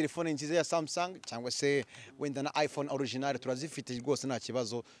ukeneye telefone nziza ya Samsung cyangwa se wenda na iPhone original turazifite rwose nta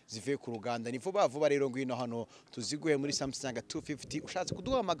kibazo zivuye ku ruganda ni vuba rero ngwino hano tuziguye muri Samsung 250 ushatse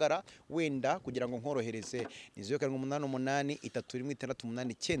kuduhamagara wenda kugira ngo nkorohereze ni 0888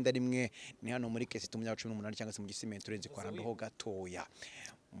 31689 ni hano muri kesi 18 cyangwa se mu gisimenti urenze kwa randoho gatoya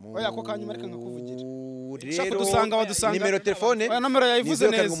oya ko kanyuma reka ngakuvugira rero wadusanga nimero telefone numero yayivuze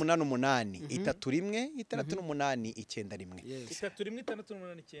neza 0888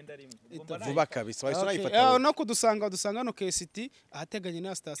 31991 vuba kabisa wahise unayifata no kudusanga no KCT ahateganye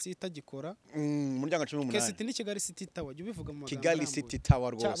na station itagikora umuryango 18 KCT ni Kigali City Tower jya ubivuga mu magambo Kigali City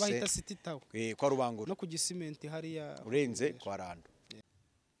Tower rwose bahita City Tower kwa Rubangura no ku gisimenti hariya urenze kwa Rando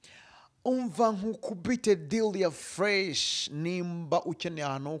umva nkukubite deal ya fresh nimba ukeneye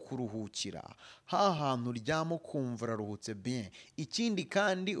ahantu kuruhukira hantu uryamo kumva raruhutse bien ikindi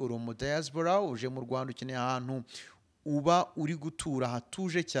kandi uri mu diaspora uje mu Rwanda ukeneye ahantu uba uri gutura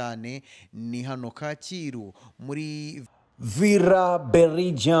hatuje cyane ni hano Kacyiru muri Villa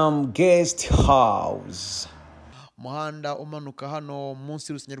Belgium Guest House muhanda umanuka hano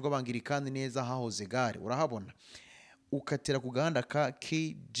munsi y'urusengero rw'Abangirikani neza hahoze gare urahabona ukatira ku gahanda ka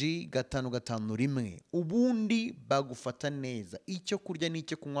KG 551 ubundi bagufata neza icyo kurya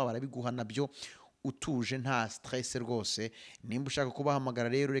n'icyo kunywa barabiguha nabyo utuje nta stress rwose nimba ushaka kubahamagara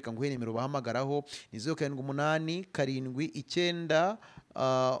rero reka nguhe nimero bahamagaraho ni 0788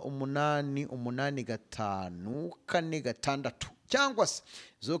 79 885 cyangwa se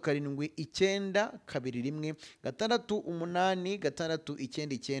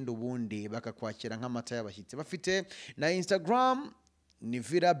 07921686 ubundi bakakwakira nk'amata y'abashyitsi bafite na Instagram ni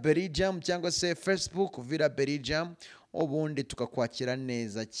Villa Belgium cyangwa se Facebook Villa Belgium ubundi tukakwakira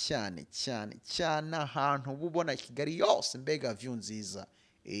neza cyane ahantu bubona Kigali yose mbega view nziza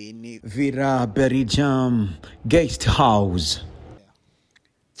ni Villa Belgium Guest House.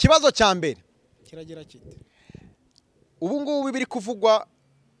 Kibazo cya mbere kiragira kiti ubu ngubu biri kuvugwa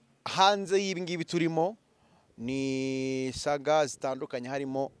hanze y'ibi ngibi turimo ni saga zitandukanye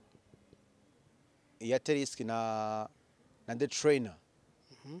harimo iya Teriski na The Trainer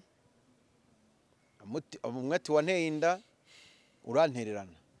umwe ati wanteye inda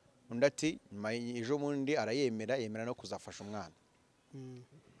urantererana undi ati ejo bundi yemera no kuzafasha umwana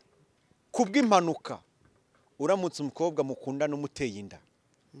kubw'impanuka uramutse umukobwa mukunda n'umuteye inda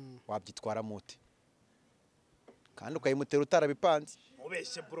wabyitwara mute kandi ukayimutera utarabipanze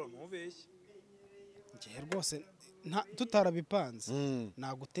ntubeshye bro ntubeshye ngiye rwose tutarabipanze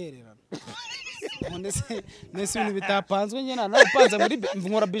nagutererana nese ibintu bitapanzwe njye napanze muri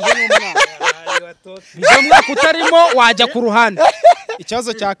nkora bijo y'umwana bijo mwaka utarimo wajya ku ruhande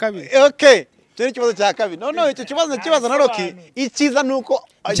ikibazo cya kabiri okay cyo ni ikibazo cya kabiri no icyo kibazo na Roki ikiza nuko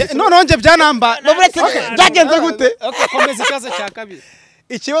nje byanamba byagenze gute komeza ikibazo cya kabiri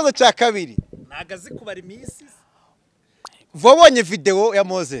ikibazo cya kabiri nagazi kubara iminsi wabonye video ya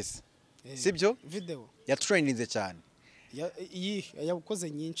Moses sibyo video ya traininze cyane yakoze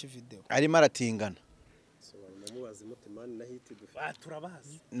nyinshi video arimo aratingana namubaza mutemani na hiti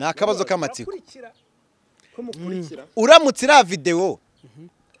turabazi ni akabazo k'amatsiko ko mukurikira uramutse ira video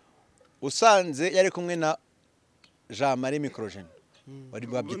usanze yari kumwe na Jean Marie Microgene bari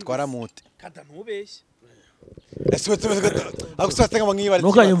babyitwara mute kada ntubeshye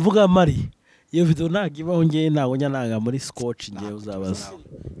ntukanye mvuga Mari iyo video nagibaho ngiye nagonya nanga muri scotch ngiye uzabaza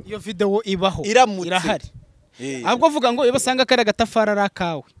iyo video ibaho irahari ahubwo vuga ngo ibasanga kare gatafari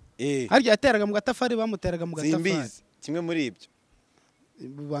arakawe harya yateraga mu gatafari bamuteraga mu gatafari simbizi kimwe muri ibyo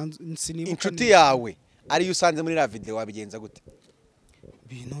sinibuka inshuti yawe ari usanze muri la video wabigenza gute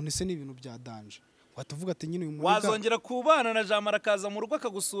none se ni ibintu bya danje watuvuga ati nyine uyu muniga wazongera kubana na Jamara akaza mu rugo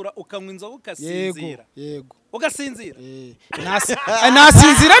akagusura ukanywa inzoga ugasinzira yego ugasinzira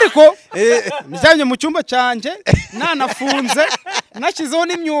nasinzira ariko njyanye mu cyumba cyanjye nanafunze nashyizeho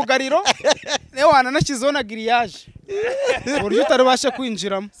n'imyugariro newana nashyizeho na giriyaje uburyo utarabasha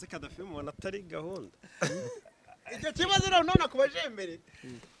kwinjiramo se Kadhafi mubona atari gahunda icyo kibazo none nakubaje mbere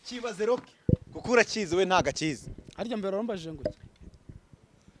kibaze roke kuko urakizi we ntago akizi harya mbere warambajije ngo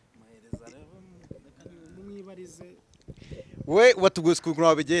mwibarize we watuguse kugura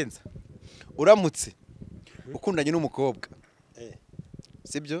wabigenza uramutse ukundanye n'umukobwa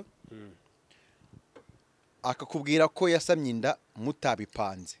sibyo akakubwira ko yasamye inda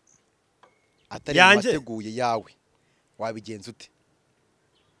mutabipanze atari wateguye yawe wabigenza ute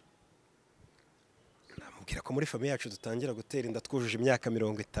namubwira ko muri famille yacu dutangira gutera inda twujuje imyaka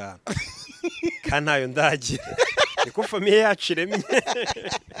 50 kandi ntayo ndagira niko famille yacu iremye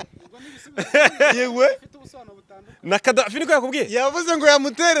yewe na Kadhafi niko yakubwiye yavuze ngo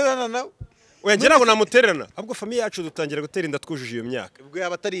yamutererana nawe oya ngira ngo namutererana ahubwo famille yacu dutangira gutera inda twujuje iyo myaka ubwo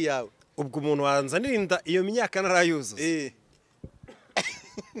yaba atari yawe ubwo umuntu wanzanira inda iyo myaka narayuzuza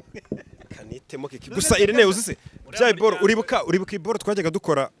kanitemo kiki gusa Irene uzise bya iboro uribuka iboro twajyaga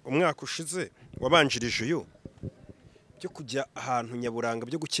dukora umwaka ushize wabanjirije uyu byo kujya ahantu nyaburanga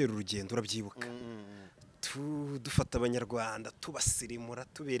byo gukera urugendo urabyibuka dufata abanyarwanda tubasirimura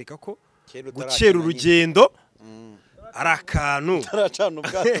tubereka ko gukera urugendo ari akantu taracana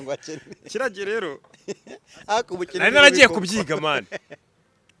ubwato ngo akene kirage rero akubukene nari naragiye kubyiga mane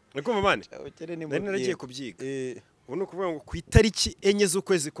niko mane nari naragiye kubyiga ubu ni ukuvuga ngo ku itariki 4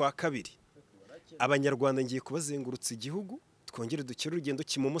 z'ukwezi kwa kabiri abanyarwanda ngiye kubazengurutsa igihugu twongere dukira urugendo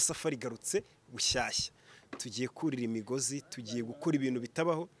kimomo safari garutse bushyashya tugiye kurira imigozi tugiye gukora ibintu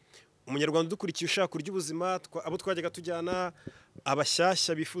bitabaho umunyarwanda dukurikiye ushaka urya ubuzima abo twajyaga tujyana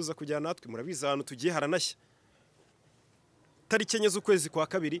abashyashya bifuza kujyana natwe murabiza ahantu tugiye haranashya tariki 4 z'ukwezi kwa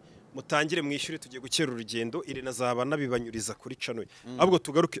kabiri mutangire mwishyure tugiye gukera urugendo iri nazaba nabibanyuriza kuri channel ahubwo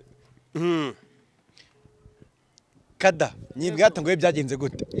tugaruke kada nyibwata ngo byagenze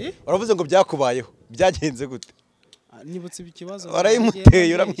gute uravuze ngo byakubayeho byagenze gute nibutse ikibazo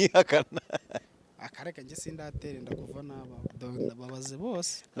warayimuteye uramwihakana akareka nje sindatera ndakuva naba babaze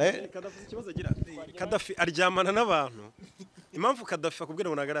bose Kadhafi ikibazo agira Kadhafi aryamana n'abantu impamvu Kadhafi akubwira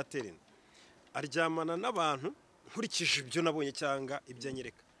ngo nagaratera aryamana n'abantu nkurikije ibyo nabonye cyangwa ibyo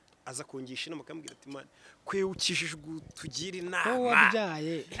anyereka aza kungisha inama akambwira ati man kwewukishijwe tugira inama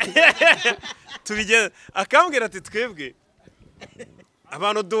wabyaye tubigeze akambwira ati twebwe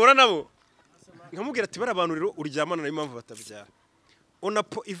abantu duhura nabo nkamubwira ati bara abantu rero uryamana nayo impamvu batabyara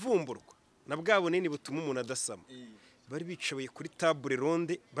onapo ivumburwa na bwa bunini butuma umuntu adasama bari bicaye kuri table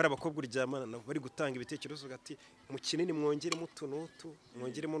ronde bara abakobwa uryamana nabo bari gutanga ibitekerezo gati mu kinini mwongeremo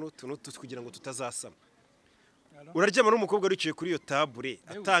mwongeremo n'utunutu kugira ngo tutazasama uraryama n'umukobwa wiciye kuri iyo table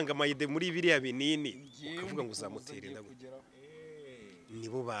atanga amayide muri biriya binini ukavuga ngo uzamutera inda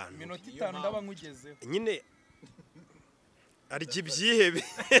nibo bantu minota 5 ndaba nkugezeho nyine arya ibyihebe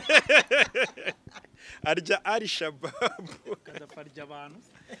arya ari shababu kadafarya abantu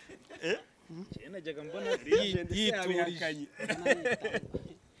najyaga mbona yiturije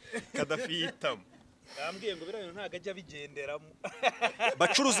Kadhafi yitamo yambwiye ngo birayo ntago ajya bigenderamo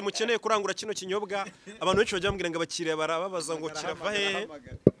bacuruza umukeneye kurangura kino kinyobwa abantu benshi bajya bambwira ngo abakiriya barababaza ngo kirava he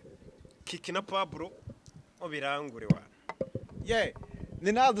kiki na Pablo obirangure wa ye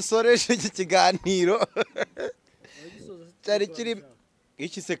ni nadusoreshe iki kiganiro cyari kiri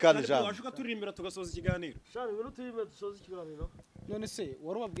iki se kandi jambo washuka turirimbira tugasoza ikiganiro shari bino turirimbira dusoza ikiganiro none se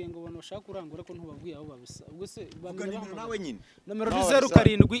warubabwiye ngo abantu bashaka kurangura ko ntubabwiye aho babisa ubwo se nawe nyine nomero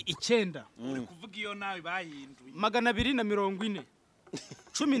 0779 uri kuvuga iyo nawe bahinduye 240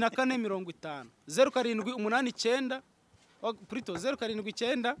 1450 0789 Prito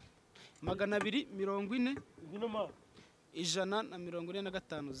 079 240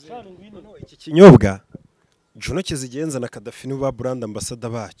 145 iki kinyobwa Juno kizigenza na Kadhafi n'uba brand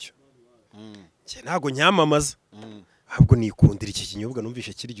ambassador bacyo ntago nyamamaza ahubwo nikundira iki kinyobwa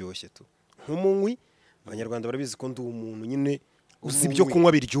numvishe kiryoshye tu nk'umunywi abanyarwanda barabizi ko ndi umuntu nyine uzi ibyo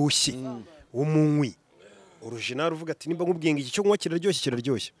kunywa biryoshye umunywi original uvuga ati nimba nkubwiye ngo iki cyo kunywa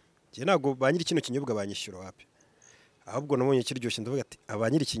kiraryoshye je ntago banyiri kino kinyobwa banyishyura wapi ahubwo nabonye kiryoshye ndavuga ati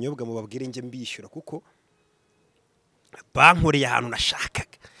abanyiri kinyobwa mu babwire nge mbishyura kuko bankoreye ahantu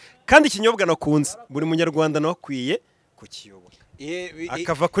nashakaga kandi ikinyobwa nakunze buri munyarwanda nakwiye kukiyoboka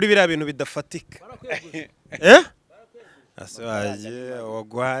akava kuri biriya bintu bidafatika asaje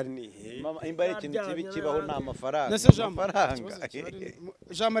wagwani imba ari ikintu kibi kibaho nta mafaranga nese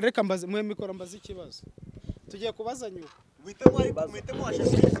jambo reka mbaze mwe mikoro mbaze ikibazo tugiye kubaza nyuko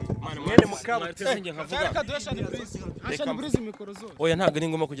mwene Mugabo tezinge nkavuga reka duhe Shani Breeze Shani Breeze mikoro zose oya ntago ari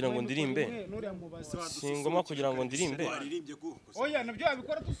ngombwa kugira ngo ndirimbe nuriya mubaza si ngombwa kugira ngo ndirimbe oya nabyo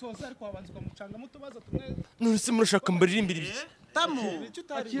wabikora dusoza ariko wabanza ukamucanga mutubaza tumwe nurese murashaka mbaririmbira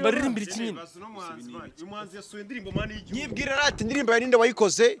ibiki baririmbira iki nyine umuhanzi yasuye indirimbo mani y'igihugu nyibwira rati indirimbo yarinde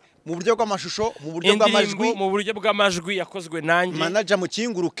wayikoze mu buryo bw'amashusho mu buryo bw'amajwi mu buryo bw'amajwi yakozwe nanjye manager mu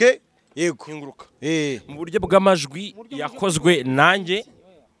kinguruke yego kinguruka eh mu buryo bw'amajwi yakozwe nanjye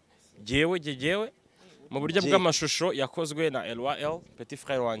jewe mu buryo bw'amashusho yakozwe na LYL petit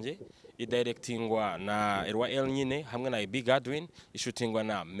frère wanjye idirectingwa na LYL nyine hamwe na Big Adwin ishutingwa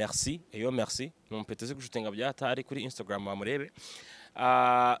na Merci eyo Merci numpeteze gushutinga byatari kuri Instagram bamurebe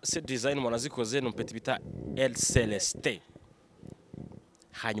set design monazikoze numpete bita El Celeste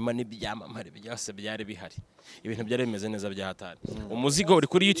hanyuma n'ibyamamare byose byari bihari ibintu byari bimeze neza byahatari umuzigo uri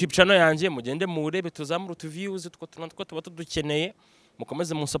kuri YouTube channel yanjye mugende murebe tuzamura views two tuba tudukeneye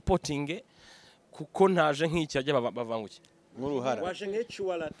mukomeze mu supporting kuko ntaje nk'iki ajya bavanguke nk'uruhara waje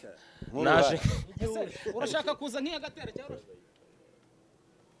nk'ecyuwarata naje urashaka kuza nk'iyagatera cyangwa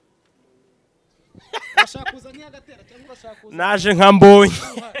urashaka kuza nk'iyagatera cyangwa urashaka kuza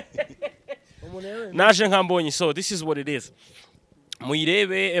naje nkambonye so this is what it is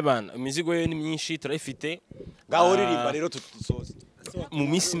muyirebe ebana imizigo ye ni myinshi turayifite ngaho ririmba rero tusoze mu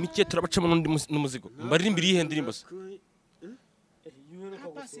minsi mike turabacamo n'umuzigo mbaririmbira ihe ndirimbo se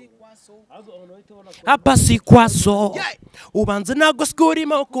hapa si kwaso ubanze ntabwo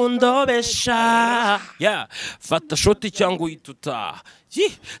skurimo kundobesha fata shoti cyangwa uyituta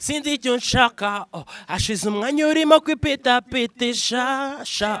sinzi icyo nshaka hashize umwanya urimo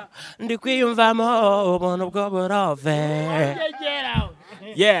kwipitapitisha ndi kwiyumvamo ubuntu bwo burove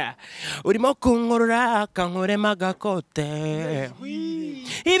urimo kunkurura kankuremo agakote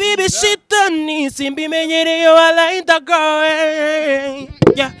ibi bishatani simbimenyereye warayindagawe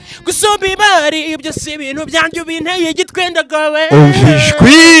gusumba imari ibyo si ibintu byanjye ubinteye igitwendagawe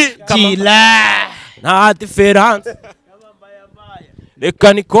umvishwi kila nta diferanse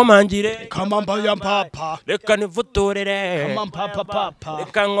reka nikomangire kamambaya mpapa reka nivutorere kamampapa papa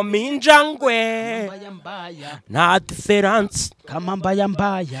reka ngominjangwe nta diferanse kamambaya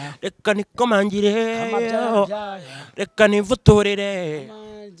mbaya reka nikomangire reka nivutorere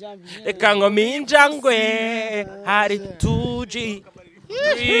reka ngominjangwe hari 2G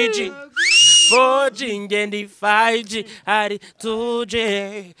 3G 4G ngendi 5G hari 2G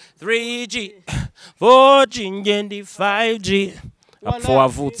 3G 4G ngendi 5G apfa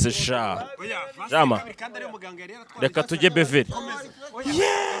wavutse sha jama reka tujye beveri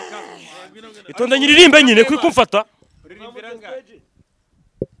itonde nyiririmbe nyine kuri kumfata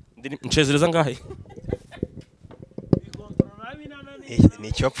nshezereza ngahe ni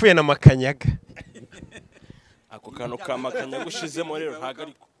icyapfuye na makanyaga ako kantu ka makanyaga ushizemo rero ntago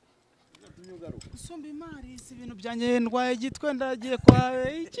ariko usumba imari si ibintu byanjye ndwaye gitwe ndagiye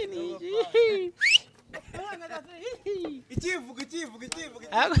kwa iki niki ikivuga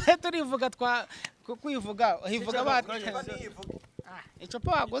turivuga twa kwivuga hivuga bati icopo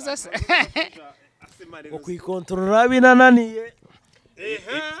waguze se ukwikontorora binananiye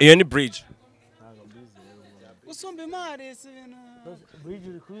iyo ni bridge usumba imari si ibintu bridge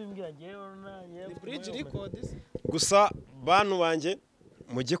uri kubimbwira ngewe nanye bridge records gusa bantu banjye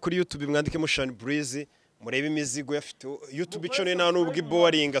mujye kuri YouTube mwandikemo Shani Breeze murebe imizigo yafite YouTube icone nta nubwo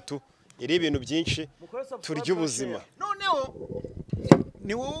iboringa tu iri ibintu byinshi turya ubuzima noneho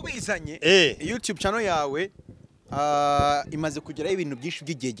ni wowe ubizanye YouTube channel yawe imaze kugeraho ibintu byinshi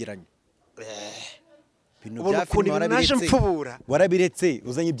by'ibyegeranyo ibintu bya filime warabiretse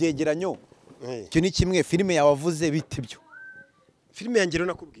uzanye ibyegeranyo icyo ni kimwe filime yawe wavuze bite byo filime yanjye rero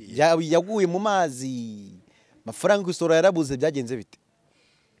nakubwiye yaguye mu mazi amafaranga y'isoro yarabuze byagenze bite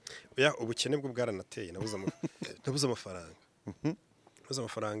oya ubukene bwo bwaranateye nabuze amafaranga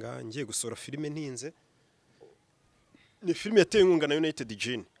amafaranga ngiye gusora filime ntinze ni filime yateye inkunga na United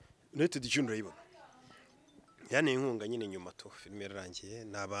Gin urayibona yani inkunga nyine nyuma to filime yarangiye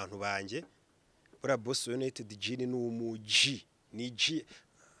na abantu banjye bura boss United Gin ni umuji ni G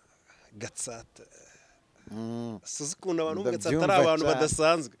gatsata suzi kuntu abantu gatsata ari abantu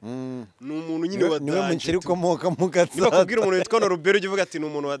badasanzwe ni umuntu nyine wadanje niwe munciri ukomoka mu gatsata niba kubwira umuntu witwa Robert ugivuga ati ni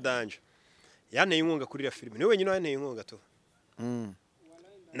umuntu wadanje yaneye inkunga kuri iriya filime niwe wenyine yaneye inkunga to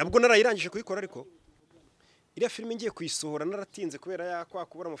nabwo narayirangije kuyikora ariko iriya filime ngiye kuyisohora naratinze kubera yakwa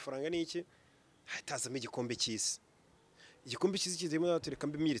kubura amafaranga n'iki hatazamo igikombe cy'isi kizimo natereka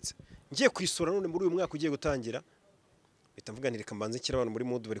mbimiritse ngiye kuyisohora none muri uyu mwaka ugiye gutangira bita mvuga ntireka mbanze kira abantu muri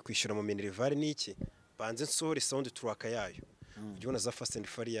mood bari kwishyura mu minerval n'iki banze nsohore sound track yayo ubona za Fast and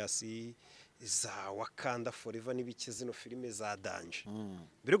Furious za Wakanda Forever n'ibiki zino filime za Danje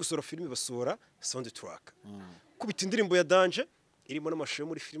mbere gusohora filime basohora soundtrack kubita indirimbo ya Danje irimo n'amashusho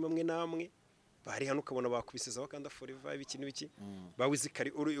muri filime amwe namwe bari hano ukabona bakubise za Wakanda Forever ibiki n'ibiki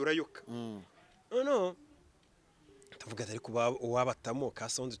bawizikari urayoka no tavuga ariko wabatamo ka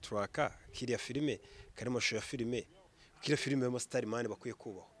soundtrack kiriya filime kari amashusho ya filime kiriya filime ya Star Man bakwiye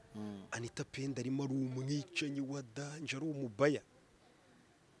kubaho Anita Penda arimo ari umwicanyi wa Danje ari umubaya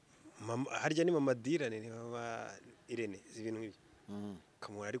harya ni mama Dira ni mama Irene ibintu nk'ibyo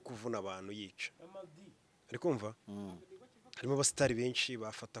kamwe ari kuvuna abantu yica ari kumva harimo abastari benshi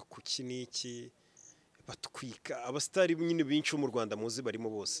bafata ku kiniki batwika abastari nyine benshi mu Rwanda muzi barimo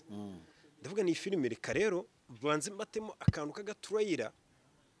bose ndavuga ni filime reka rero banze mbatemo akantu kagaturayira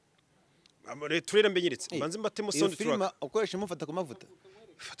turera mbenyeretse banze mbatemo sound track filime ukoresha mufata ku mavuta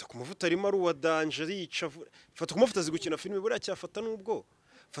fata ku mavuta arimo ari uwa Danje yica fata ku mavuta zigukina filime buriya cyafata nubwo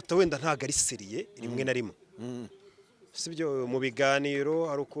fata wenda ntago ari seriye rimwe na rimwe sibyo mu biganiro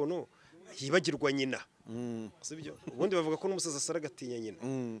hari ukuntu yibagirwa nyina sibyo ubundi bavuga ko n'umusaza saragatinya nyina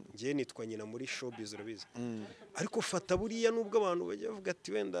ngiye nitwa nyina muri showbiz urabizi ariko fata buriya nubwo abantu bajya bavuga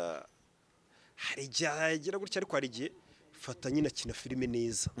ati wenda hari igira gutya ariko hari igihe fata nyina kina filime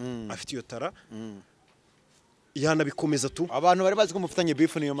neza afite iyo tara yanabikomeza tu abantu bari bazi ko mufitanye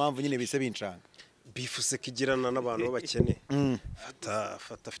beef niyo mpamvu nyine bise bincanga bifuse kigirana n'abantu b'abakene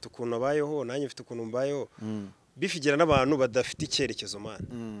fata afite ukuntu abayeho nanjye mfite ukuntu mbayeho bifigira n'abantu badafite icyerekezo man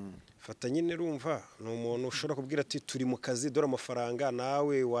fata nyine rumva ni umuntu ushobora kubwira ati turi mu kazi dore amafaranga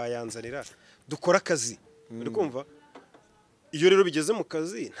nawe wayanzanira dukora akazi uri kumva iyo rero bigeze mu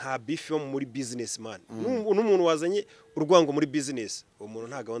kazi nta beef yo muri business man n'umuntu wazanye urwango muri business uwo muntu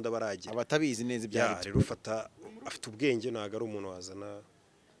nta gahunda baragira abatabizi neza ibya rero fata afite ubwenge ntago ari umuntu wazana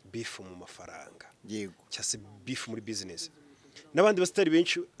beef mu mafaranga yego cyase beef muri business n'abandi bastari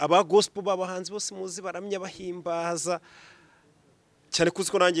benshi aba gospel babahanzi bose muzi baramya bahimbaza cyane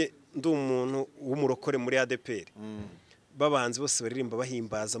kuko nanjye ndi umuntu w'umurokore muri ADPR babanzi bose baririmba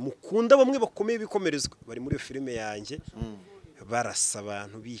bahimbaza mukunda bamwe bakomeye bikomerezwa bari muri iyo filime yanjye barasa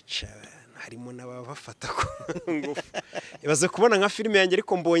abantu bica harimo n'abafata ku ngufu ibaze kubona nka filime yanjye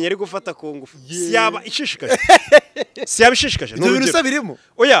ariko mbonye ari gufata ku ngufu siyaba ishishikaje siyaba ishishikaje n'urugero birimo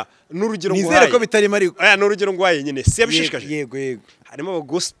oya n'urugero ngwaye nizere ko bitarimo ariko oya n'urugero ngwaye nyine siyaba ishishikaje yego harimo aba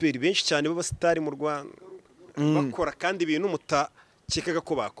gospel benshi cyane b'abastari mu Rwanda bakora kandi ibintu mutakekaga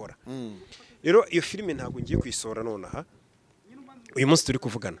ko bakora rero iyo filime ntabwo ngiye kuyisohora nonaha uyu munsi turi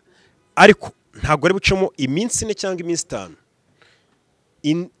kuvugana ariko ntabwo ari bucemo iminsi 4 cyangwa iminsi 5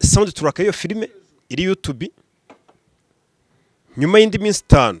 sound track iyo filime iri YouTube nyuma y'indi minsi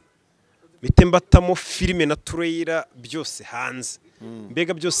 5 bite mbatamo filime na trailer byose hanze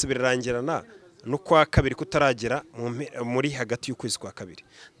mbega byose birarangirana no kwa kabiri kutaragera muri hagati y'ukwezi kwa kabiri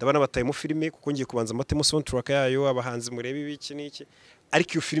ndabana batayemo filime kuko ngiye kubanza matemo sound track yayo abahanzi murebe ibiki n'iki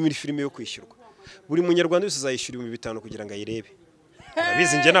ariko iyo filime iri filime yo kwishyurwa buri munyarwanda wese azayishyura 500 kugira ngo ayirebe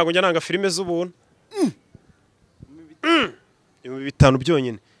abizi nge ntago njya nanga filime z'ubuntu 500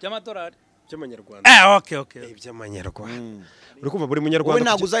 byonyine by'amadolari by'amanyarwanda okay by'amanyarwanda uri kumva buri munyarwanda wowe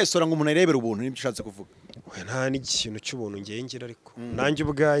ntago uzayisora ngo umuntu ayirebere ubuntu nibyo ushatse kuvuga we nta n'ikintu cy'ubuntu ngiye ngira ariko nanjye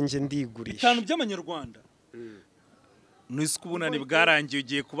ubwanjye ndigurisha 5 by'amanyarwanda n'isuku bunani bwarangiye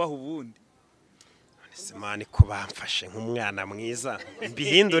ugiye kubaho ubundi semani ko bamfashe nk'umwana mwiza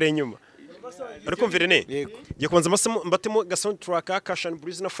mbihindure nyuma ariko mvire ne ngiye kubanza mbatemo ga soundtrack ka Caution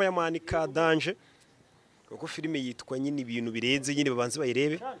Breeze na Fireman ka Danje kuko filime yitwa nyine ibintu birenze nyine babanze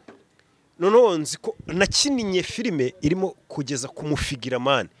bayirebe noneho nzi ko nakininye filime irimo kugeza ku mufigira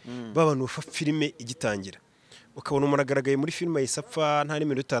man babantu bafa filime igitangira ukabona umuntu agaragaye muri filime yisapfa nta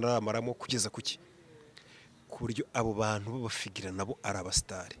n'iminota aramaramo kugeza kuki ku buryo abo bantu babafigira nabo ari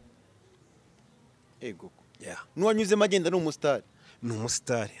abastari ego nuwanyuzemo agenda ni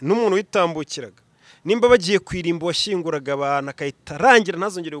umusitari n'umuntu witambukiraga nimba bagiye kwirimba washyinguraga abantu akahita arangira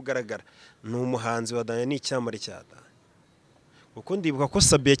ntazongere kugaragara ni umuhanzi wa Danye n'icyamare cya Danye kuko ndibuka ko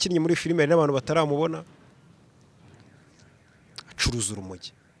Sabe yakinnye muri filime n'abantu bataramubona acuruza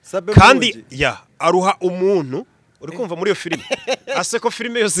urumogi kandi aruha umuntu uri kumva muri iyo filime ase ko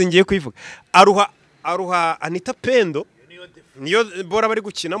filime yose ngiye kuyivuga aruha Anita Pendo niyo bora bari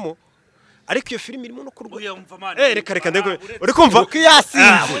gukinamo ariko iyo filime irimo no kurwa reka ndego uri kumva Roki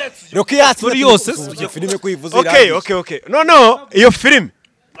yasinze yose filime kuyivuza okay no iyo filime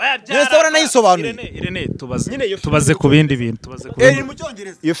nese ora nayisobanuye Irene tubaze ku bindi bintu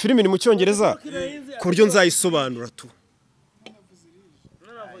iyo filime ni mu cyongereza ku buryo nzayisobanura tu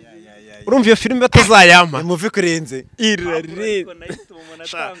urumva iyo filime batazayampa muvi kurenze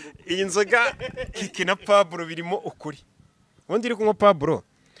iyi nzoga kiki na Pablo birimo ukuri ubundi iri kunywa Pablo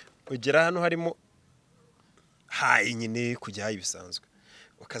ugera hano harimo hayi nyine kujya hayi bisanzwe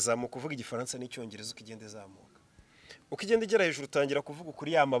ukazamuka uvuga igifaransa n'icyongereza ukigenda zamuka ukigenda igera hejuru utangira kuvuga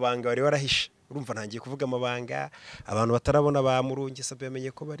ukuri ya mabanga wari warahishe urumva ntangiye kuvuga amabanga abantu batarabona ba murungi sabe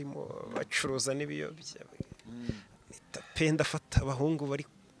yamenye ko barimo bacuruza n'ibiyobya penda fata abahungu bari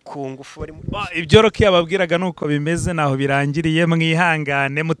ku ngufu bari ibyo Rocky yababwiraga nuko bimeze naho birangiriye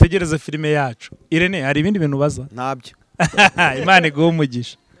mwihangane mutegereze filime yacu Irene hari ibindi bintu baza ntabyo Imana iguhe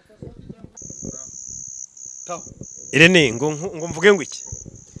umugisha Irene ngo mvuge ngo iki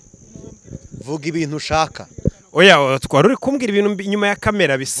vuga ibintu ushaka oya twari uri kumbwira ibintu inyuma ya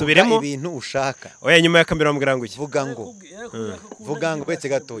kamera bisubiremo ibintu ushaka oya nyuma ya kamera bamubwira ngo iki vuga ngo betse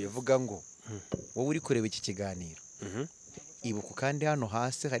gatoya vuga ngo wowe uri kureba iki kiganiro ibuka kandi hano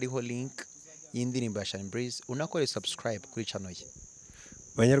hasi hariho link y'indirimbo ya Shani Breeze unakore subscribe kuri channel ye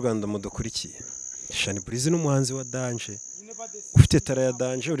Banyarwanda mudukurikiye Shani Breeze n'umuhanzi wa Danje ufite tara ya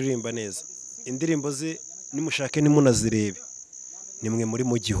Danje uririmba neza indirimbo ze nimushake nimunazirebe nimwe muri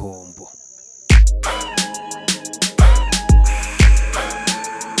mu gihombo